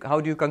to it. How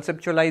do you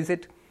conceptualize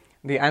it?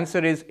 The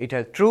answer is it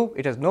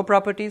has no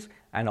properties,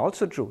 and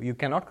also true, you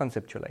cannot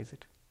conceptualize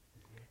it.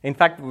 In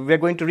fact, we're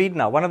going to read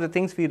now. One of the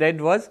things we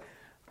read was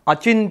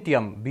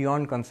achintyam,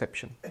 beyond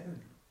conception.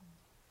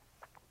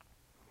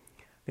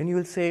 Then you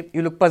will say,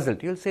 you look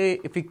puzzled. You will say,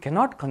 if we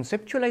cannot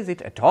conceptualize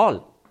it at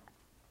all,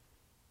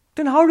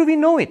 then how do we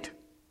know it?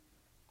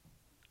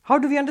 How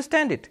do we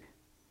understand it?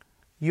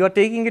 You are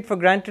taking it for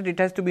granted it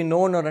has to be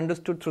known or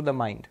understood through the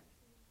mind.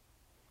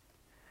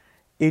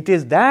 It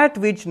is that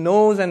which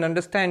knows and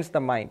understands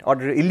the mind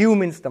or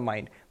illumines the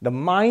mind. The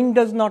mind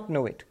does not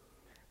know it.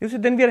 You see,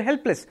 then we are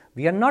helpless.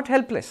 We are not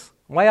helpless.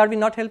 Why are we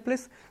not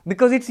helpless?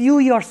 Because it's you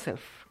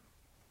yourself.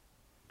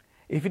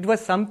 If it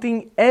was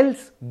something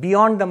else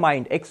beyond the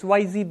mind,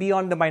 XYZ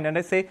beyond the mind, and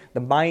I say the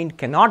mind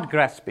cannot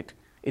grasp it,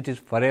 it is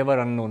forever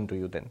unknown to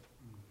you then.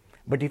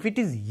 But if it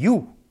is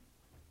you,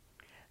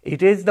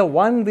 it is the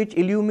one which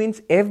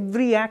illumines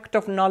every act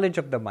of knowledge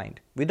of the mind.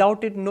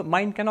 Without it,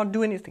 mind cannot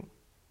do anything.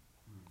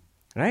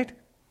 Right?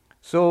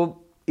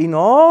 So, in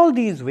all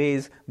these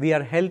ways, we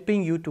are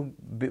helping you to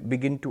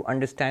begin to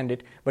understand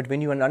it. But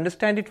when you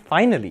understand it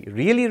finally,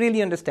 really,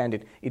 really understand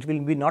it, it will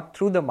be not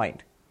through the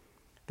mind.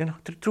 Then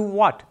through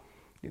what?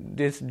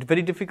 It's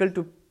very difficult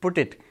to put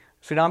it.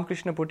 Sri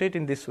Ramakrishna put it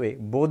in this way,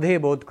 bodhe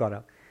bodh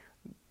kara,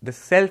 the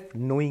self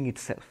knowing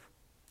itself.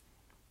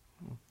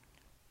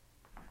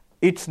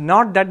 It's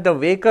not that the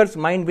waker's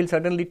mind will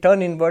suddenly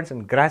turn inwards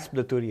and grasp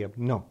the Turiam.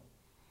 No.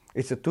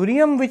 It's the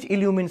Turiam which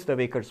illumines the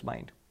waker's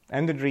mind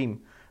and the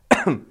dream.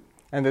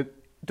 And the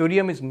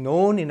Turiam is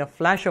known in a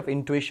flash of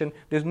intuition.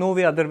 There's no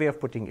other way of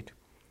putting it.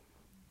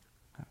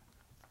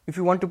 If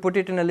you want to put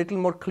it in a little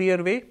more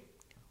clear way,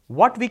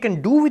 what we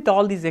can do with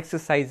all these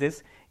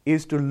exercises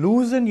is to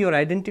loosen your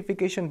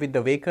identification with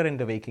the waker and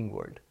the waking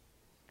world.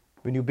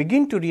 When you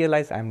begin to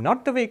realize I am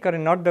not the waker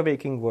and not the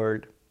waking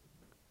world,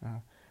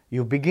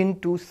 you begin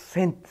to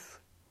sense.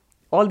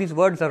 All these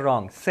words are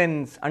wrong.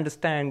 Sense,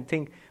 understand,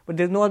 think. But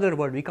there's no other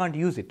word. We can't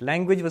use it.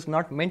 Language was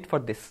not meant for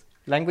this.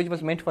 Language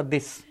was meant for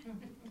this.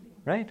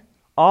 Right?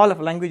 All of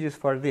language is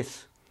for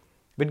this.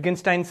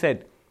 Wittgenstein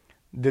said,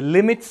 the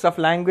limits of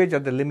language are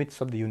the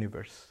limits of the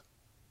universe.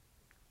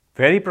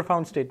 Very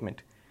profound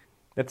statement.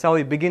 That's how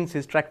he begins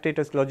his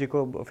Tractatus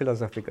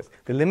Logico-Philosophicus.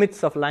 The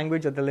limits of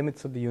language are the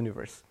limits of the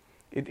universe.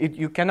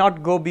 You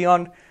cannot go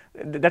beyond.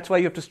 That's why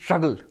you have to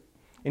struggle.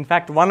 In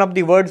fact, one of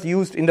the words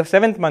used in the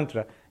 7th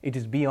mantra, it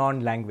is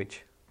beyond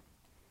language.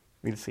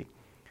 We'll see.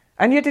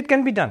 And yet it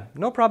can be done.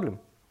 No problem.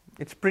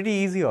 It's pretty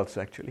easy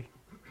also, actually.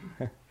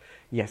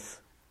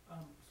 Yes.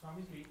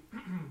 Swamiji,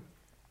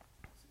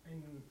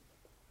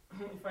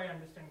 if I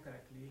understand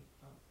correctly,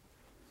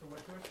 so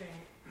what you're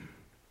saying,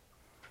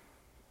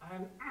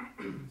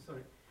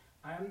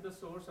 I am the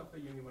source of the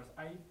universe.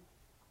 I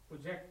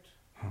project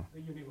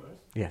the universe.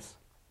 Yes.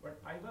 But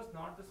I was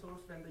not the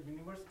source when the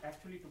universe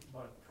actually took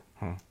birth.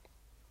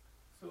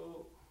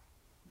 So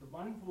the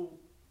one who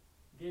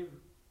gave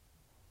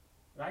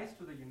rise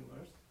to the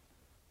universe,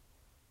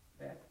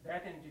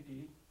 that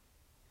entity,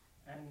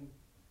 and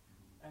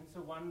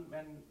so one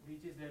when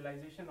reaches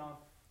realization of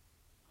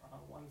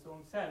one's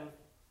own self,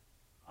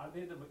 are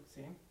they the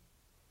same?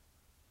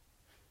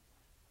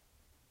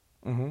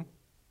 Mm-hmm.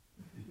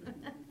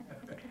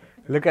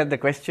 Look at the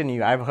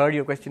question. I've heard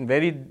your question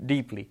very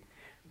deeply.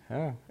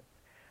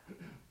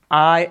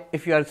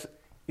 If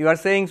you are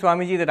saying,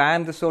 Swamiji, that I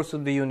am the source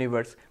of the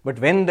universe, but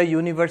when the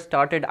universe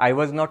started, I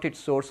was not its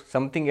source.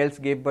 Something else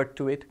gave birth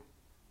to it.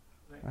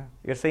 Right.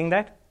 You're saying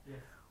that? Yes.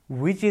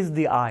 Which is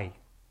the I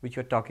which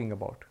you're talking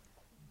about?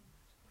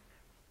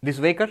 This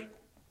waker?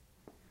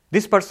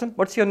 This person?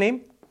 What's your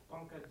name?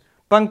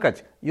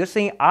 Pankaj. You're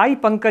saying, I,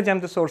 Pankaj, am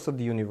the source of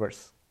the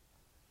universe.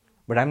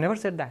 But I've never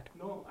said that.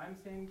 No, I'm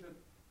saying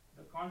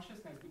the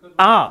consciousness.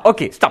 Because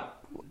okay,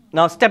 stop.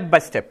 Now, step by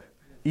step.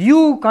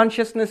 You,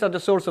 consciousness, are the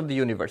source of the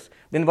universe.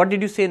 Then what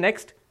did you say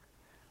next?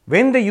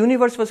 When the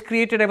universe was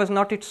created, I was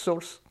not its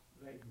source.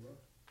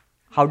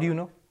 How do you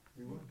know?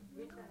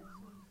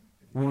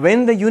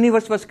 When the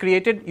universe was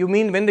created, you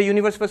mean when the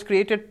universe was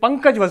created,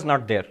 Pankaj was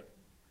not there.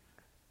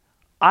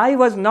 I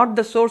was not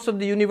the source of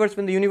the universe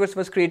when the universe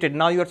was created.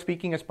 Now you are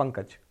speaking as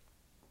Pankaj.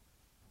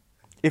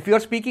 If you are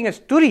speaking as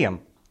Turiya,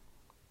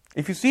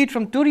 if you see it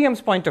from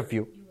Turiya's point of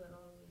view,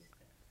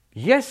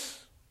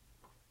 yes.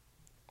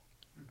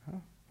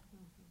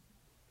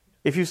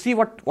 If you see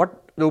what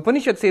the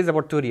Upanishad says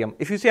about Turiya,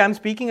 if you say, I'm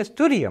speaking as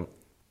Turiya,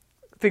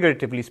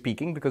 figuratively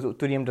speaking, because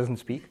Turiya doesn't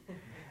speak,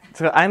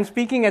 so I'm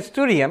speaking as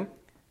Turiya,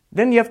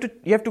 then you have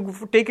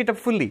to take it up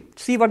fully.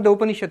 See what the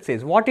Upanishad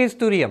says. What is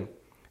Turiya?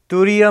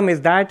 Turiya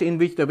is that in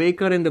which the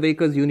waker and the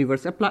waker's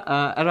universe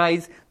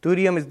arise.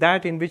 Turiya is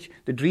that in which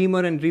the dreamer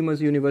and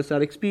dreamer's universe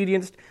are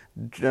experienced.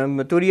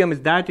 Turiya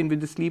is that in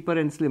which the sleeper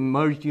and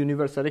merged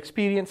universe are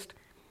experienced.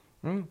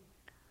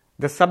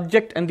 The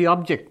subject and the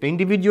object, the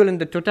individual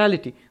and the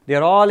totality, they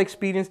are all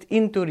experienced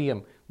in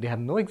Turiya. They have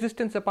no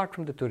existence apart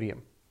from the Turiya.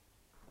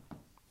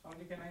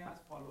 Only can I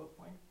ask follow-up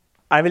point?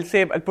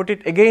 I'll put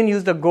it again,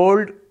 use the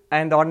gold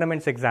and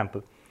ornaments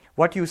example.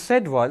 What you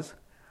said was,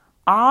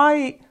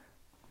 I,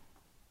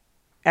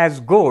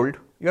 as gold,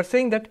 you're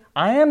saying that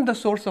I am the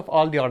source of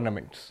all the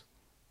ornaments.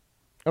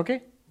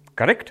 Okay?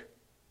 Correct?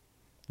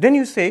 Then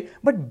you say,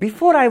 but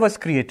before I was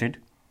created,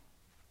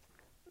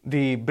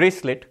 the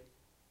bracelet,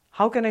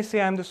 how can I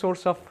say I am the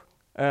source of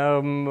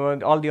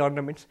all the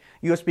ornaments?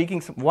 You are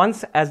speaking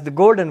once as the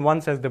gold and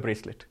once as the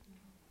bracelet.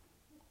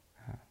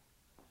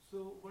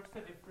 So what's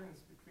the difference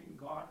between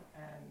God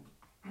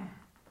and...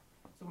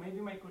 So maybe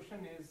my question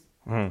is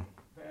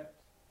that...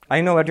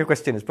 I know what your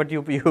question is, but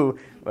you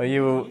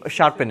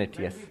sharpen it,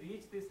 yes. When we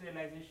reach this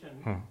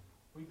realization,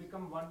 we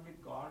become one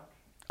with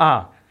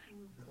God.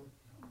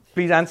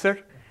 Please answer.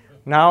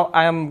 Now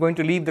I am going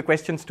to leave the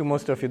questions to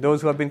most of you.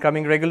 Those who have been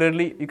coming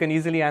regularly, you can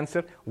easily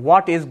answer.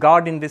 What is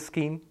God in this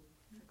scheme?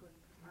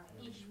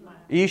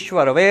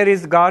 Ishvara. Where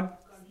is God?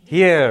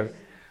 Here.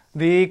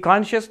 The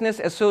consciousness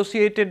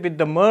associated with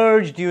the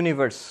merged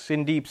universe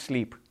in deep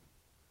sleep.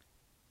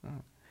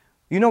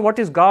 You know what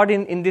is God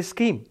in this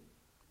scheme?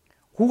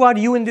 Who are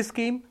you in this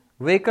scheme?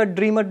 Waker,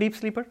 dreamer, deep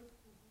sleeper?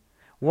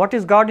 What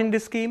is God in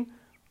this scheme?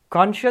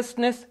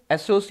 Consciousness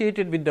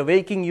associated with the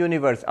waking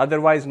universe,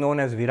 otherwise known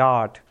as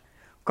Virat.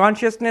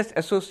 Consciousness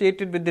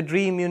associated with the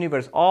dream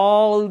universe,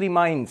 all the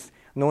minds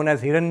known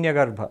as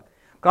Hiranyagarbha.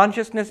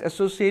 Consciousness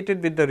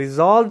associated with the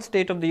resolved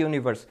state of the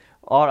universe,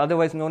 or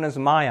otherwise known as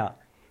Maya,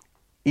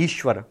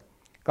 Ishvara.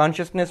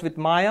 Consciousness with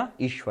Maya,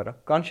 Ishvara.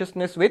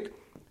 Consciousness with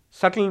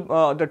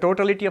subtle, the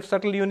totality of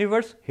subtle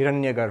universe,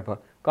 Hiranyagarbha.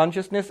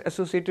 Consciousness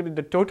associated with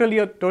the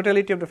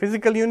totality of the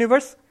physical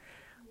universe,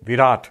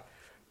 Virat.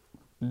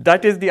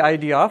 That is the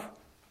idea of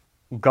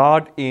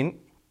God in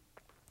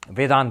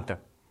Vedanta.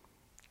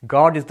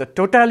 God is the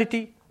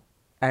totality,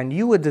 and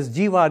you as this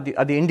jiva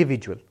are the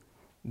individual.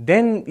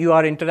 Then you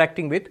are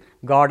interacting with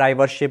God, I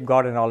worship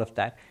God and all of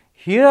that.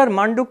 Here,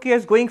 Mandukya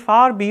is going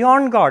far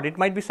beyond God. It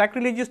might be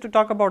sacrilegious to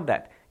talk about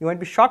that. You might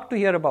be shocked to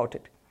hear about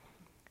it.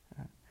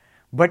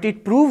 But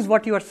it proves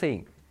what you are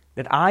saying,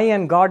 that I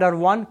and God are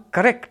one.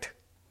 Correct.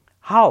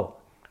 How?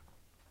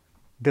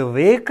 The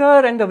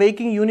waker and the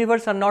waking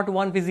universe are not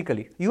one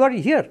physically. You are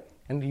here,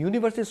 and the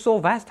universe is so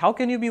vast. How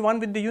can you be one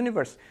with the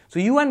universe? So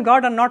you and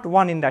God are not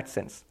one in that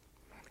sense.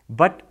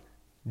 But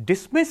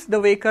dismiss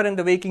the waker and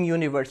the waking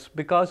universe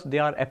because they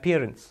are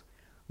appearance.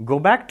 Go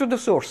back to the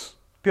source,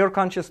 pure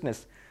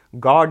consciousness.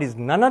 God is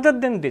none other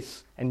than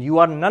this, and you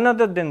are none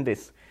other than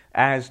this.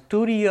 As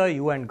Turiya,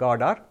 you and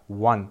God are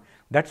one.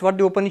 That's what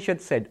the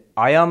Upanishad said.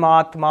 Ayam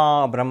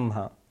Atma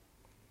Brahma.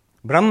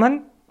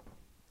 Brahman,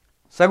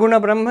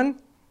 Saguna Brahman,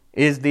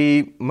 is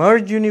the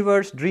merged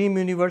universe, dream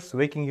universe,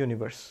 waking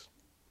universe.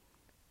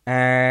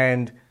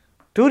 And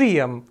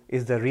Turiyam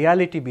is the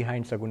reality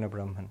behind Saguna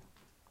Brahman.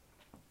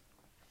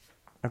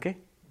 Okay?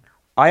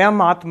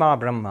 Ayam Atma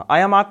Brahma.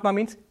 Ayam Atma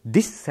means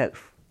this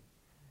self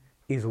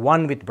is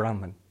one with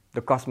Brahman,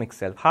 the cosmic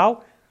self.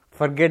 How?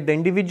 Forget the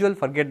individual,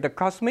 forget the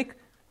cosmic,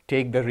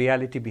 take the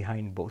reality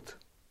behind both.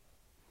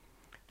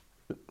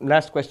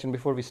 Last question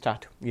before we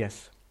start.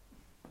 Yes.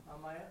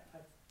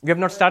 We have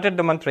not started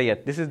the mantra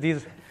yet.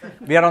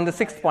 We are on the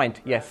 6th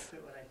point. Yes.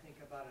 When I think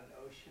about an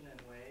ocean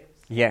and waves.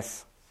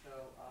 Yes. So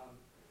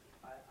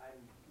I'm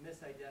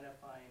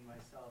misidentifying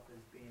myself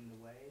as being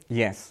the wave.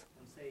 Yes.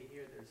 And say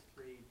here there's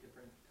 3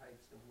 different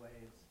types of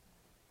waves.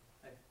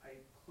 I'm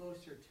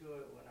closer to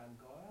it when I'm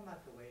going, I'm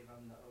not the wave,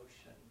 I'm the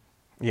ocean.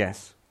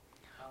 Yes.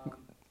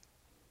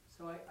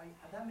 So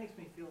that makes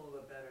me feel a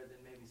little bit better than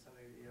maybe some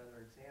of the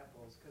other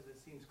examples because it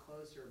seems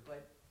closer.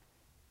 But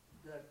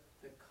the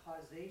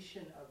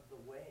causation of the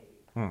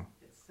wave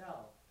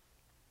itself,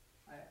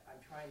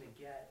 I'm trying to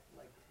get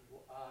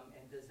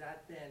and does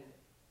that then?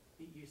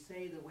 You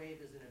say the wave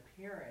is an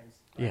appearance.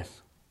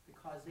 Yes. The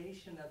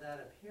causation of that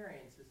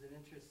appearance is an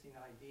interesting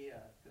idea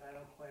that I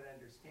don't quite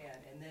understand.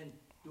 And then,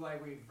 do I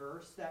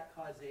reverse that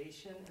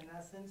causation in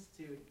essence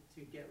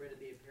to get rid of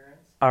the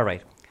appearance? All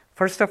right.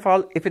 First of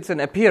all, if it's an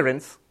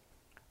appearance,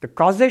 the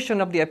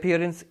causation of the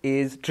appearance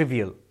is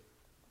trivial.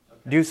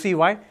 Okay. Do you see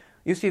why?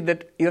 You see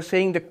that you're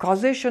saying the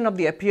causation of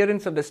the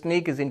appearance of the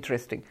snake is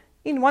interesting.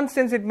 In one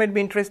sense, it might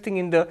be interesting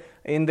in the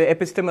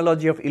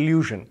epistemology of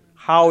illusion,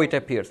 how it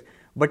appears.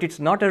 But it's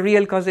not a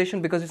real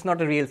causation because it's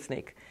not a real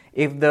snake.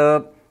 If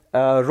the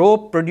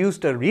rope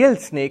produced a real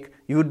snake,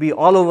 you would be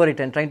all over it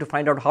and trying to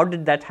find out how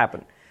did that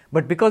happen.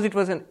 But because it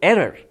was an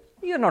error,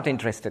 you're not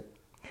interested.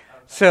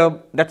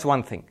 So that's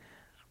one thing.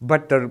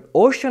 But the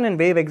ocean and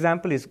wave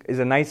example is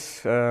a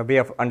nice way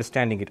of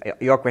understanding it.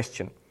 Your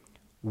question.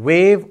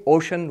 Wave,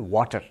 ocean,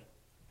 water.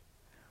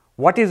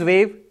 What is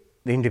wave?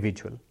 The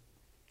individual.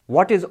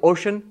 What is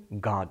ocean?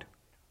 God.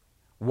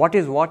 What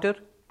is water?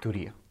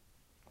 Turiya.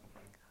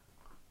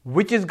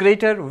 Which is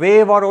greater,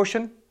 wave or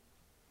ocean?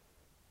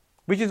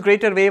 Which is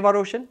greater, wave or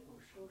ocean?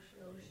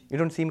 You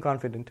don't seem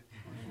confident.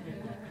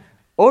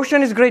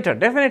 Ocean is greater,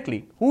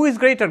 definitely. Who is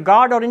greater,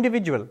 God or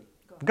individual?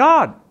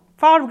 God.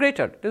 Far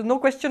greater. There's no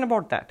question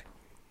about that.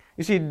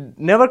 You see,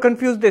 never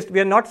confuse this. We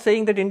are not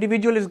saying that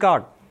individual is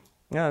God.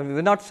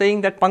 We're not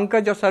saying that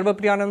Pankaj or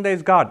Sarvapriyananda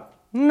is God.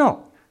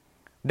 No.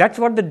 That's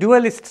what the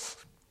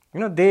dualists,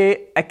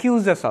 they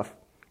accuse us of.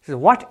 They say,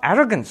 what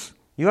arrogance.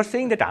 You are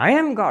saying that I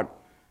am God.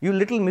 You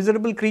little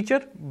miserable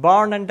creature,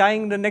 born and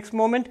dying the next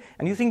moment,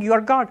 and you think you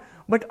are God.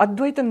 But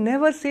Advaita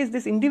never says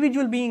this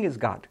individual being is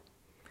God.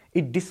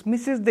 It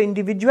dismisses the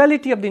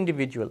individuality of the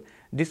individual,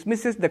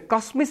 dismisses the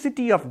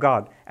cosmicity of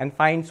God, and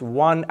finds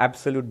one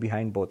absolute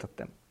behind both of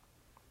them.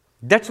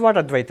 That's what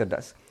Advaita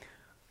does.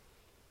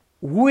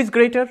 Who is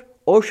greater,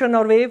 ocean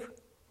or wave?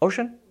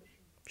 Ocean?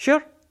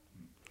 Sure.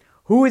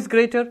 Who is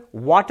greater,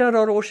 water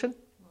or ocean?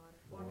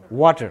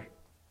 Water.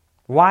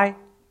 Why?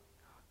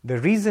 The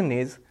reason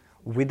is,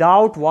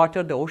 without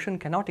water, the ocean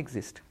cannot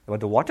exist. But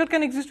the water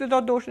can exist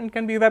without the ocean. It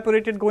can be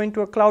evaporated, go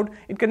into a cloud.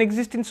 It can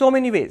exist in so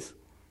many ways.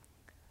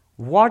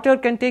 Water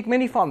can take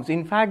many forms.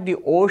 In fact, the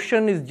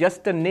ocean is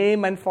just a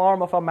name and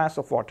form of a mass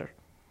of water.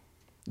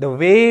 The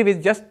wave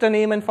is just a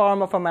name and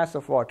form of a mass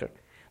of water.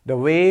 The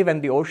wave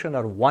and the ocean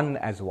are one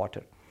as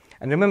water.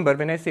 And remember,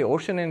 when I say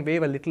ocean and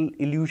wave, a little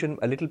illusion,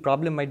 a little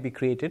problem might be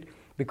created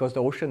because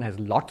the ocean has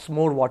lots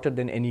more water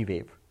than any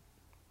wave.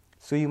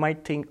 So you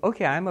might think,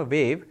 okay, I am a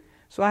wave,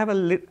 so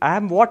I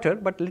am water,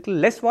 but a little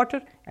less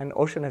water, and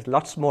ocean has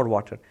lots more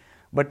water.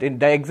 But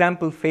the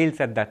example fails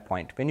at that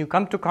point. When you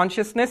come to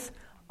consciousness,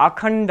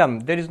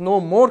 akhandam, there is no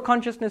more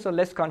consciousness or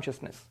less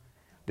consciousness.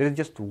 There is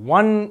just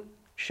one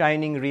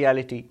shining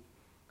reality,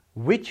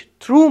 which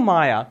through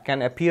Maya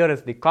can appear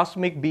as the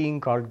cosmic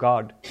being called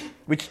God,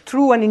 which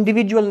through an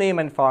individual name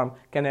and form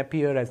can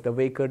appear as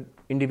the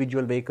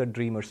individual waker,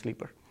 dreamer,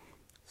 sleeper.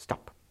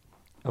 Stop.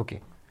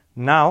 Okay.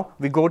 Now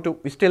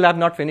we still have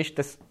not finished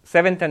the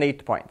 7th and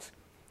 8th points.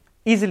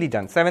 Easily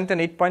done. 7th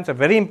and 8th points are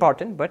very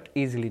important, but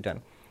easily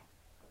done.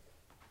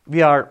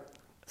 We are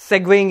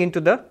segueing into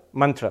the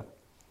mantra.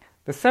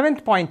 The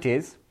 7th point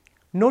is,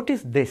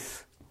 notice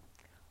this.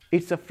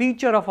 It's a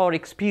feature of our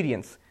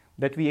experience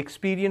that we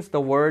experience the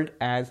world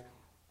as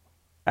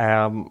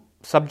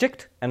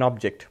subject and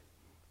object,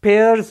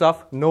 pairs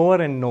of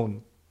knower and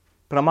known,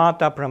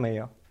 pramata,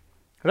 prameya,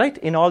 right,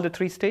 in all the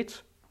three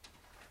states.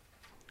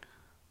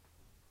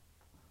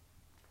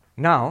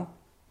 Now,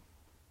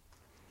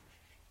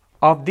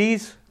 of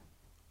these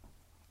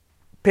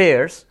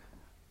pairs,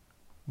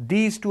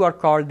 these two are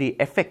called the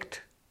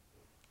effect,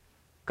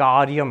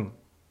 karyam,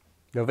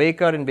 the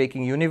waker and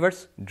waking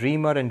universe,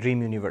 dreamer and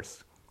dream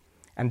universe.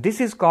 And this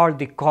is called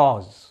the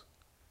cause,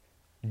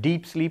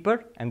 deep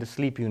sleeper and the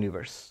sleep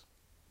universe.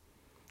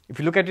 If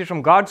you look at it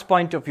from God's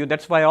point of view,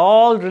 that's why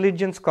all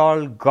religions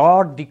call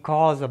God the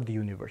cause of the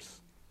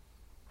universe.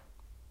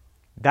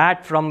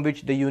 That from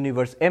which the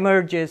universe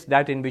emerges,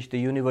 that in which the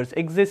universe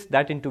exists,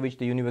 that into which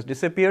the universe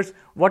disappears.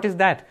 What is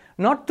that?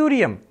 Not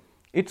Turiya,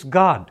 it's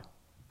God.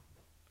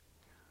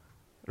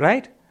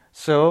 Right?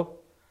 So,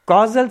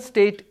 causal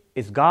state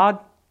is God,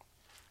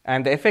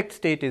 and the effect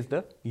state is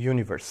the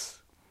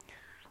universe.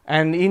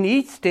 And in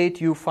each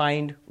state you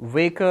find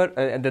waker,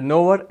 the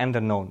knower and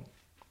the known.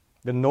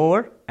 The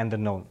knower and the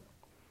known.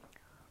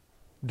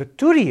 The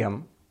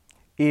Turiya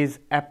is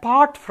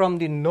apart from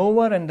the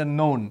knower and the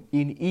known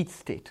in each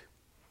state,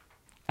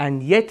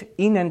 and yet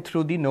in and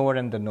through the knower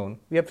and the known.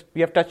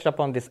 We have touched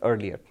upon this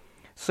earlier.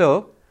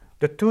 So,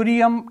 the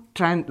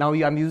Turiya, now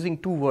I am using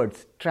two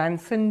words,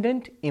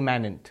 transcendent,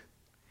 immanent.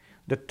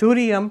 The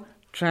Turiya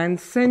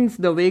transcends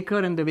the waker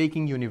and the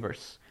waking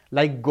universe,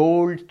 like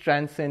gold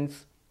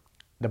transcends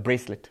the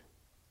bracelet.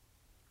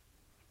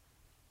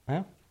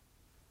 Huh?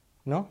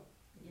 No?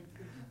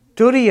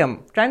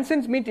 Turiya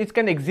transcends means it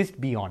can exist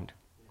beyond.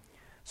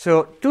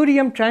 So,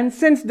 Turiya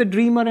transcends the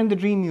dreamer and the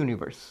dream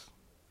universe.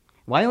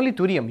 Why only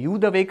Turiya? You,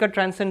 the waker,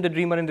 transcend the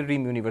dreamer and the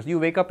dream universe. You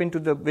wake up into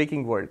the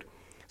waking world.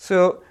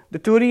 So, the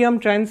Turiya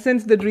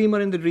transcends the dreamer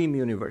and the dream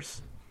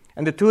universe.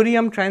 And the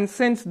Turiya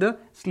transcends the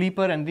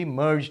sleeper and the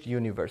merged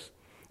universe.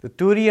 The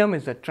Turiya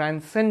is a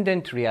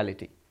transcendent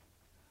reality.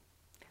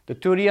 The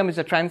Turiya is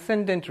a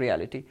transcendent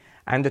reality.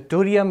 And the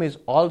Turiya is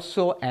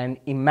also an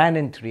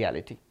immanent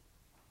reality.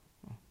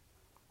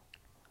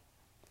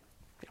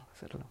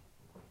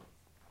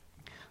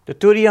 The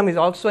Turiya is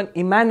also an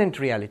immanent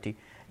reality.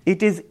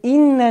 It is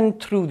in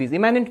and through these.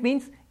 Immanent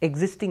means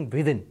existing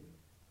within.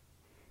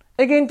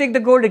 Again, take the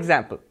gold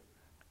example.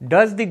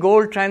 Does the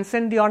gold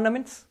transcend the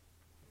ornaments?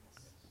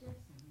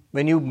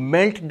 When you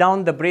melt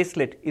down the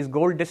bracelet, is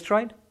gold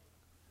destroyed?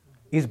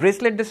 Is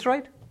bracelet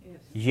destroyed?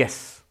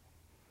 Yes.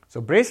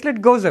 So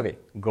bracelet goes away,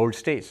 gold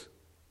stays.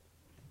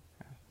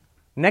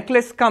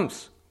 Necklace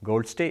comes,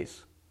 gold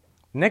stays.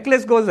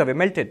 Necklace goes away,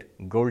 melted,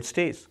 gold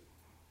stays.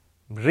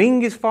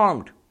 Ring is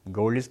formed,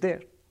 gold is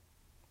there.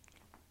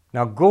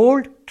 Now,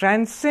 gold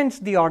transcends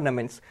the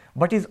ornaments,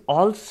 but is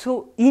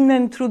also in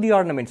and through the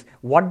ornaments.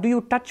 What do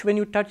you touch when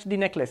you touch the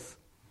necklace?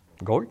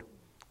 Gold.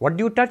 What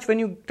do you touch when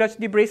you touch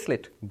the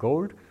bracelet?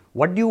 Gold.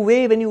 What do you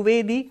weigh when you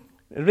weigh the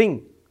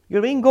ring?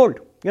 You're weighing gold.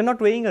 You're not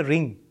weighing a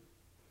ring.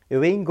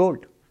 You're weighing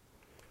gold.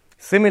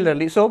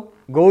 Similarly, so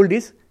gold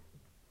is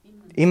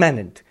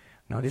immanent.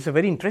 Now, this is a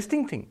very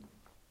interesting thing.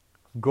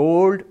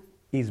 Gold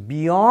is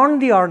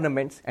beyond the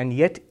ornaments and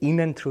yet in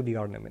and through the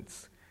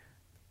ornaments.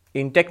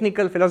 In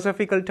technical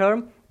philosophical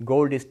term,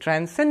 gold is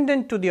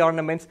transcendent to the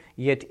ornaments,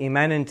 yet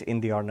immanent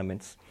in the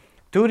ornaments.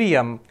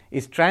 Turiya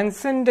is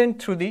transcendent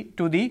to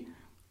the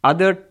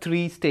other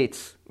three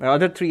states,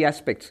 other three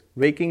aspects,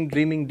 waking,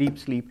 dreaming, deep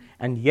sleep,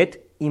 and yet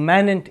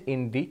immanent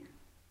in the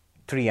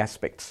three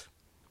aspects,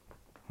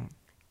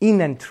 in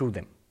and through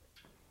them.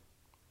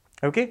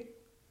 Okay?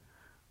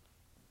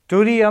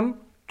 Turiya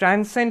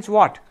transcends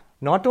what?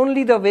 Not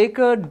only the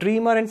waker,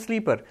 dreamer, and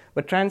sleeper,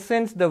 but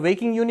transcends the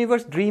waking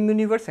universe, dream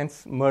universe, and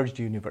merged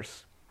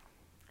universe.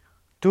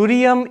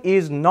 Turiya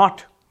is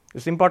not,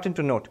 it's important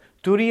to note,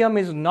 Turiya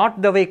is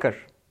not the waker.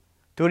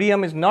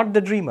 Turiya is not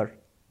the dreamer.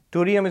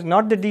 Turiya is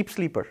not the deep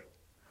sleeper.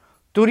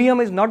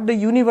 Turiya is not the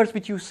universe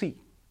which you see.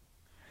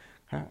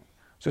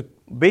 So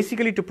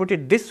basically, to put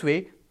it this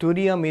way,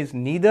 Turiya is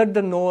neither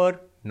the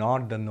knower nor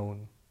the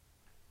known.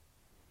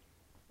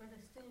 But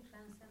it's still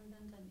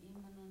transcendent and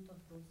immanent of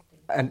those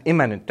states. And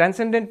immanent.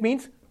 Transcendent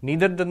means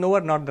neither the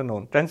knower nor the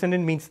known.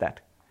 Transcendent means that.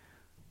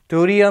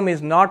 Turiya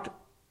is not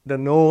the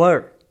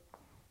knower.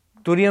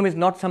 Turiya is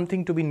not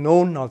something to be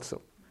known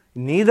also.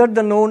 Neither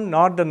the known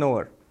nor the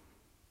knower.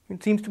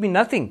 It seems to be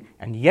nothing,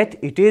 and yet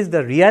it is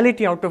the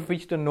reality out of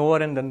which the knower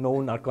and the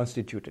known are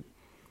constituted.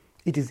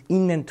 It is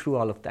in and through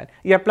all of that.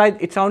 You apply,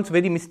 it sounds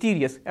very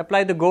mysterious.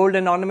 Apply the gold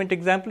and ornament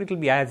example, it will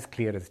be as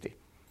clear as day.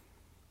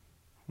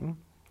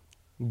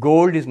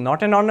 Gold is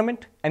not an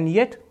ornament, and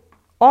yet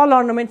all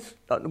ornaments,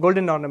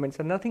 golden ornaments,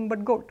 are nothing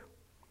but gold.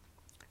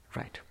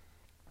 Right.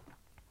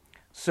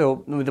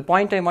 So the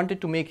point I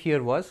wanted to make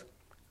here was,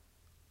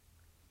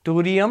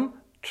 Turiya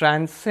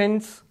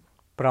transcends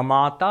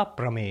pramata,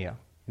 prameya,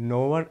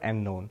 knower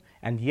and known,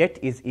 and yet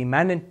is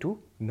immanent to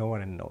knower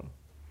and known.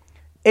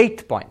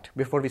 Eighth point,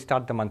 before we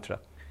start the mantra,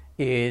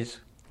 is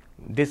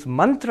this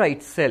mantra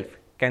itself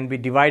can be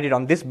divided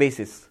on this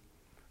basis,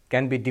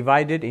 can be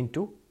divided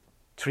into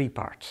three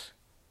parts.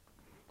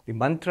 The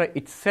mantra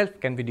itself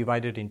can be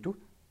divided into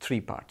three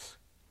parts,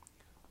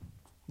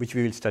 which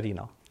we will study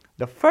now.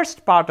 the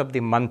first part of the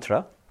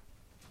mantra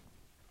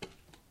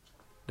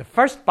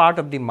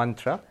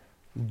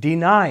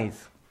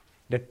denies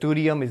that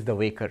Turiya is the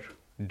waker,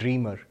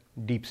 dreamer,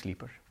 deep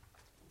sleeper.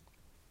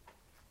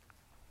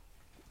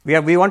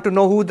 We want to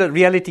know who the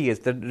reality is,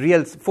 the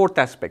real fourth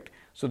aspect.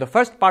 So the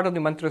first part of the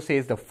mantra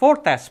says the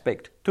fourth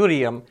aspect,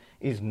 Turiya,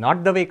 is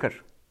not the waker,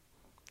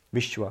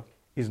 Vishwa,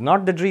 is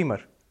not the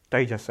dreamer,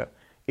 Taijasa,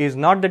 is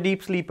not the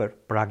deep sleeper,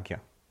 Pragya.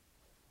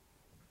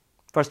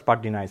 First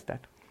part denies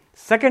that.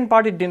 Second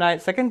part of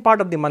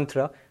the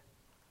mantra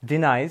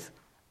denies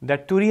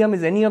that Turiya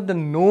is any of the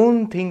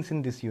known things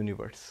in this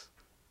universe.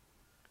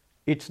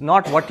 It's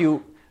not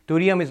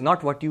Turiya is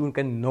not what you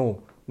can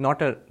know,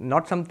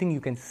 not something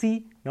you can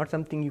see, not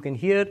something you can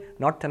hear,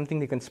 not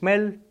something you can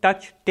smell,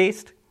 touch,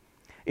 taste.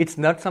 It's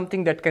not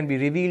something that can be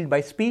revealed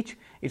by speech.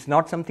 It's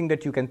not something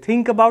that you can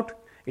think about.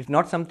 It's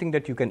not something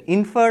that you can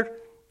infer.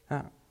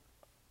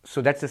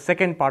 So that's the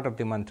second part of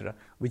the mantra,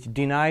 which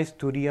denies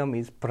Turiya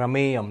is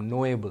prameyam,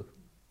 knowable.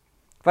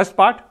 First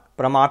part,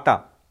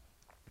 pramata,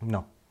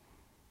 no.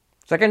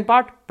 Second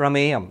part,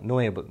 prameyam,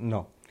 knowable,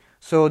 no.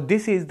 So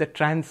this is the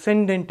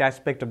transcendent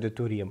aspect of the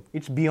Turiya.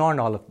 It's beyond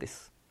all of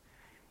this.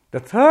 The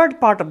third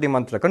part of the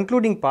mantra,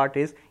 concluding part,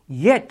 is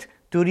yet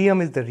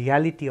Turiya is the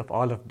reality of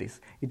all of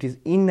this. It is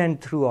in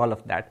and through all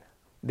of that.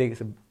 There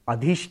is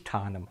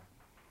adhishtanam.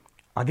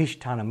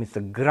 Adhishtanam is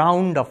the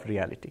ground of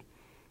reality,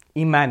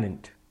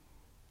 immanent.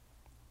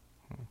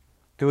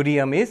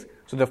 Turiya is,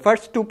 so the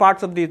first two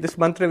parts of this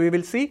mantra we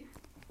will see.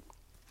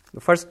 The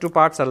first two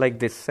parts are like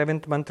this.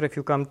 Seventh mantra, if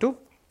you come to,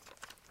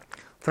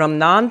 from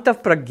Nanta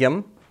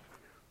Pragyam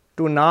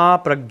to Na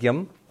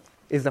Pragyam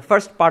is the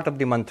first part of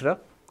the mantra,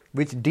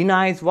 which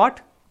denies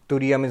what?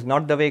 Turiya is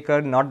not the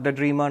waker, not the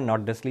dreamer,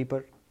 not the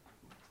sleeper.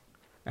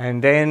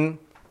 And then,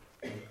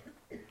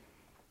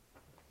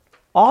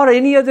 or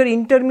any other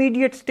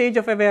intermediate stage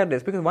of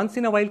awareness, because once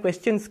in a while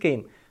questions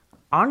came,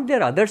 aren't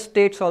there other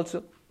states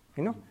also?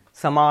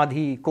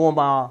 Samadhi,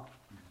 coma,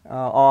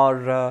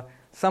 or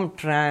some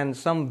trance,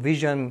 some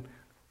vision,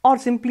 or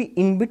simply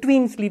in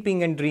between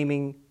sleeping and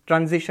dreaming,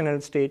 transitional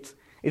states.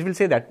 It will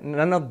say that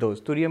none of those.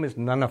 Turiya is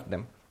none of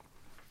them.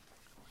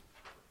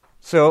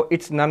 So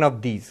it's none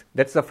of these.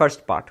 That's the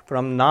first part.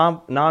 From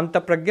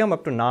Nanta Pragyam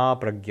up to Na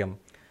Pragyam.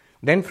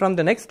 Then from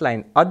the next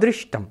line,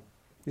 Adrishtam.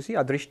 You see,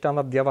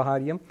 Adrishtam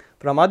Abhyavaharyam.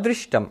 From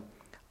Adrishtam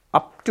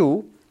up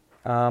to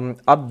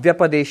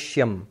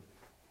Abhyapadeshyam.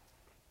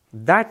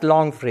 That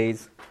long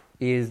phrase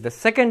is the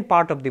second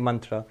part of the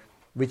mantra,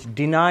 which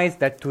denies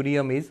that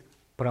Turiya is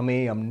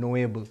prameyam,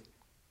 knowable.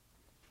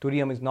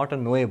 Turiya is not a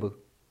knowable.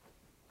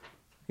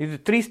 The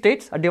three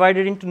states are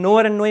divided into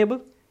knower and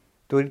knowable.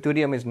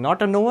 Turiya is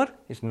not a knower,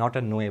 is not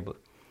a knowable.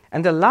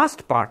 And the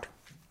last part,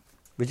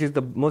 which is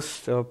the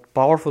most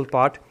powerful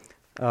part,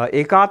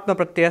 Ekatma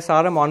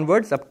Pratyasaram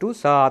onwards up to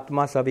Sa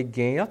Atma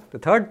Savigneya, the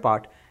third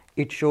part,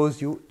 it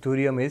shows you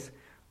Turiya is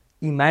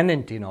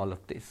immanent in all of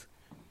this,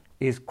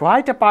 is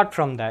quite apart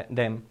from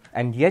them,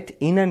 and yet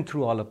in and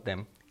through all of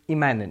them,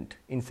 immanent.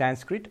 In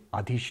Sanskrit,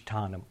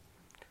 Adhishtanam.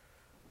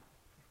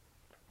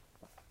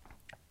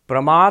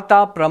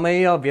 Pramata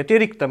Prameya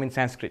Vyatiriktam in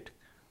Sanskrit.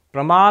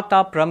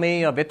 Pramata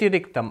Prameya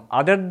Vyatiriktam,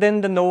 other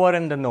than the knower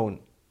and the known.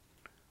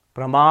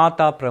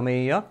 Pramata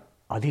Prameya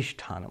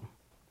Adhishtanam.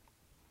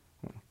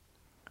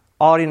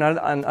 Or in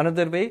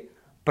another way,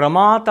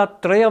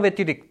 Pramata Traya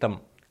Vyatiriktam,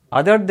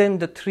 other than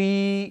the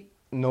three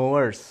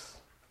knowers.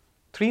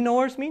 Three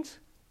knowers means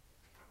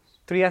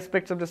three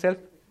aspects of the self: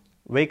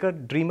 waker,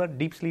 dreamer,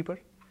 deep sleeper.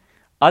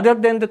 Other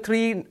than the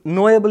three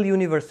knowable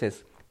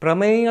universes,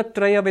 Prameya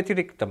Traya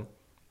Vyatiriktam,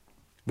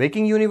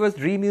 waking universe,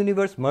 dream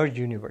universe, merge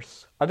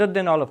universe, other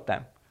than all of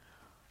them.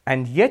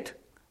 And yet,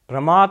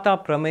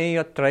 Pramata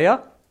Prameya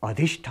Traya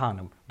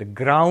Adhishtanam, the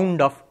ground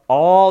of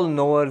all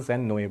knowers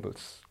and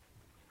knowables.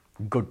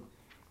 Good.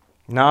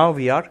 Now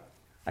we are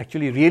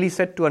actually really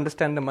set to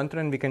understand the mantra,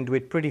 and we can do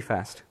it pretty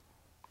fast.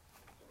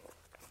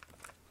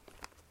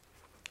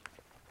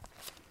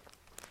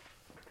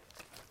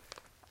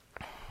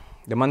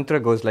 The mantra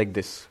goes like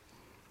this.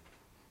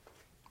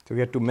 So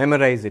we have to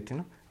memorize it,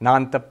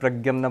 Nanta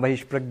pragyam na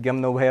vahish pragyam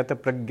na ubhayata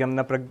pragyam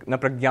na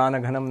pragyana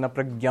ghanam na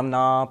pragyam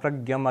na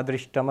pragyam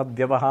adrishtam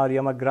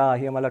abhyavaharyam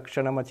agrahyam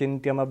alakshanam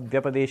achintyam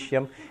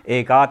abhyapadeshyam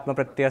ekatma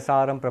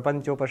pratyasaram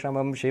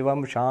prapanchopashamam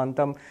shivam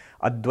shantam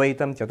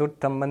advaitam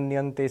chaturtham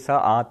manyante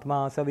sa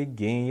atma sa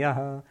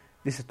vigyeyah.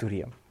 This is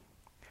Turiya.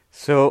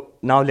 So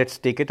now let's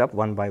take it up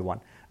one by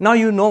one. Now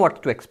you know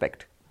what to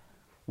expect.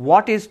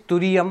 What is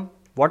Turiyam?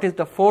 What is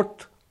the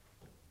fourth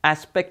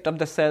aspect of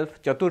the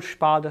self?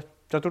 Chaturthapada.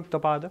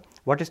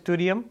 What is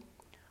Turiyam?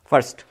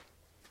 First,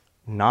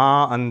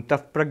 Na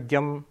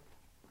Antapragyam.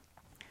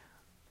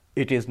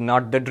 It is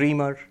not the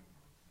dreamer.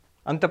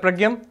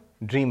 Antapragyam,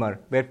 dreamer,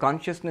 where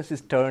consciousness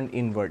is turned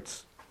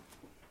inwards.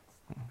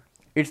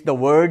 It's the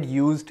word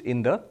used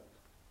in the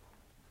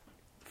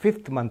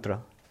fifth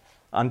mantra,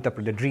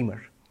 Antapragyam, the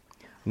dreamer.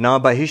 Na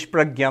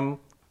Bahishpragyam,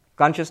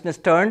 consciousness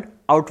turned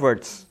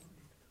outwards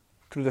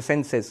through the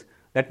senses.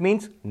 That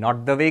means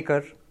not the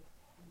waker.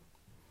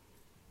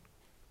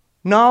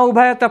 Na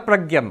Ubhayata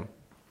Pragyam,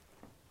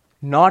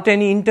 not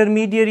any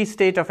intermediary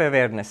state of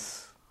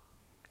awareness.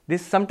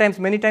 This sometimes,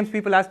 many times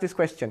people ask this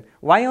question,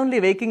 why only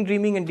waking,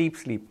 dreaming and deep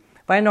sleep?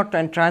 Why not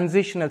a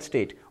transitional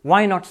state?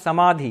 Why not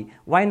samadhi?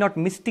 Why not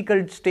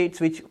mystical states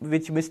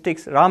which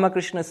mystics,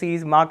 Ramakrishna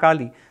sees, Ma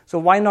Kali? So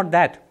why not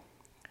that?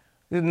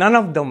 None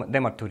of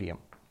them are Turiya.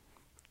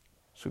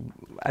 So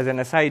as an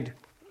aside,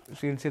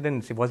 so you'll say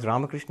then, was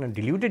Ramakrishna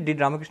deluded? Did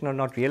Ramakrishna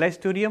not realize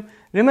Turiya?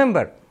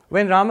 Remember,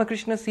 when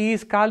Ramakrishna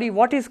sees Kali,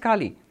 what is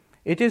Kali?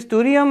 It is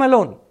Turiyam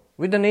alone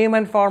with the name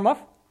and form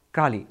of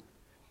Kali.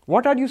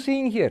 What are you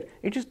seeing here?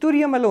 It is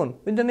Turiyam alone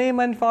with the name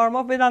and form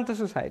of Vedanta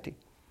Society.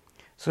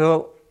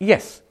 So,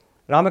 yes,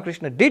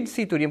 Ramakrishna did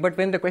see Turiyam, but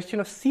when the question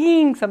of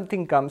seeing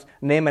something comes,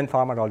 name and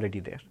form are already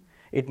there.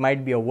 It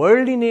might be a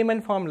worldly name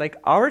and form like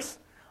ours,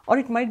 or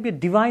it might be a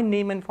divine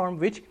name and form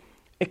which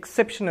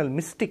exceptional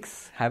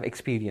mystics have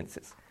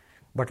experiences.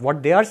 But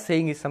what they are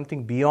saying is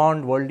something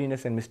beyond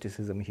worldliness and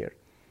mysticism here.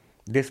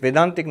 This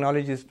Vedantic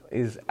knowledge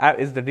is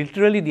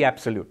literally the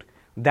absolute,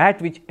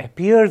 that which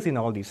appears in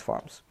all these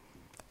forms.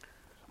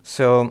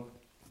 So,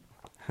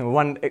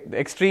 one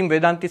extreme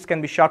Vedantist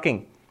can be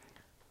shocking.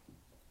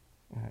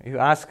 You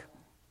ask,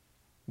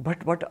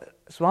 but what,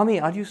 Swami,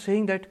 are you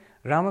saying that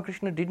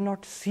Ramakrishna did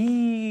not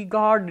see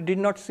God, did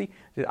not see?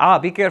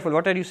 Be careful,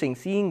 what are you saying?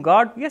 Seeing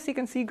God? Yes, he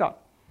can see God.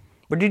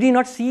 But did he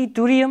not see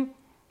Turiyam?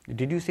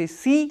 Did you say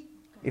see?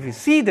 If you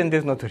see, then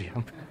there's no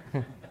Turiyam.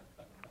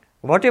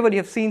 Whatever you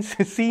have seen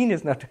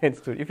is not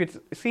Turiyam. If it's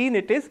seen,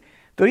 it is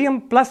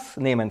Turiyam plus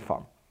name and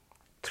form,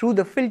 through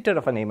the filter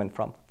of a name and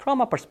form,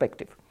 from a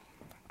perspective.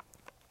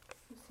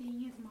 So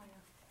seeing is Maya.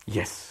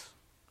 Yes.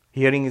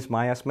 Hearing is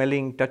Maya,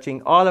 smelling,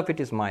 touching, all of it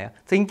is Maya.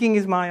 Thinking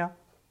is Maya.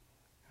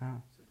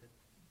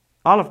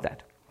 All of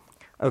that.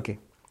 Okay.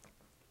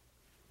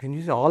 Can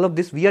you say all of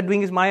this we are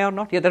doing is Maya or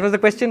not? Yeah, that was the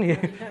question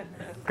here.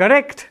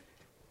 Correct.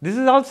 This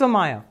is also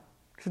Maya.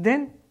 So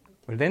then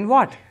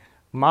what?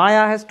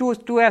 Maya has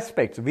two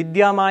aspects.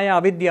 Vidya Maya,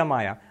 Avidya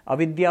Maya.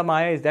 Avidya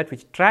Maya is that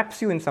which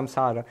traps you in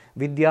samsara.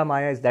 Vidya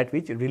Maya is that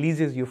which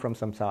releases you from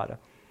samsara.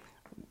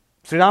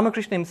 Sri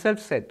Ramakrishna himself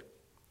said,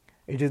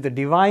 it is the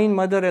Divine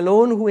Mother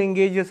alone who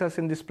engages us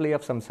in this play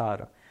of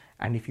samsara.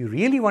 And if you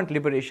really want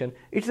liberation,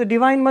 it's the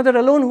Divine Mother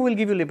alone who will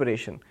give you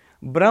liberation.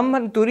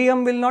 Brahman,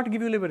 Turiyam will not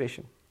give you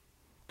liberation.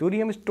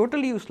 Turiyam is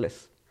totally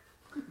useless.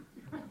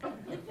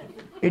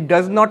 It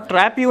does not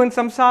trap you in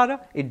samsara.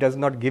 It does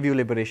not give you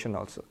liberation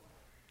also.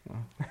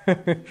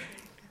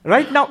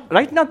 Right now,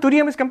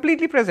 Turiyam is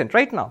completely present.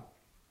 Right now.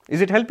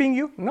 Is it helping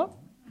you? No.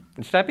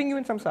 It's trapping you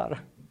in samsara.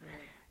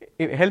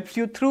 It helps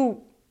you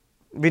through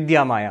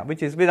Vidya Maya,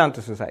 which is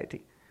Vedanta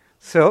Society.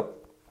 So,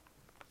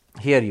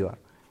 here you are.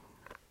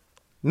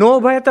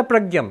 No Ubhayata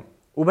Pragyam.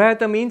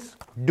 Ubhayata means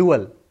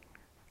dual.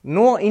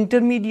 No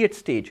intermediate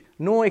stage.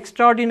 No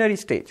extraordinary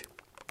stage.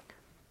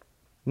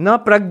 Na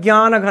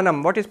Pragyana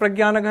Ghanam. What is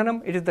Pragyana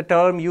Ghanam? It is the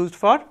term used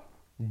for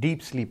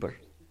deep sleeper.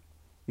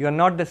 You are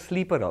not the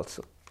sleeper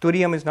also.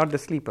 Turiyam is not the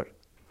sleeper.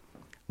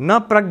 Na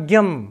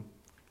Pragyam.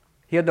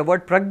 Here the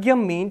word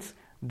Pragyam means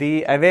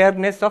the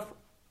awareness of,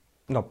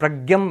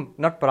 Pragyam,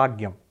 not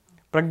Pragyam.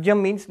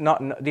 Pragyam means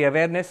the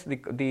awareness,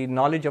 the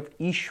knowledge of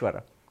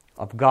Ishvara,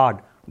 of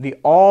God, the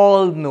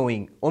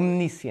all-knowing,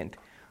 omniscient.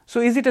 So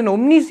is it an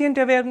omniscient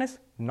awareness?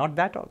 Not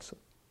that also.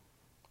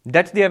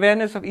 That's the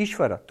awareness of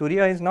Ishvara.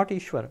 Turiya is not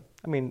Ishvara,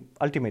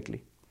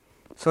 ultimately.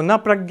 So na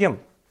Pragyam.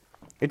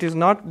 It is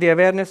not the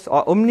awareness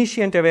or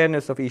omniscient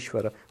awareness of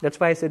Ishvara. That's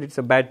why I said it's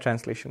a bad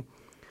translation.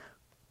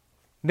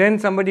 Then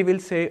somebody will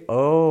say,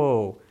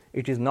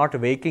 it is not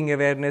waking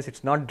awareness,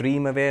 it's not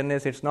dream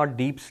awareness, it's not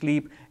deep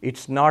sleep,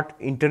 it's not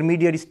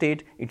intermediary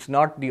state, it's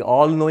not the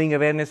all-knowing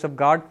awareness of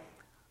God.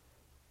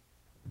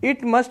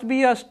 It must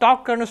be a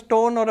stock on a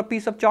stone or a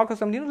piece of chalk or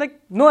something, like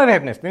no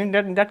awareness. In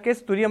that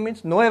case, Turiya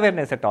means no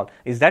awareness at all.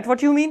 Is that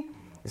what you mean?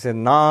 He said,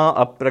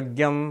 na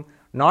apragyam,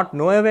 not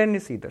no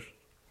awareness either.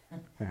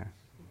 Yeah.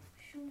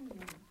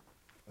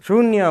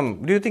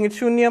 Shunyam. Do you think it's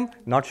shunyam?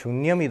 Not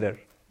shunyam either.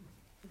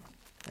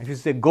 If you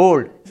say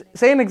gold,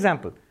 same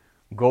example.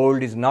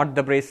 Gold is not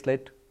the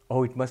bracelet.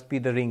 It must be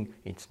the ring.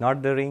 It's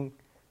not the ring.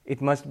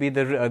 It must be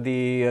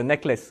the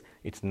necklace.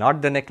 It's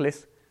not the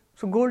necklace.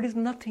 So gold is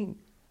nothing.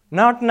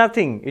 Not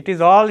nothing. It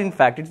is all, in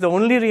fact. It's the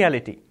only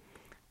reality.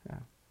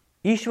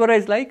 Ishvara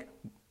is like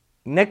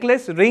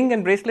necklace, ring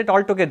and bracelet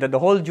all together, the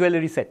whole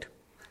jewelry set.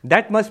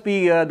 That must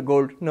be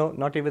gold. No,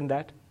 not even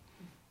that.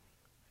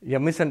 You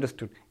have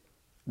misunderstood.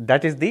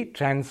 That is the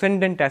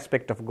transcendent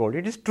aspect of gold.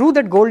 It is true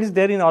that gold is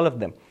there in all of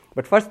them.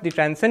 But first, the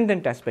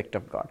transcendent aspect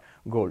of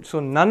gold. So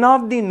none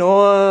of the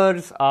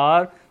knowers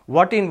are,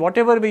 in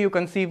whatever way you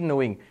conceive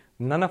knowing,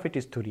 none of it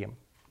is Turiyam.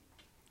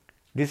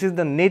 This is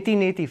the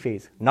neti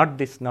phase. Not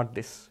this, not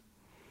this.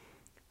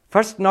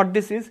 First not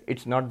this is,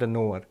 it's not the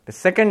knower. The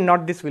second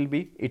not this will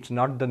be, it's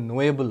not the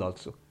knowable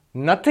also.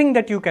 Nothing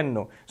that you can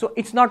know. So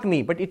it's not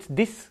me, but it's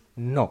this,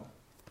 no.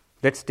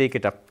 Let's take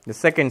it up. The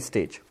second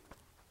stage.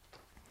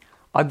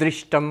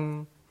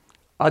 Adrishtam.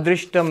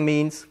 Adrishtam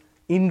means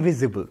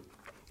invisible.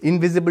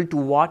 Invisible to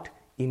what?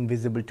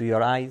 Invisible to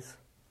your eyes.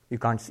 You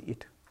can't see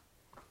it.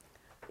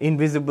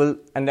 Invisible,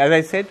 and as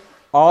I said,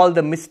 all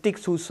the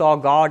mystics who saw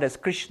God as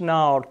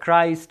Krishna or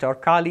Christ or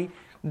Kali,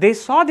 they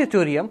saw the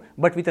Turiya,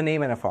 but with a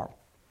name and a form.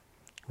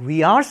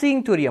 We are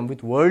seeing Turiya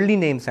with worldly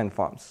names and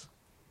forms.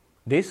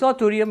 They saw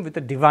Turiya with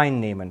a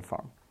divine name and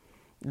form.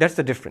 That's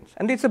the difference.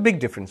 And it's a big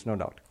difference, no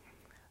doubt.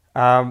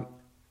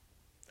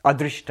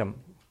 Adrishtam.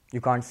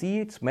 You can't see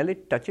it, smell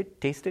it, touch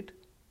it, taste it,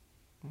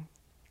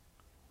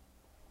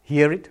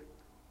 hear it.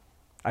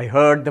 I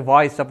heard the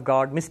voice of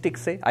God.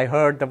 Mystics say, I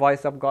heard the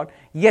voice of God.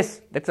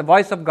 Yes, that's the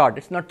voice of God.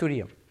 It's not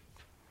Turiya.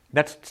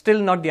 That's still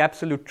not the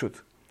absolute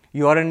truth.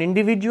 You are an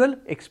individual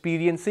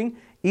experiencing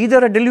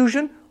either a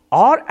delusion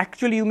or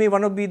actually you may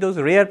one of be those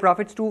rare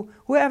prophets who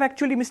have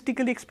actually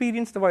mystically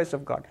experienced the voice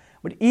of God.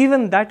 But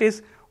even that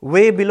is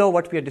way below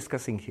what we are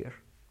discussing here.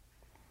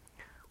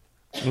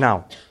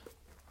 Now,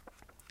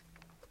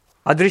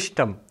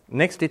 Adrishtam.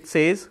 Next it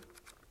says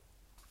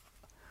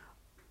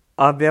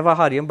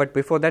Avyavaharyam, but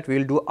before that we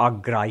will do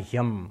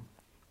Agrahyam.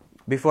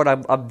 Before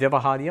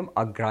Avyavaharyam,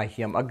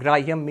 Agrahyam.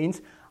 Agrahyam means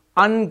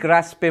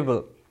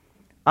ungraspable.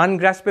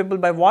 Ungraspable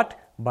by what?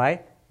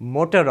 By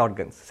motor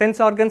organs. Sense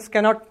organs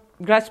cannot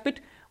grasp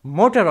it.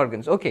 Motor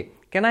organs. Okay,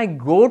 can I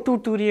go to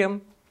Turiya?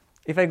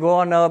 If I go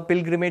on a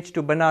pilgrimage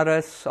to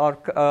Banaras or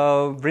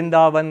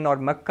Vrindavan or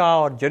Mecca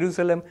or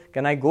Jerusalem,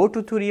 can I go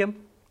to Turiya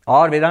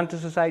or Vedanta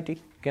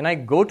Society? Can I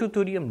go to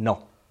Turiya?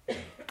 No.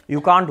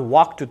 You can't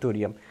walk to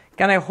Turiya.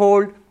 Can I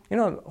hold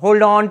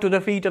on to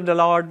the feet of the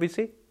Lord, we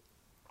say?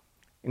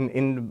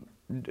 In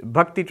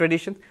Bhakti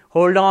traditions,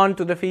 hold on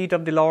to the feet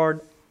of the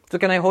Lord. So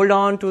can I hold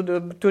on to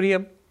the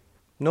Turiya?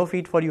 No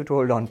feet for you to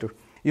hold on to.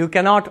 You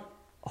cannot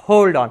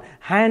hold on.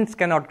 Hands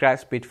cannot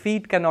grasp it.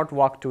 Feet cannot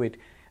walk to it.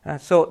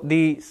 So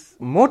the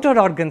motor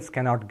organs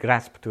cannot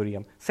grasp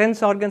Turiya.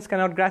 Sense organs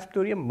cannot grasp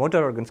Turiya.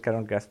 Motor organs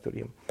cannot grasp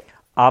Turiya.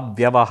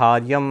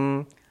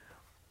 Avyavaharyam.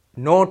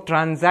 No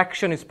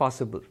transaction is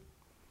possible.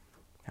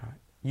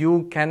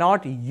 You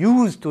cannot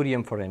use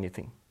Turiya for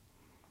anything.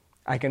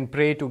 I can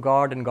pray to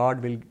God and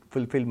God will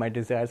fulfill my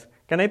desires.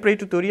 Can I pray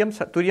to Turiya?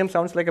 Turiya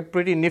sounds like a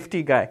pretty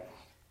nifty guy.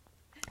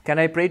 Can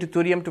I pray to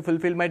Turiya to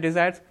fulfill my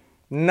desires?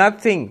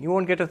 Nothing. You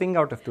won't get a thing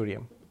out of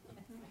Turiya.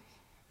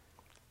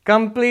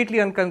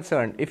 Completely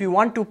unconcerned. If you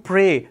want to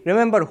pray,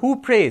 remember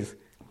who prays?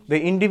 The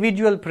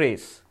individual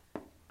prays.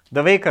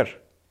 The waker.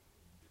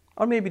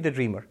 Or maybe the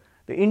dreamer.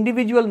 The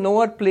individual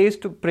knower prays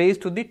to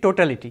the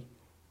totality.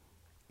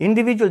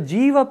 Individual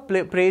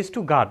Jiva prays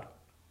to God.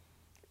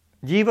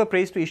 Jiva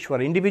prays to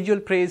Ishvara. Individual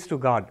prays to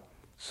God.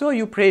 So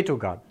you pray to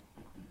God.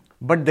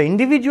 But the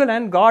individual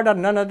and God are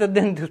none other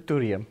than the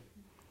Turiya.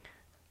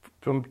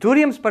 From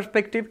Turiyam's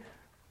perspective,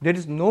 there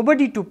is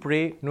nobody to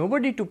pray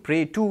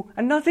to,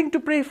 and nothing to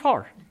pray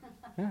for.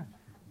 Yeah.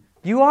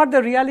 You are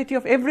the reality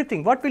of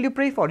everything. What will you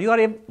pray for?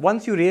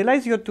 Once you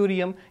realize your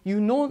Turiyam, you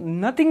know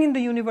nothing in the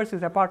universe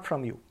is apart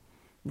from you.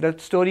 The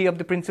story of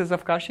the Princess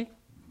of Kashi.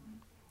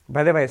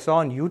 By the way, I saw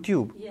on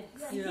YouTube. Yes.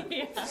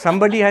 Yeah.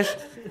 Somebody has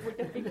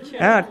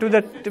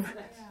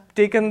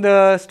taken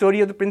the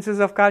story of the Princess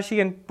of Kashi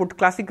and put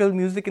classical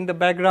music in the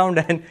background,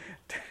 and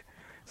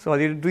so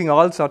they're doing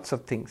all sorts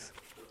of things.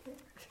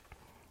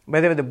 By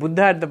the way, the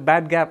Buddha at the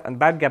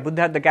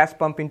Buddha at the gas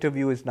pump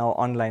interview is now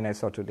online, I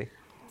saw today.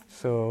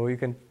 So you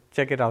can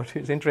check it out.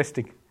 It's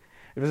interesting.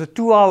 It was a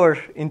 2-hour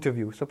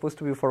interview, supposed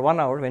to be for 1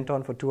 hour, went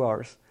on for 2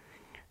 hours.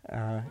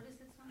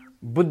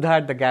 Buddha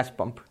at the gas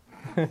pump.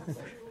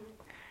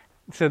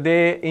 So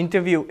they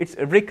interview, it's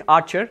Rick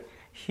Archer.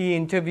 He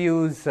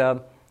interviews,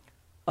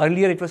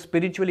 earlier it was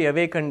spiritually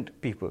awakened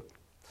people.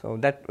 So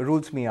that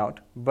rules me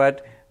out.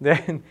 But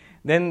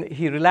then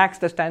he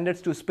relaxed the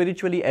standards to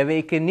spiritually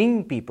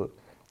awakening people.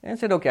 And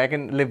said, okay, I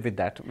can live with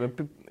that.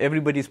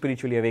 Everybody is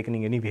spiritually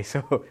awakening anyway.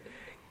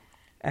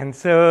 And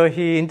so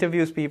he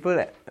interviews people.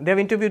 They have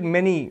interviewed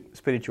many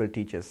spiritual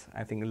teachers,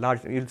 I think,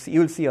 large.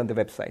 You'll see on the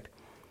website.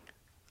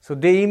 So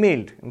they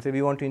emailed and said,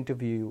 we want to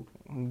interview you.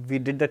 We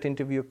did that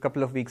interview a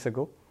couple of weeks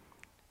ago.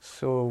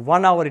 So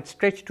 1 hour, it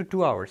stretched to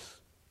 2 hours.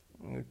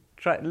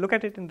 Look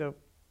at it in the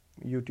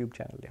YouTube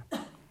channel. Yeah.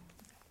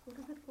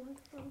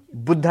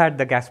 Buddha at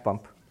the gas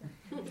pump.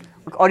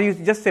 Or you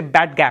just say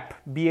Bad Gap,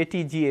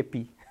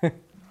 BATGAP.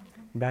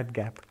 Bad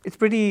Gap. It's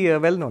pretty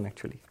well known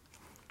actually.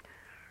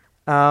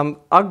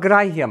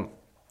 Agrahyam,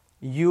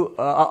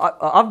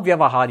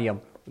 avyavaharyam.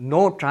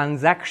 No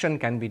transaction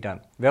can be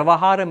done.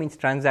 Vyavahara means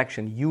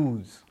transaction,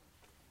 use.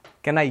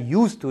 Can I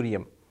use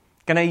Turiyam?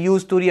 Can I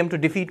use Turiyam to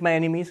defeat my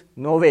enemies?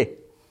 No way.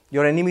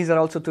 Your enemies are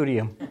also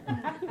Turiyam.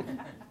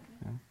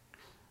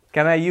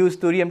 Can I use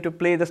Turiyam to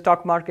play the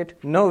stock market?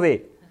 No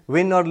way.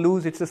 Win or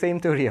lose, it's the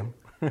same Turiyam.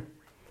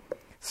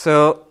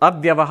 So,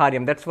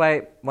 avyavaharyam. That's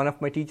why one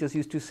of my teachers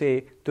used to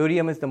say,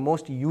 Turiyam is the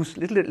most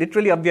useless.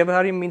 Literally,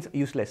 avyavaharyam means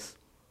useless.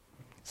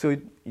 So,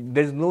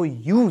 there's no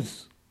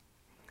use.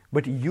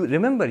 But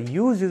remember,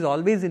 use is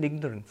always in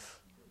ignorance.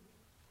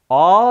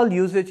 All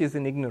usage is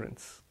in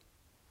ignorance.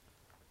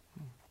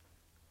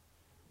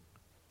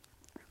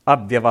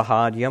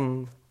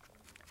 Avyavaharyam.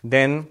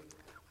 Then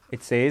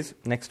it says,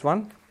 next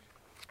one.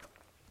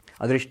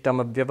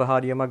 Adrishtam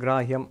avyavaharyam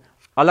agrahyam.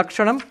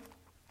 Alakshanam.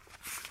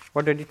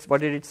 What did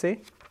it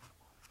say?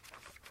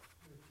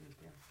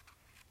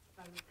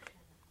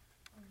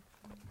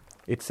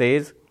 It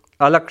says,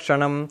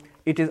 alakshanam,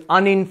 it is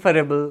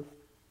uninferable.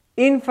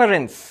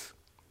 Inference.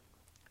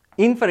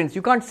 Inference,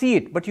 you can't see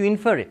it, but you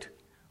infer it.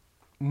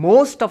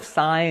 Most of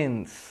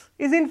science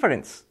is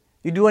inference.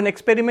 You do an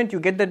experiment, you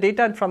get the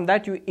data, and from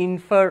that you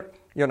infer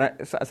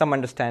some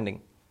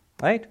understanding,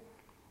 right?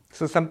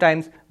 So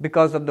sometimes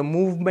because of the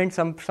movement,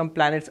 some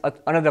planets,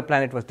 another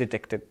planet was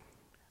detected.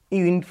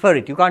 You infer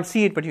it. You can't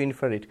see it, but you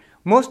infer it.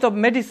 Most of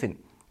medicine,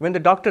 when the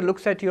doctor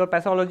looks at your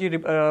pathology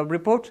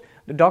reports,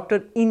 the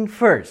doctor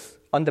infers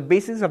on the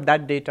basis of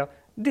that data,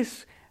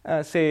 this,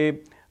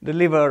 say, the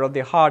liver or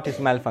the heart is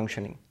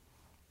malfunctioning.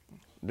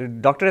 The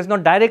doctor is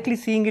not directly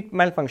seeing it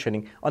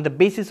malfunctioning. On the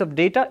basis of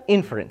data,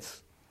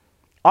 inference.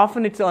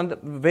 Often it's on the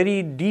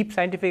very deep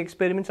scientific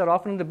experiments are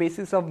often on the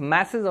basis of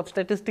masses of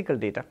statistical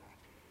data.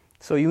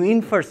 So you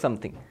infer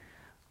something.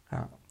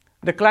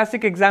 The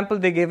classic example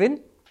they give in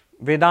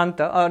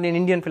Vedanta or in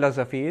Indian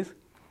philosophy is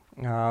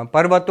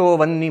Parvato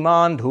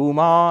Vanniman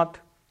Dhumat.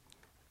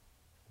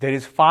 There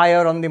is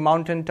fire on the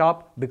mountain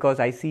top because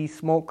I see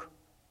smoke.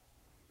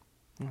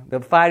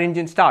 The fire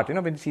engine starts,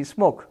 when you see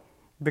smoke,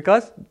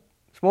 because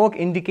smoke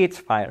indicates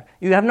fire.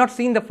 You have not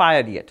seen the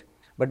fire yet,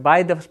 but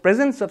by the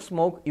presence of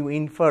smoke, you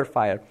infer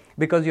fire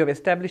because you have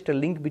established a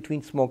link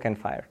between smoke and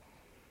fire.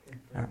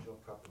 Inferential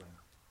coupling.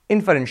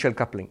 Inferential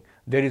coupling.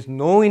 There is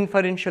no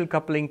inferential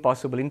coupling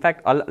possible. In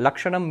fact,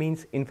 lakshanam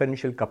means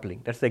inferential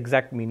coupling. That's the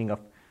exact meaning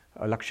of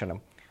lakshanam.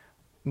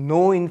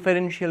 No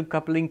inferential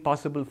coupling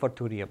possible for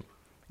thuriam.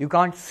 You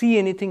can't see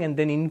anything and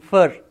then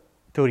infer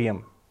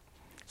thuriam.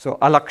 So,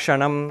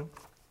 alakshanam.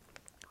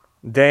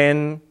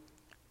 Then,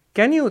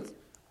 can you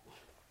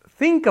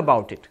think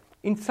about it?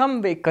 In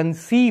some way,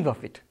 conceive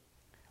of it.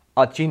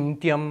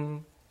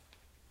 Achintyam.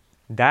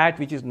 That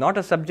which is not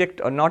a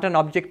subject or not an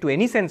object to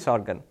any sense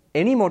organ,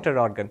 any motor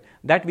organ,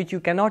 that which you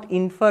cannot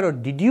infer or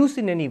deduce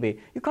in any way,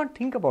 you can't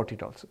think about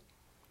it also.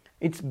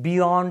 It's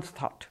beyond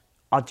thought.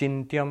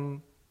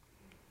 Achintyam.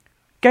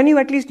 Can you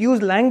at least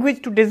use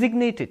language to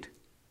designate it?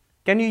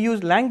 Can you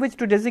use language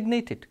to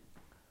designate it?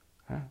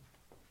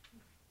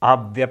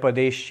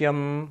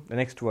 Abhyapadeshyam, the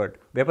next word.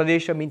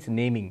 Vyapadesha means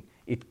naming.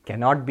 It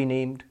cannot be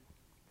named.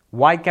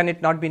 Why can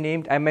it not be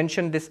named? I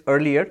mentioned this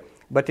earlier,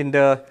 but at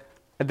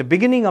the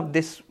beginning of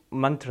this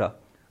mantra,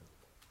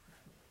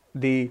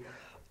 the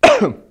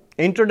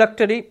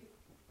introductory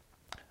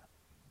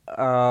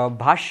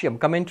bhashyam,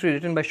 commentary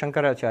written by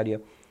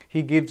Shankaracharya,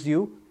 he gives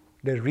you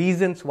the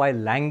reasons why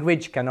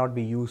language cannot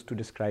be used to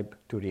describe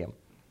Turiyam.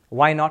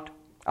 Why not?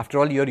 After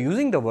all, you are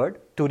using the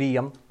word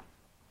Turiyam,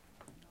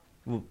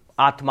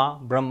 Atma,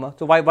 Brahma.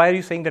 So why are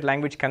you saying that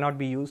language cannot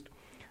be used?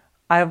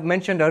 I have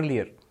mentioned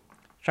earlier,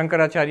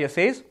 Shankaracharya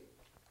says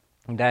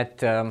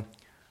that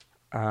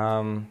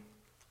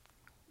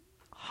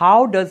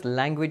how does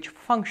language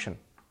function?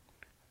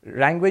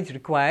 Language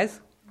requires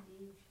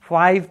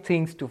 5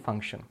 things to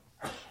function.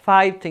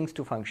 5 things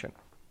to function.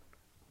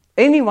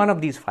 Any one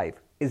of these 5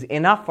 is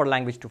enough for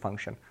language to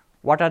function.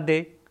 What are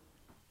they?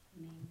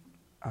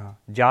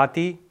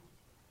 Jati,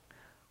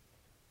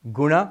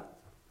 Guna,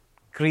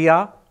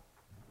 Kriya,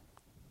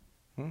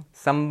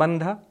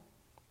 Sambandha,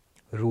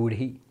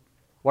 Rudhi.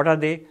 What are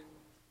they?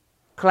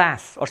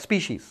 Class or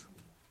species,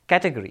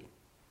 category.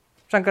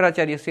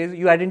 Shankaracharya says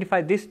you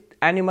identify this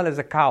animal as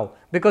a cow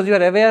because you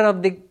are aware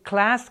of the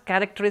class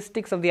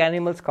characteristics of the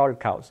animals called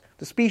cows,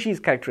 the species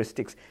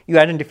characteristics. You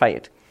identify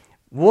it.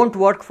 Won't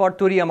work for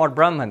Turiyam or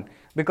Brahman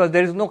because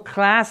there is no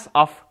class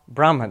of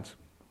Brahmans.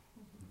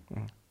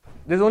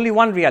 There is only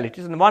one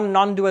reality, one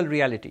non-dual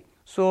reality.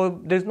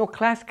 So there is no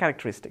class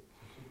characteristic.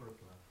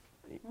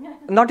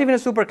 Not even a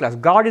superclass.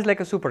 God is like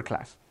a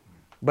superclass.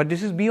 But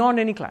this is beyond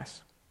any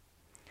class.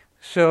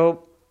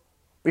 So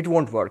it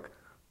won't work.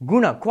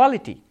 Guna,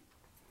 quality.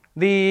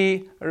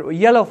 The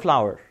yellow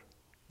flower,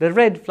 the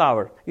red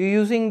flower, you're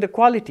using the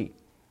quality.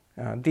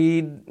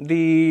 The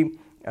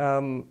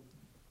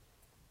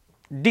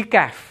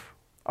decaf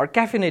or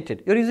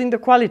caffeinated, you're using the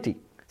quality,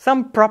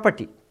 some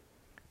property.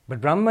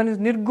 But Brahman is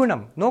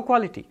nirgunam, no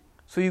quality.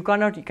 So you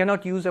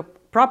cannot use a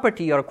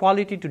property or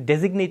quality to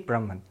designate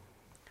Brahman.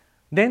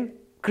 Then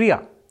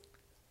kriya,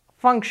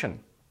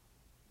 function.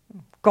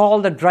 Call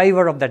the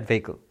driver of that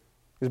vehicle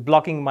is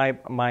blocking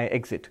my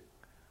exit.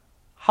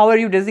 How are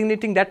you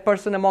designating that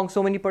person among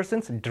so many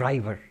persons?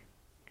 Driver.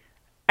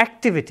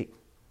 Activity.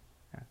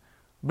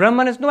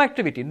 Brahman has no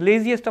activity,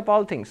 laziest of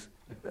all things.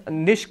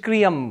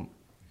 Nishkriyam,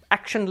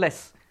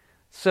 actionless.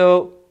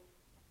 So,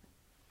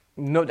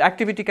 no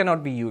activity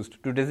cannot be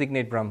used to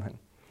designate Brahman.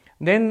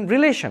 Then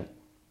relation.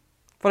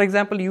 For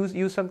example,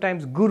 use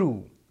sometimes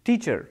guru,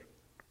 teacher,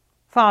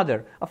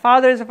 father. A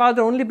father is a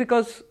father only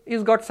because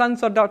he's got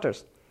sons or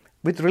daughters.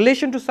 With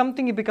relation to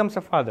something, he becomes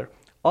a father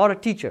or a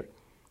teacher.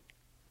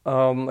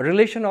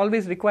 Relation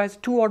always requires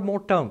 2 or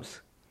more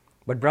terms.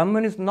 But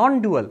Brahman is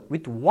non-dual.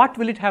 With what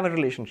will it have a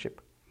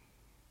relationship?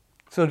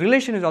 So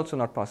relation is also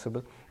not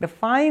possible. The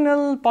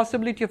final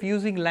possibility of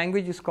using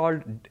language is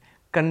called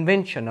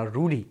convention or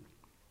rudhi.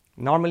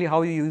 Normally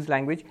how you use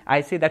language, I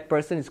say that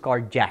person is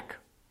called Jack.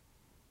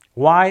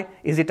 Why?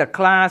 Is it a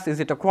class? Is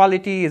it a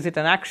quality? Is it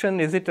an action?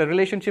 Is it a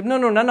relationship? No,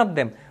 none of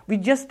them. We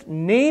just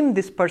name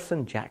this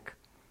person Jack.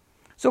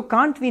 So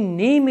can't we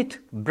name it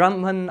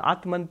Brahman,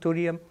 Atman,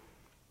 Turiyam?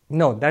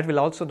 No, that will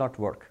also not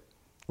work.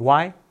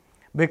 Why?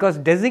 Because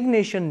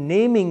designation,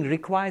 naming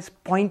requires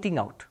pointing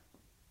out.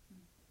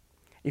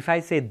 If I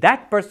say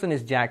that person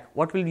is Jack,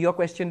 what will your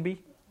question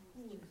be?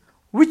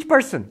 Which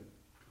person?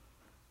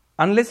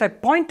 Unless I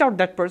point out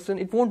that person,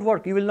 it won't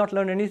work. You will not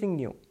learn anything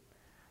new.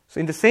 So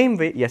in the same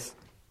way, yes.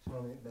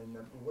 So then,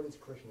 what is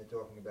Krishna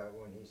talking about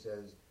when he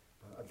says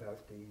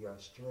about the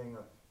string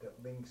that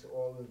links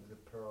all of the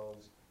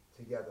pearls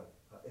together?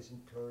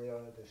 Isn't Turiya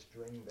the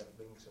string that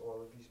links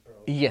all of these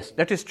pearls? Yes,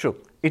 that is true.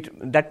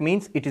 That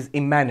means it is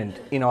immanent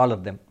in all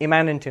of them.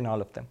 Immanent in all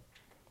of them.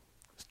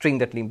 String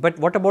that link. But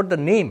what about the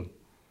name?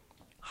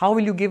 How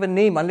will you give a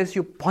name unless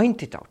you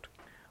point it out?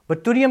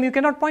 But Turiyam, you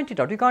cannot point it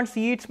out. You can't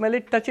see it, smell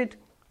it, touch it.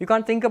 You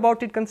can't think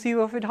about it, conceive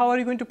of it. How are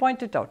you going to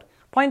point it out?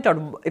 Point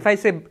out. If I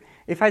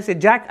say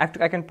Jack,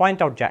 I can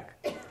point out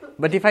Jack.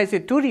 But if I say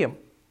Turiyam,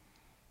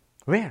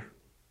 where?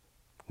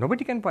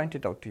 Nobody can point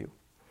it out to you.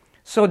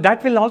 So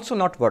that will also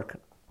not work.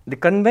 The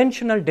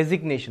conventional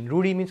designation,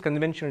 Rudi means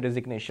conventional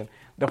designation.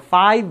 The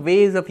 5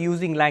 ways of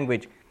using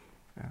language,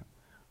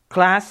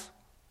 class,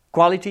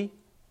 quality,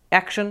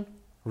 action,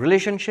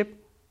 relationship,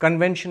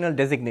 conventional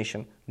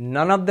designation.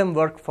 None of them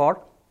work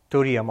for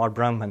Turiyam or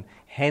Brahman.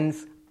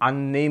 Hence,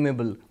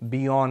 unnameable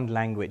beyond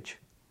language.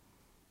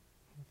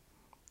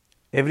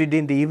 Every day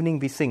in the evening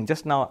we sing.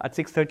 Just now at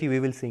 6:30 we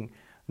will sing.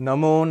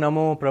 Namo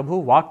Namo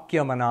Prabhu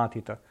Vakya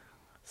Manatita.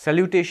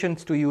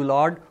 Salutations to you,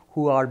 Lord,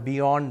 who are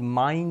beyond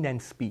mind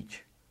and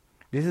speech.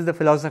 This is the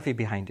philosophy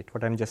behind it,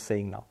 what I am just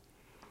saying now.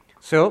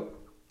 So,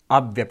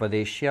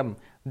 Abhyapadeshyam,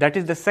 that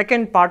is the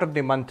second part of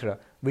the mantra,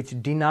 which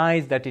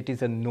denies that it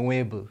is a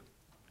knowable.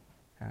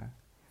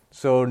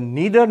 So,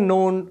 neither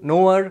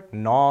knower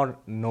nor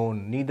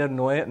known, neither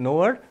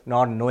knower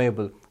nor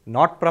knowable,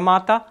 not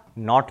pramata,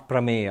 not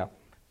prameya,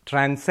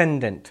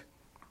 transcendent.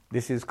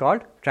 This is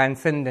called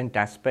transcendent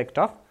aspect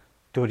of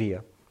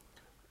Turiya.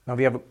 Now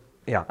we have,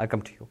 I'll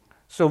come to you.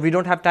 So we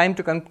don't have time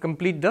to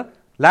complete the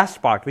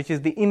last part, which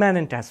is the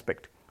immanent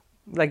aspect.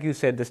 Like you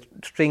said, the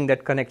string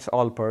that connects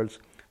all pearls,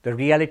 the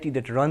reality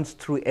that runs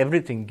through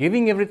everything,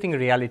 giving everything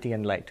reality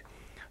and light.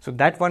 So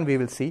that one we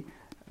will see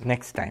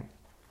next time.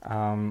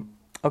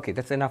 Okay,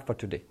 that's enough for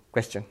today.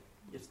 Question?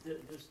 Yes,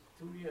 does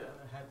Turiya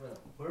have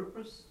a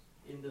purpose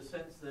in the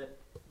sense that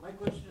my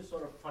question is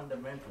sort of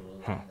fundamental,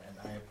 and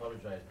I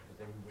apologize because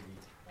everybody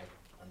might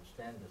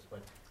understand this,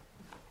 but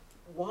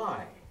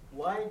why?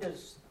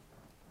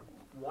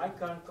 Why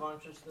can't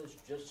consciousness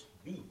just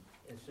be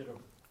instead of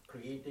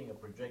creating a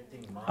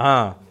projecting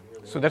mind?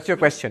 So that's your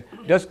question.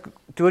 Does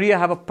Turiya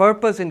have a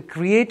purpose in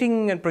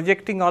creating and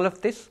projecting all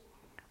of this?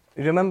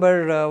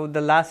 Remember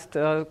the last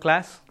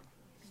class?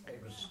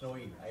 It was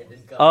snowy. I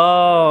didn't come.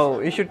 Oh,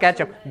 you should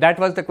catch up. That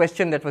was the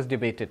question that was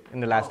debated in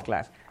the last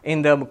class.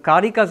 In the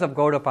Karikas of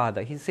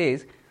Gaudapada, he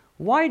says,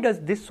 why does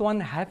this one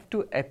have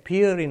to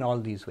appear in all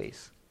these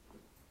ways?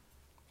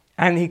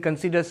 And he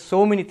considers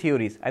so many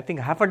theories. I think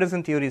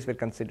 6 theories were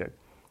considered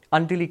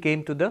until he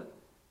came to the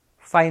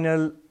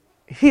final,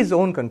 his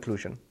own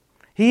conclusion.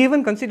 He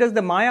even considers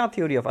the Maya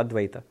theory of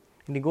Advaita.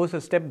 And he goes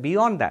a step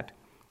beyond that.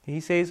 He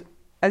says,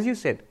 as you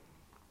said,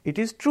 it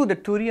is true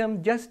that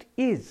Turiyam just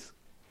is.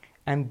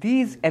 And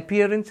these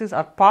appearances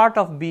are part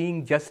of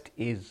being just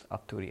is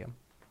of Turiyam.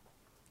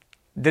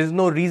 There is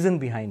no reason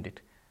behind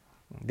it.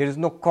 There is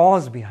no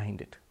cause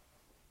behind it.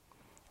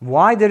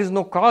 Why there is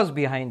no cause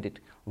behind it?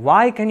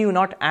 Why can you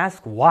not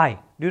ask why?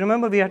 Do you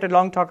remember we had a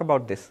long talk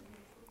about this?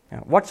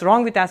 What's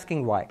wrong with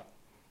asking why?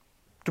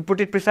 To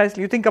put it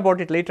precisely, you think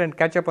about it later and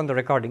catch up on the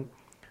recording.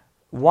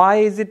 Why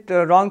is it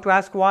wrong to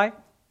ask why?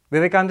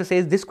 Vivekananda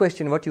says this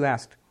question, what you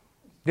asked.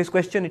 This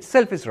question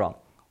itself is wrong.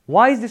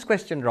 Why is this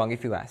question wrong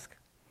if you ask?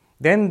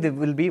 Then there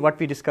will be what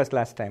we discussed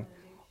last time.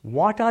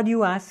 What are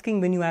you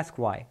asking when you ask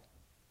why?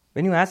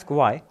 When you ask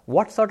why,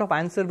 what sort of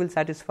answer will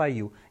satisfy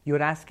you?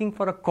 You're asking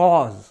for a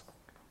cause.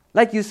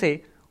 Like you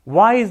say,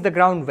 why is the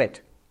ground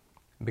wet?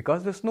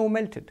 Because the snow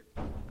melted.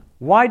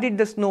 Why did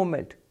the snow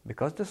melt?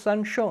 Because the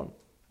sun shone.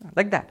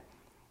 Like that.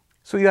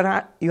 So you're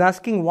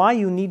asking why,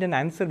 you need an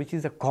answer which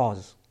is a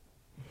cause.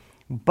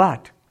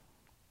 But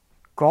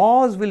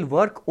cause will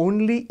work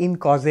only in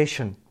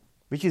causation,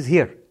 which is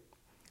here.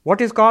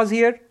 What is cause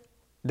here?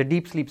 The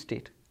deep sleep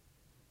state.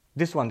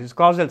 This one, this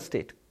causal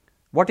state.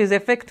 What is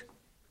effect?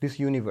 This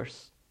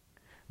universe.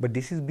 But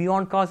this is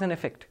beyond cause and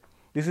effect.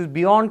 This is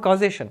beyond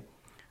causation.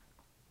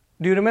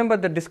 Do you remember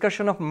the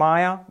discussion of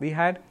Maya we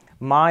had?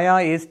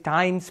 Maya is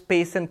time,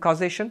 space and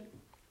causation.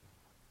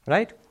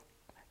 Right?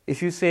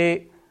 If you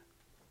say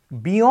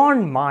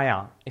beyond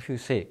Maya, if you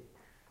say,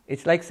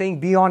 it's like saying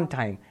beyond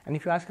time. And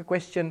if you ask a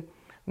question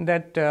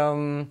that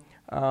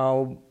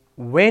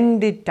when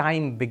did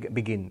time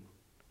begin?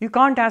 You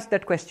can't ask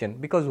that question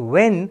because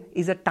when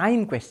is a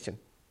time question.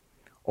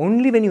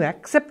 Only when you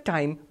accept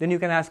time, then you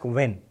can ask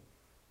when.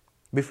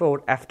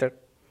 Before, after.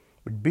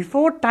 But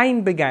before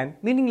time began,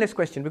 meaningless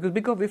question because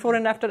before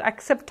and after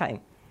accept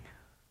time.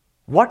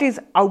 What is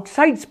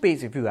outside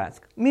space, if you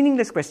ask?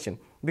 Meaningless question,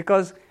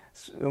 because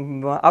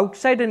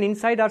outside and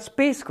inside are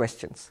space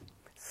questions.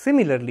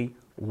 Similarly,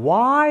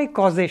 why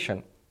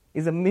causation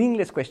is a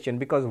meaningless question,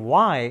 because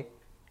why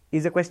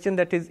is a question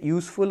that is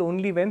useful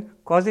only when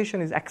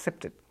causation is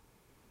accepted.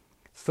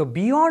 So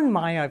beyond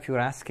Maya, if you're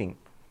asking,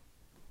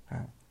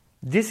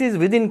 this is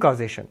within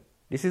causation.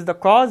 This is the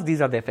cause, these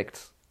are the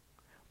effects.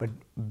 But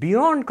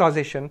beyond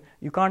causation,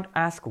 you can't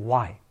ask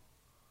why.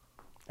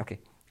 Okay,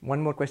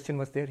 one more question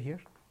was there here?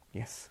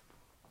 Yes.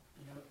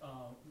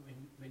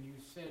 When you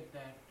said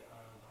that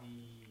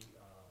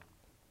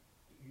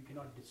you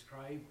cannot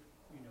describe,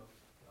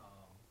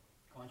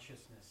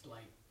 consciousness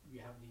like we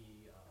have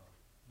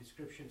the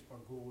descriptions for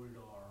gold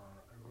or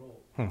a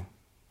rope.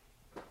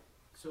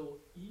 So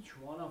each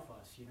one of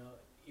us,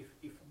 if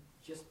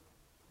just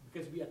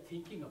because we are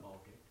thinking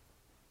about it,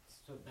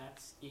 so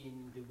that's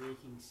in the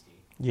waking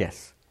state.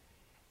 Yes.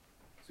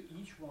 So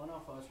each one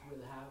of us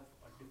will have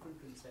a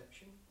different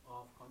conception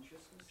of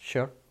consciousness.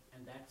 Sure.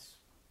 And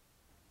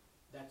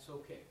that's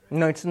okay, right?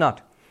 No, it's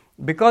not.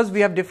 Because we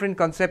have different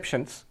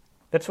conceptions,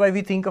 that's why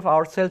we think of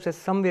ourselves as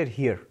somewhere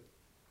here.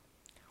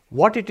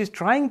 What it is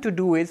trying to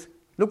do is,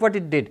 look what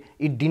it did.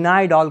 It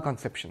denied all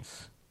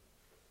conceptions.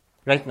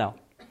 Right now.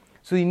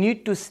 So you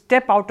need to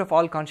step out of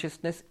all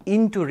consciousness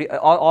into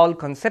all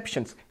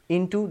conceptions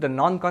into the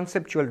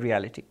non-conceptual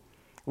reality.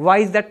 Why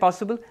is that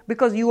possible?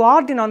 Because you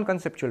are the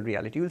non-conceptual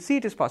reality. You will see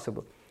it is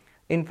possible.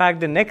 In fact,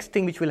 the next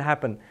thing which will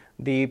happen,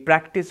 the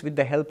practice with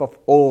the help of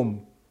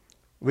Om,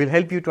 will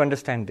help you to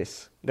understand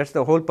this. That's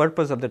the whole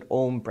purpose of that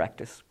Om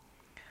practice.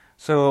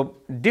 So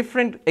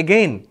different,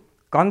 again,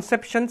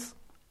 conceptions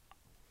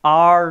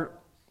are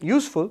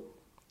useful,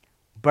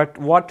 but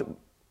what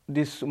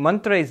this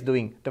mantra is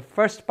doing, the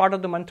first part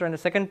of the mantra and the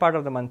second part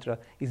of the mantra,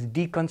 is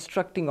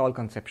deconstructing all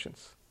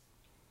conceptions.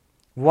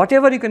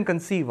 Whatever you can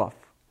conceive of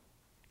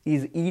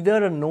is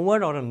either a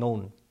knower or a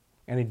known,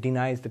 and it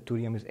denies that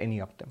Turiya is any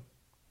of them.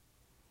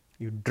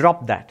 You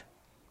drop that.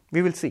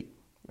 We will see.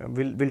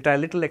 We'll try a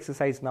little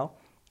exercise now.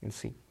 You'll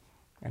see.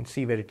 And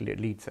see where it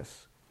leads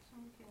us.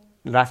 Okay.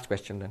 Last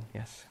question then,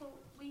 yes. So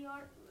we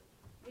are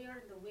in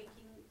the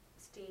waking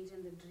stage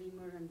and the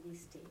dreamer and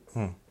these states.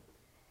 Hmm.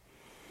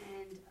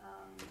 And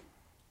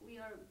we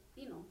are,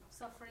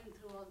 suffering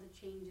through all the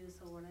changes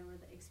or whatever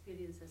the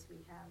experiences we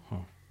have.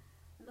 Hmm.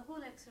 And the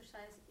whole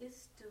exercise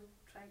is to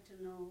try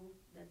to know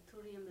that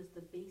Thuriam is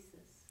the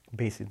basis.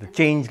 Basis, the And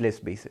changeless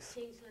basis.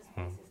 Changeless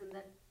Hmm. basis, and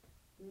that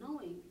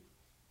knowing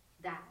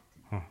that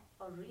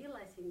or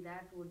realizing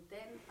that would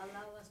then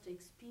allow us to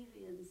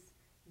experience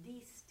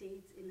these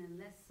states in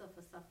a less of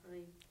a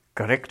suffering.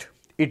 Correct.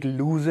 It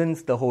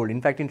loosens the hold.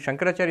 In fact, in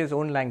Shankaracharya's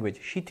own language,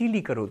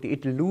 shitili karoti,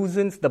 it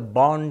loosens the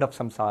bond of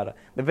samsara.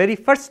 The very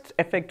first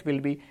effect will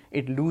be,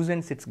 it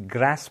loosens its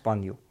grasp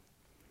on you.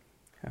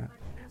 But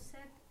you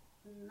said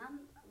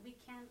we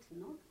can't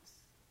know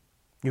this.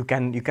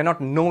 You cannot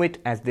know it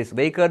as this.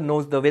 Waker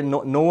knows the way,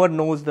 knower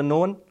knows the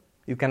known.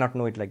 You cannot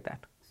know it like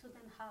that. So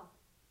then how?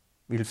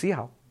 We'll see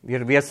how. We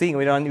are seeing,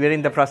 we are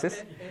in the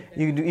process.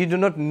 You do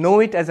not know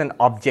it as an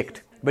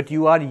object, but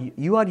you are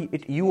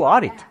it. You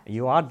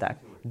are that.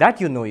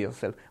 That you know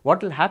yourself.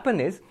 What will happen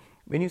is,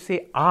 when you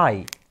say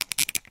I,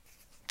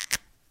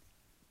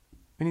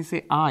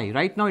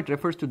 right now it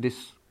refers to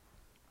this.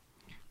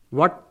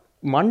 What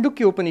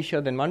Mandukya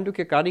Upanishad and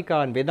Mandukya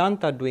Karika and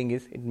Vedanta are doing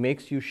is, it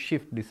makes you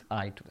shift this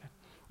I to that.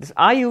 This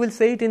I, you will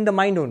say it in the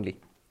mind only.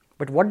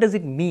 But what does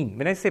it mean?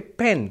 When I say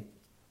pen,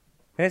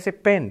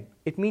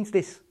 it means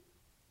this.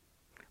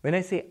 When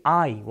I say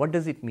I, what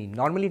does it mean?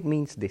 Normally it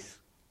means this.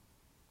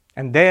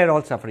 And there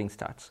all suffering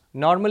starts.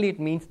 Normally it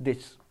means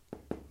this.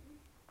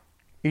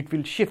 It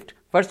will shift.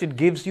 First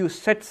it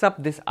sets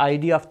up this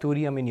idea of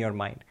Turiyam in your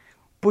mind.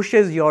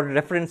 Pushes your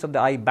reference of the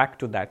I back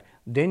to that.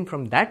 Then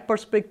from that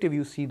perspective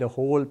you see the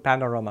whole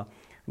panorama.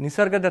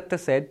 Nisargadatta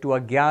said, to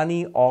a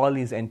jnani all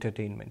is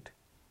entertainment.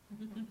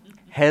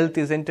 Health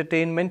is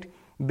entertainment.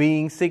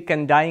 Being sick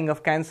and dying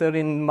of cancer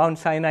in Mount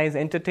Sinai is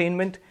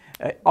entertainment.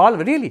 All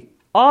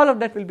of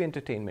that will be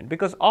entertainment,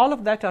 because all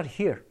of that are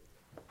here.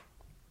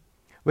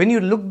 When you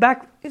look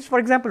back, it's for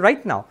example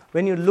right now,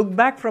 when you look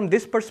back from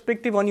this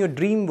perspective on your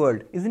dream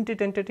world, isn't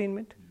it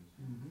entertainment?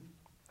 Mm-hmm.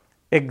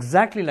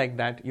 Exactly like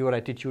that, your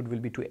attitude will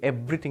be to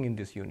everything in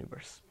this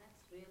universe.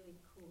 That's really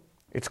cool.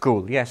 It's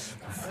cool, yes.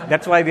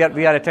 That's why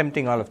we are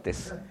attempting all of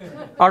this.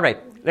 All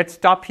right, let's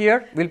stop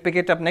here. We'll pick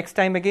it up next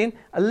time again.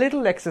 A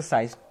little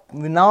exercise.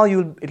 Now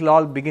it'll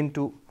all begin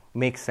to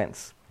make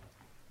sense.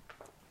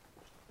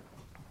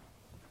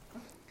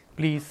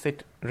 Please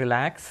sit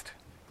relaxed.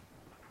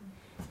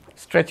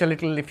 Stretch a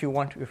little if you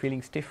want, you're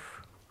feeling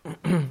stiff.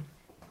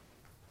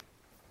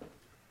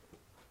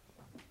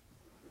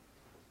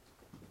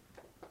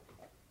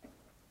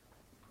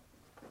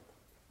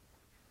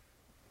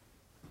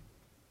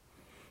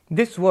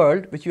 This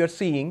world which you are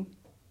seeing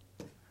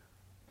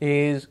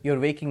is your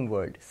waking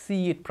world.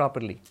 See it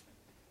properly.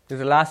 This is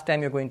the last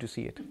time you're going to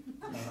see it.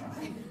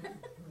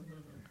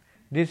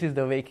 This is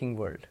the waking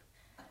world.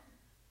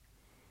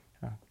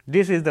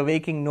 This is the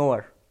waking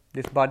knower,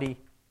 this body,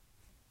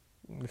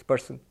 this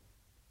person.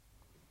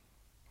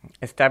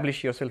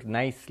 Establish yourself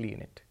nicely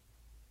in it.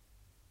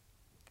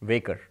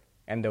 Waker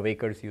and the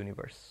Waker's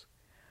universe.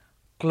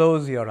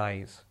 Close your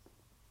eyes.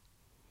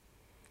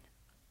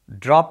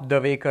 Drop the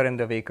Waker and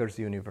the Waker's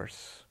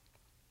universe.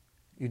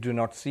 You do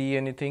not see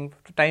anything.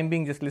 For the time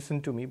being, just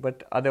listen to me,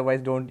 but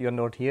otherwise you're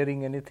not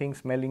hearing anything,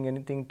 smelling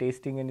anything,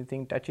 tasting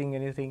anything, touching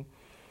anything.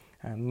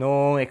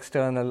 No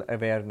external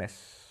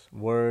awareness.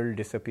 World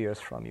disappears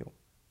from you.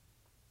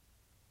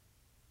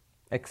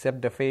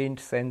 Except the faint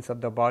sense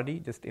of the body,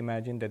 just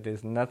imagine that there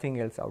is nothing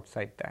else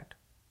outside that.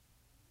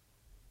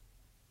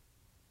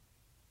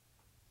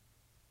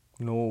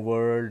 No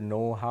world,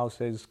 no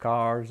houses,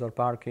 cars or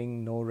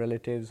parking, no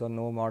relatives or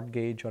no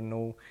mortgage or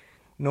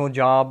no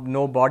job,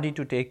 no body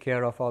to take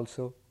care of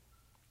also.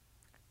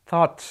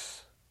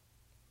 Thoughts,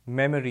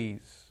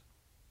 memories,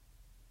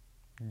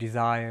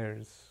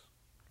 desires.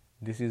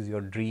 This is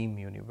your dream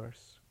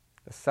universe,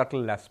 the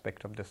subtle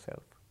aspect of the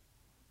self.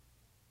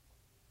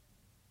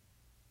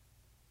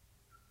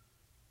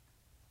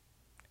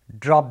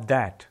 Drop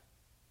that.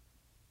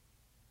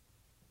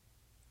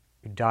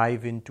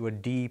 Dive into a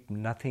deep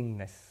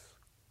nothingness.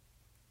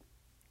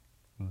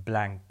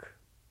 Blank.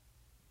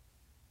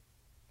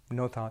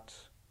 No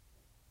thoughts.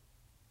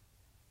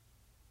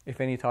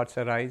 If any thoughts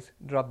arise,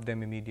 drop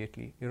them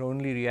immediately. Your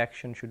only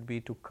reaction should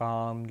be to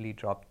calmly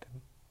drop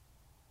them.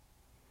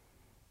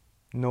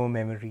 No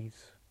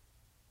memories.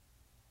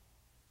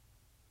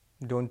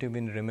 Don't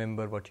even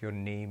remember what your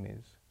name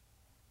is.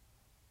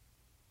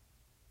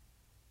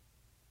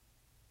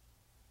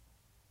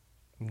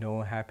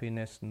 No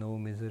happiness, no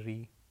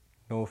misery,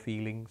 no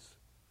feelings.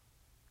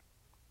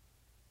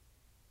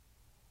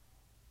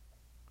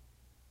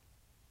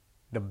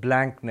 The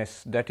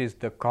blankness, that is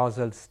the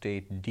causal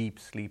state, deep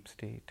sleep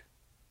state.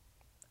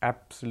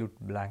 Absolute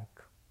blank.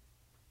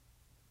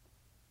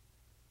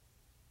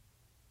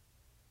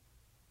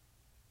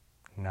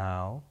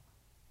 Now,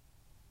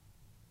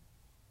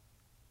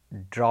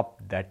 drop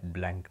that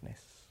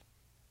blankness.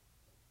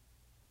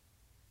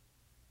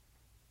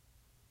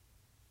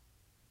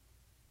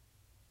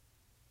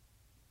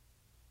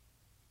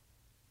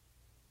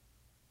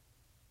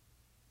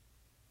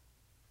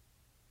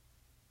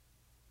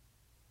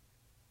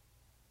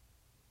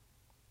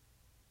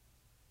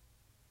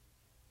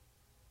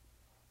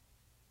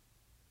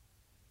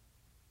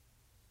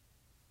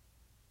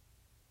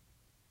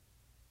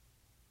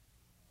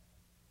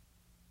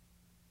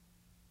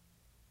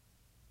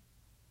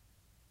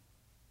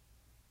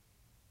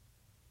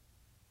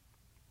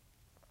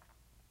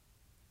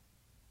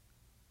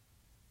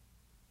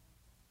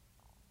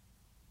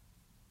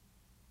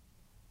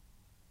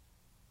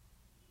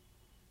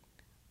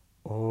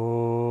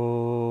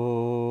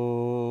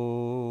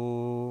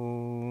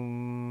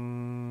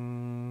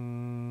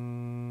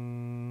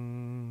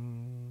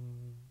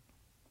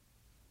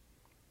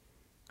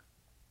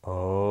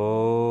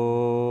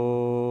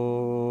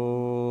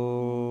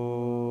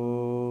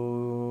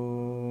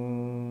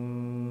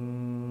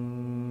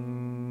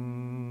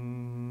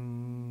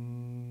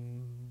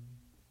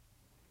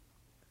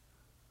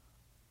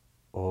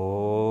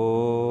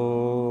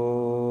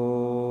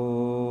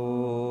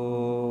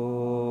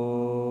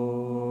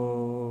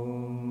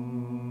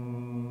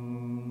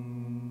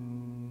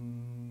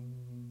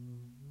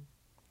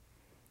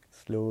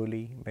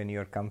 Slowly, when you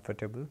are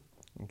comfortable,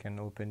 you can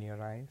open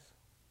your eyes.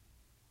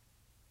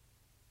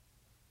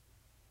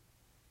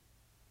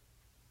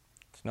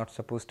 It's not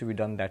supposed to be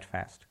done that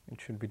fast.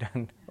 It should be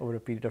done over a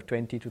period of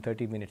 20 to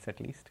 30 minutes at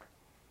least.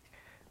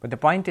 But the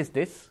point is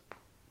this: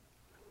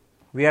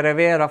 we are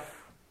aware of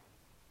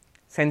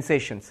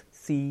sensations,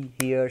 see,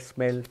 hear,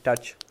 smell,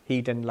 touch,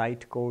 heat and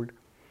light, cold.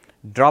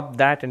 Drop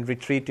that and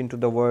retreat into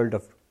the world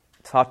of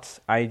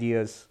thoughts,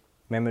 ideas,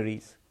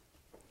 memories.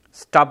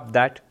 Stop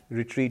that,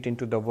 retreat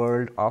into the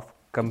world of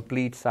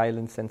complete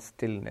silence and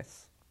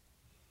stillness.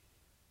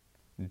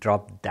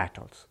 Drop that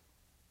also.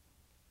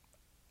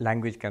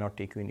 Language cannot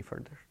take you any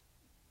further,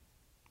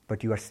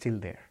 but you are still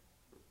there.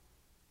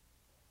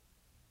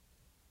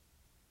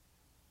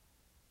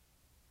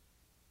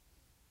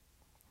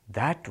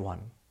 That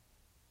one,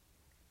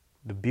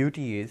 the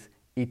beauty is,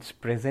 it's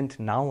present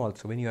now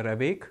also. When you are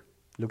awake,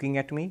 looking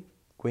at me,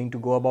 going to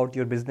go about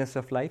your business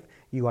of life,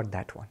 you are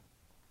that one.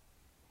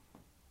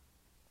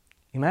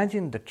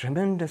 Imagine the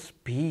tremendous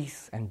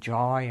peace and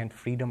joy and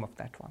freedom of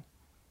that one.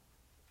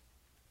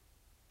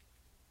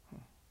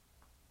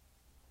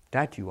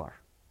 That you are.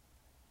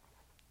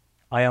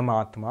 Ayam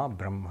Atma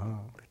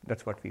Brahma.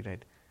 That's what we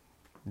read.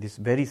 This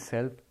very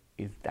self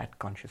is that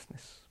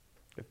consciousness,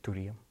 the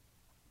Turiyam.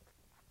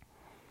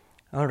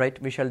 All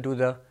right, we shall do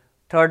the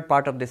third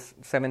part of this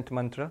seventh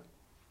mantra,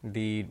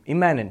 the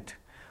immanent.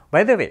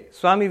 By the way,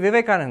 Swami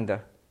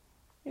Vivekananda,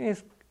 in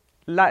his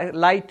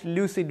light,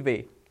 lucid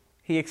way,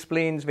 he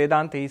explains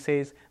Vedanta. He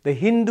says, the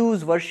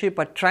Hindus worship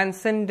a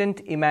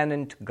transcendent,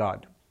 immanent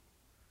God.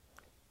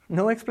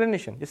 No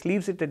explanation, just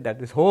leaves it at that.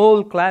 This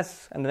whole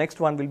class and the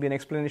next one will be an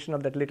explanation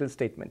of that little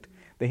statement.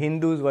 The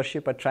Hindus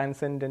worship a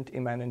transcendent,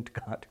 immanent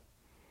God.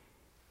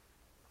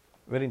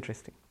 Very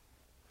interesting.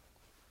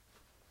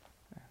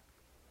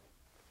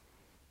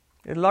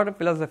 There's a lot of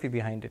philosophy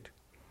behind it.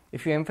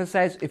 If you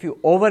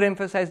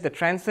overemphasize the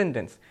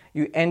transcendence,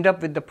 you end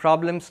up with the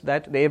problems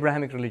that the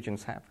Abrahamic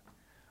religions have.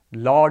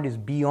 Lord is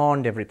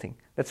beyond everything.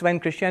 That's why in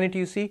Christianity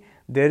you see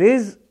there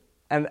is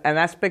an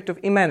aspect of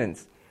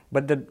immanence,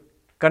 but the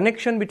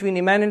connection between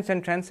immanence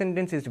and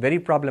transcendence is very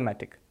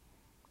problematic.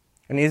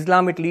 In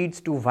Islam it leads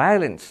to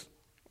violence.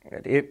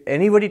 If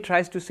anybody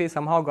tries to say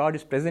somehow God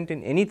is present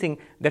in anything,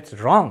 that's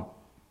wrong.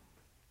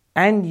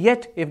 And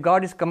yet, if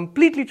God is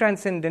completely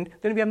transcendent,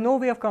 then we have no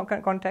way of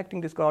contacting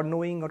this God,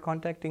 knowing or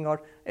contacting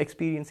or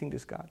experiencing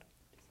this God.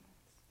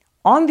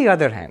 On the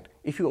other hand,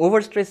 if you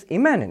overstress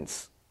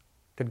immanence,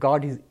 that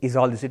God is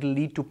all this, it will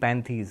lead to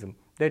pantheism,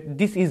 that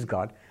this is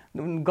God.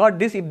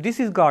 If this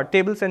is God,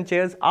 tables and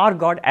chairs are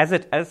God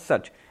as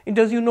such. It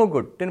does you no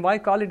good. Then why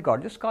call it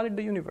God? Just call it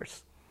the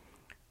universe.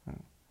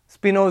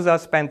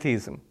 Spinoza's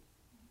pantheism.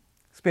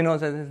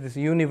 Spinoza says this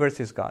universe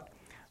is God.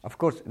 Of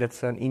course,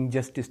 that's an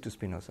injustice to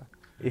Spinoza.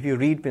 If you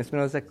read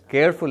Spinoza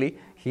carefully,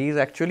 he is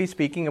actually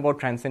speaking about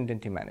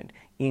transcendent immanent.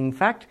 In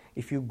fact,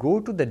 if you go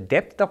to the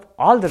depth of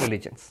all the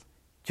religions,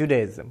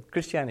 Judaism,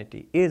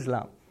 Christianity,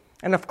 Islam,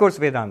 and of course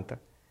Vedanta,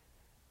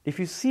 if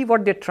you see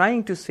what they're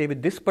trying to say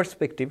with this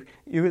perspective,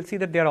 you will see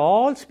that they're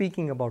all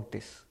speaking about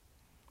this,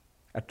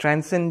 a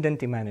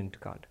transcendent immanent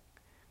God.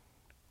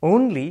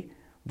 Only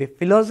the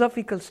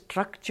philosophical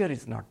structure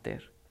is not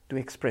there to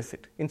express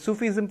it. In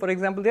Sufism, for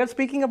example, they are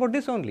speaking about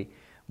this only,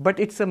 but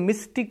it's a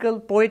mystical,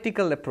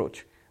 poetical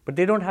approach. But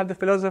they don't have the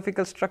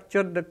philosophical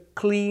structure, the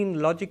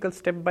clean, logical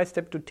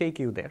step-by-step to take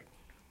you there.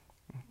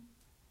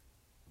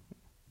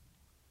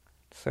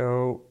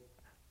 So,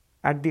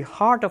 at the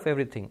heart of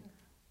everything,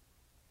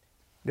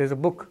 there's a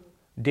book,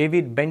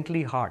 David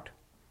Bentley Hart,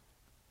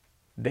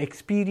 The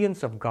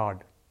Experience of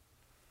God,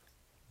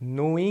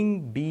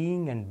 Knowing,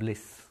 Being and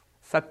Bliss,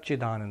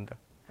 Satchidananda.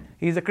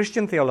 He is a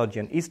Christian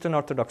theologian, Eastern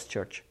Orthodox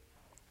Church.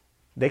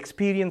 The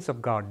Experience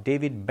of God,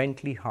 David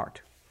Bentley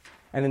Hart.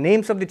 And the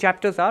names of the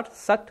chapters are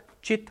Sat,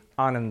 Chit,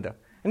 Ananda.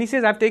 And he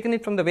says, I've taken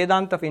it from the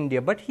Vedanta of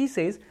India. But he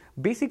says,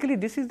 basically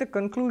this is the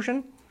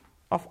conclusion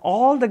of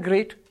all the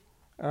great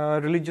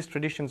religious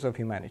traditions of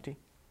humanity.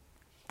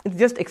 It's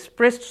just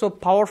expressed so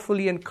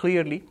powerfully and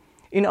clearly.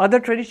 In other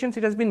traditions,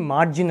 it has been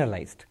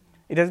marginalized.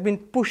 It has been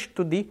pushed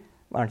to the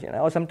margin,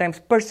 or sometimes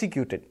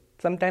persecuted,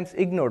 sometimes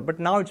ignored. But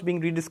now it's being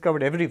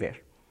rediscovered everywhere.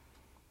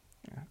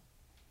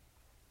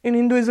 In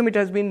Hinduism, it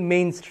has been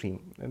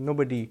mainstream.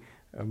 Nobody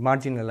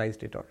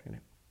marginalized it or.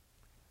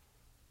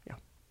 Yeah.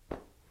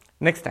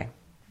 Next time.